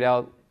you figure it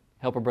out,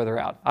 help a brother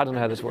out. I don't know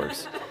how this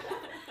works.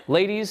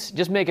 Ladies,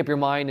 just make up your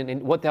mind,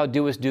 and what thou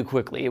doest, do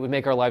quickly. It would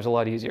make our lives a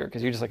lot easier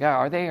because you're just like, oh,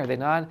 are they? Are they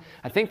not?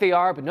 I think they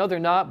are, but no, they're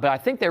not. But I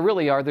think they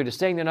really are. They're just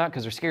saying they're not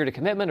because they're scared of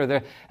commitment, or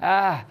they're,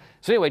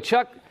 So anyway,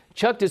 Chuck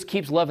Chuck just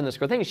keeps loving this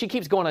girl. The thing is, she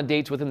keeps going on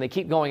dates with him. They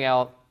keep going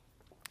out.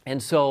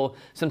 And so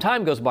some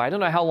time goes by. I don't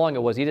know how long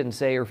it was. He didn't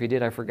say, or if he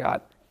did, I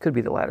forgot. Could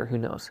be the latter. Who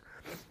knows?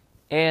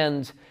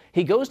 And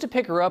he goes to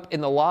pick her up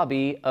in the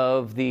lobby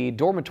of the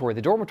dormitory.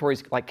 The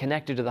dormitory's like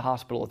connected to the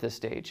hospital at this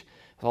stage.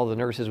 All the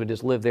nurses would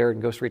just live there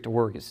and go straight to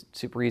work. It's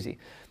super easy.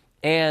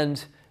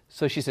 And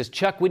so she says,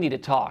 Chuck, we need to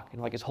talk.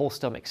 And like his whole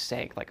stomach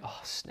sank, like, oh,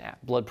 snap.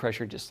 Blood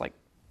pressure just like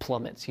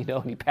plummets,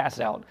 and he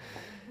passes out.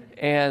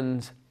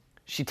 And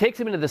she takes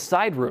him into the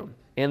side room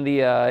in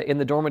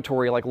the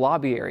dormitory, like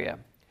lobby area.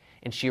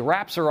 And she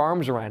wraps her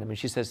arms around him and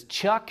she says,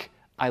 Chuck,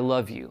 I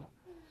love you.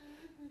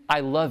 I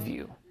love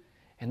you.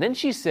 And then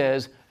she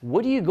says,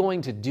 what are you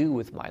going to do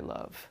with my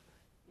love?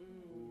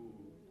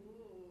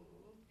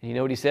 And you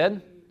know what he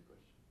said?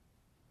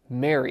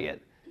 Marry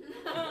it.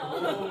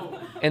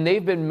 And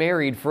they've been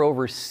married for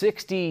over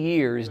 60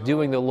 years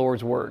doing the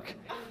Lord's work.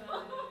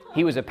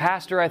 He was a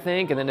pastor, I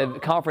think, and then a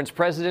conference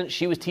president.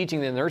 She was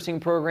teaching the nursing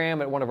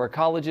program at one of our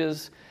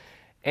colleges.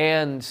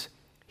 And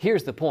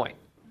here's the point.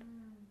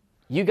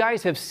 You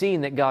guys have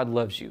seen that God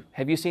loves you.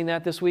 Have you seen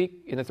that this week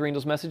in the Three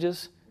Angels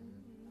messages?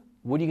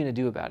 What are you going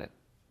to do about it?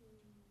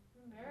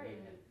 Marry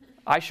him.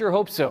 I sure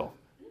hope so.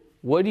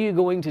 What are you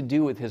going to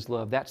do with his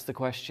love? That's the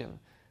question.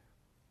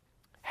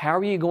 How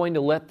are you going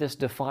to let this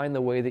define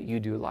the way that you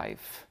do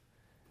life?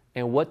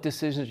 And what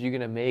decisions are you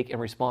going to make in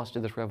response to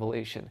this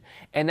revelation?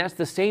 And that's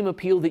the same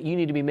appeal that you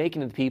need to be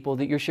making to the people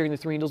that you're sharing the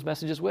Three Angels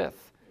messages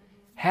with.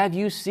 Have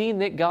you seen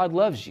that God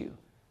loves you?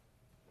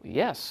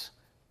 Yes.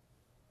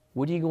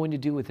 What are you going to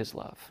do with his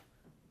love?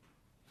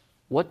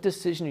 What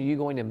decision are you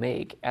going to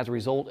make as a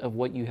result of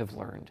what you have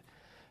learned?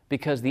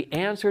 Because the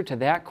answer to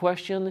that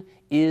question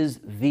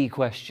is the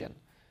question.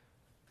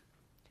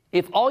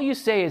 If all you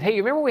say is, hey,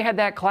 you remember we had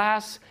that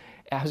class?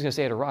 I was going to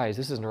say at Arise.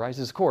 This isn't Arise,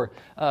 this is Core.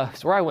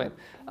 It's where I went.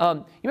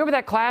 You remember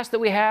that class that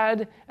we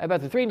had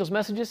about the Three Angels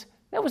messages?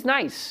 That was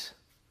nice.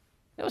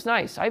 That was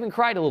nice. I even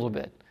cried a little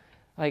bit.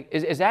 Like,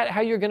 is that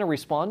how you're going to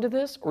respond to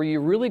this? Or are you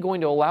really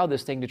going to allow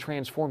this thing to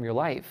transform your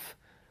life?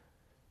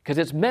 Because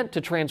it's meant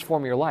to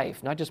transform your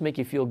life, not just make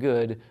you feel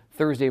good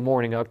Thursday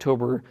morning,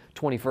 October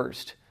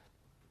 21st.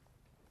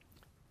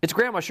 It's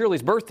Grandma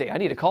Shirley's birthday. I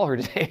need to call her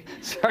today.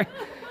 Sorry.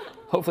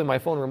 Hopefully my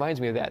phone reminds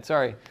me of that.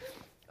 Sorry.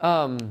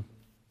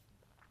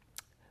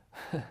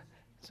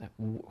 It's a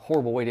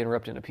horrible way to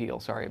interrupt an appeal.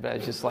 Sorry, but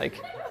it's just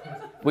like,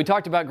 we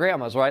talked about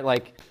grandmas, right?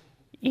 Like,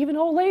 even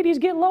old ladies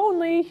get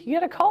lonely. You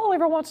got to call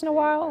every once in a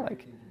while.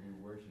 Like,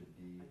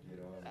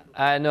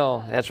 I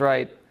know, that's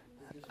right.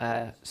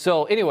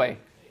 So anyway,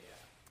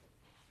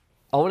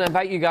 I want to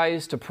invite you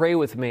guys to pray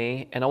with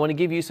me, and I want to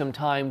give you some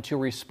time to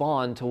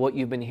respond to what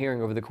you've been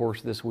hearing over the course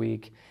of this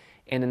week,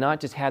 and to not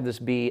just have this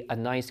be a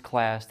nice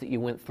class that you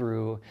went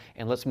through,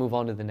 and let's move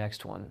on to the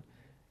next one.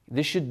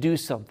 This should do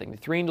something. The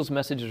Three Angels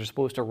messages are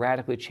supposed to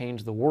radically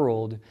change the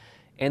world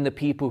and the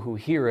people who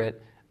hear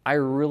it. I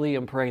really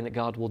am praying that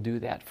God will do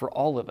that for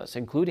all of us,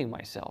 including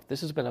myself.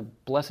 This has been a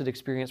blessed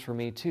experience for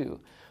me too,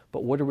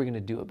 but what are we going to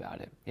do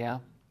about it? Yeah?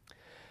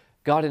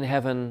 God in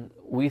heaven,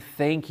 we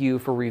thank you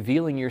for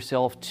revealing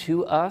yourself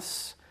to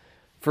us,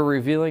 for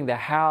revealing the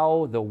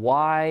how, the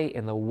why,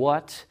 and the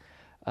what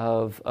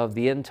of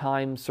the end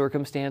time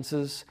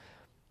circumstances.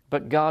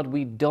 But God,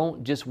 we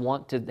don't just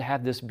want to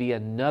have this be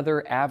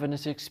another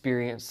Adventist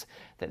experience,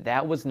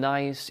 that was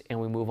nice and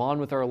we move on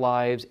with our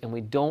lives and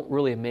we don't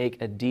really make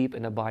a deep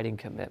and abiding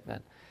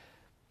commitment.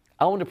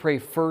 I want to pray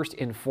first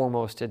and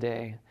foremost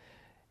today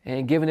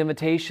and give an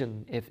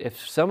invitation.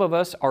 If some of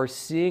us are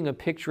seeing a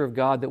picture of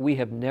God that we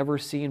have never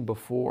seen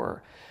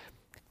before,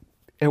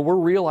 and we're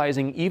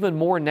realizing even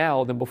more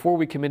now than before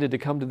we committed to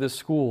come to this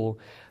school,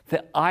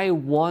 that I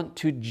want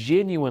to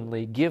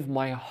genuinely give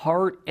my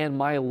heart and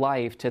my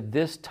life to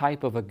this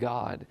type of a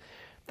God,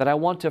 that I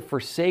want to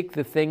forsake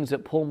the things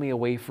that pull me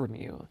away from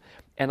you,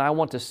 and I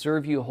want to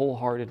serve you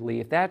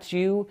wholeheartedly. If that's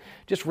you,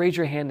 just raise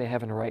your hand to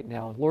heaven right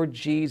now. Lord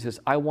Jesus,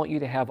 I want you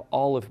to have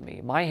all of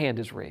me. My hand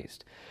is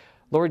raised.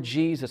 Lord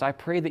Jesus, I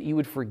pray that you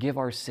would forgive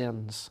our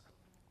sins,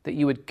 that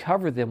you would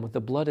cover them with the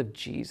blood of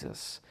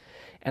Jesus.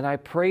 And I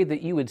pray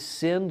that you would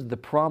send the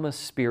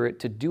promised Spirit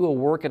to do a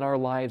work in our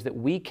lives that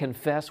we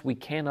confess we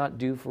cannot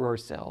do for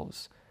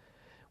ourselves.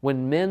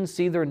 When men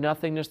see their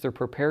nothingness, they're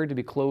prepared to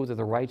be clothed with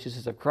the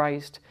righteousness of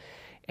Christ.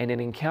 And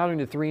in encountering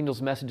the Three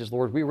Angels messages,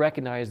 Lord, we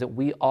recognize that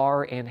we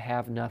are and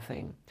have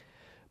nothing.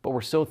 But we're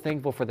so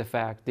thankful for the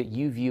fact that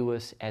you view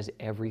us as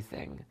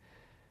everything.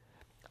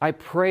 I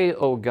pray,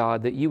 oh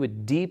God, that you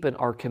would deepen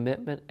our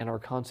commitment and our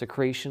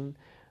consecration,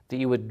 that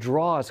you would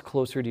draw us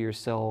closer to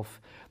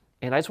yourself.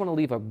 And I just want to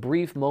leave a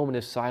brief moment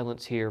of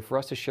silence here for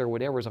us to share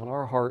whatever's on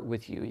our heart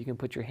with you. You can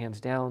put your hands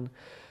down.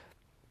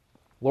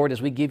 Lord,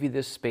 as we give you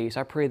this space,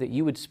 I pray that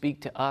you would speak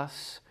to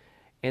us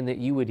and that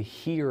you would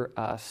hear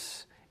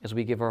us as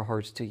we give our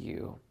hearts to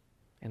you.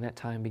 And that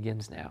time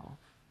begins now.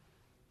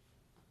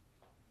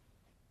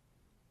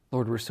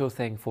 Lord, we're so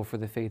thankful for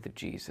the faith of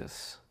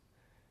Jesus,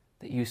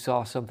 that you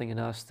saw something in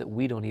us that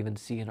we don't even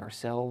see in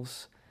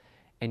ourselves,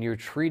 and you're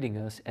treating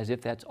us as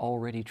if that's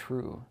already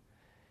true.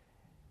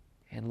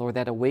 And Lord,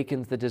 that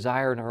awakens the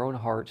desire in our own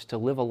hearts to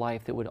live a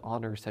life that would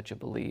honor such a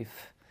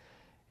belief.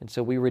 And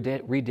so we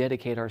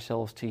rededicate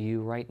ourselves to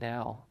you right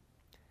now,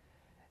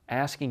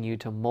 asking you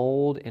to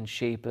mold and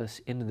shape us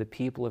into the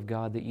people of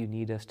God that you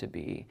need us to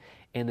be,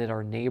 and that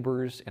our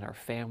neighbors and our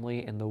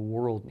family and the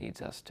world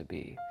needs us to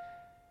be.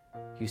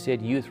 You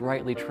said, youth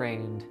rightly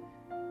trained,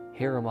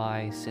 here am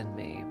I, send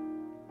me.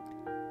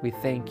 We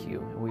thank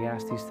you, and we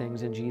ask these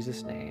things in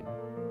Jesus' name.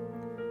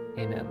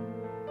 Amen.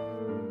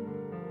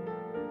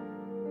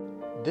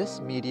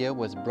 This media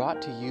was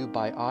brought to you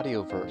by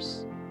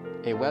Audioverse,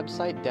 a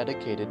website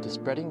dedicated to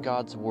spreading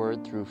God's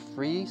Word through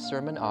free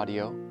sermon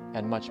audio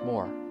and much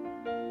more.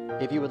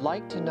 If you would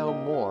like to know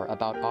more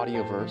about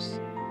Audioverse,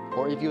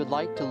 or if you would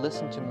like to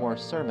listen to more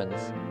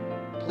sermons,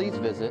 please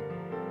visit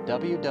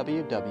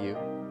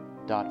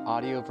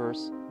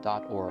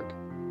www.audioverse.org.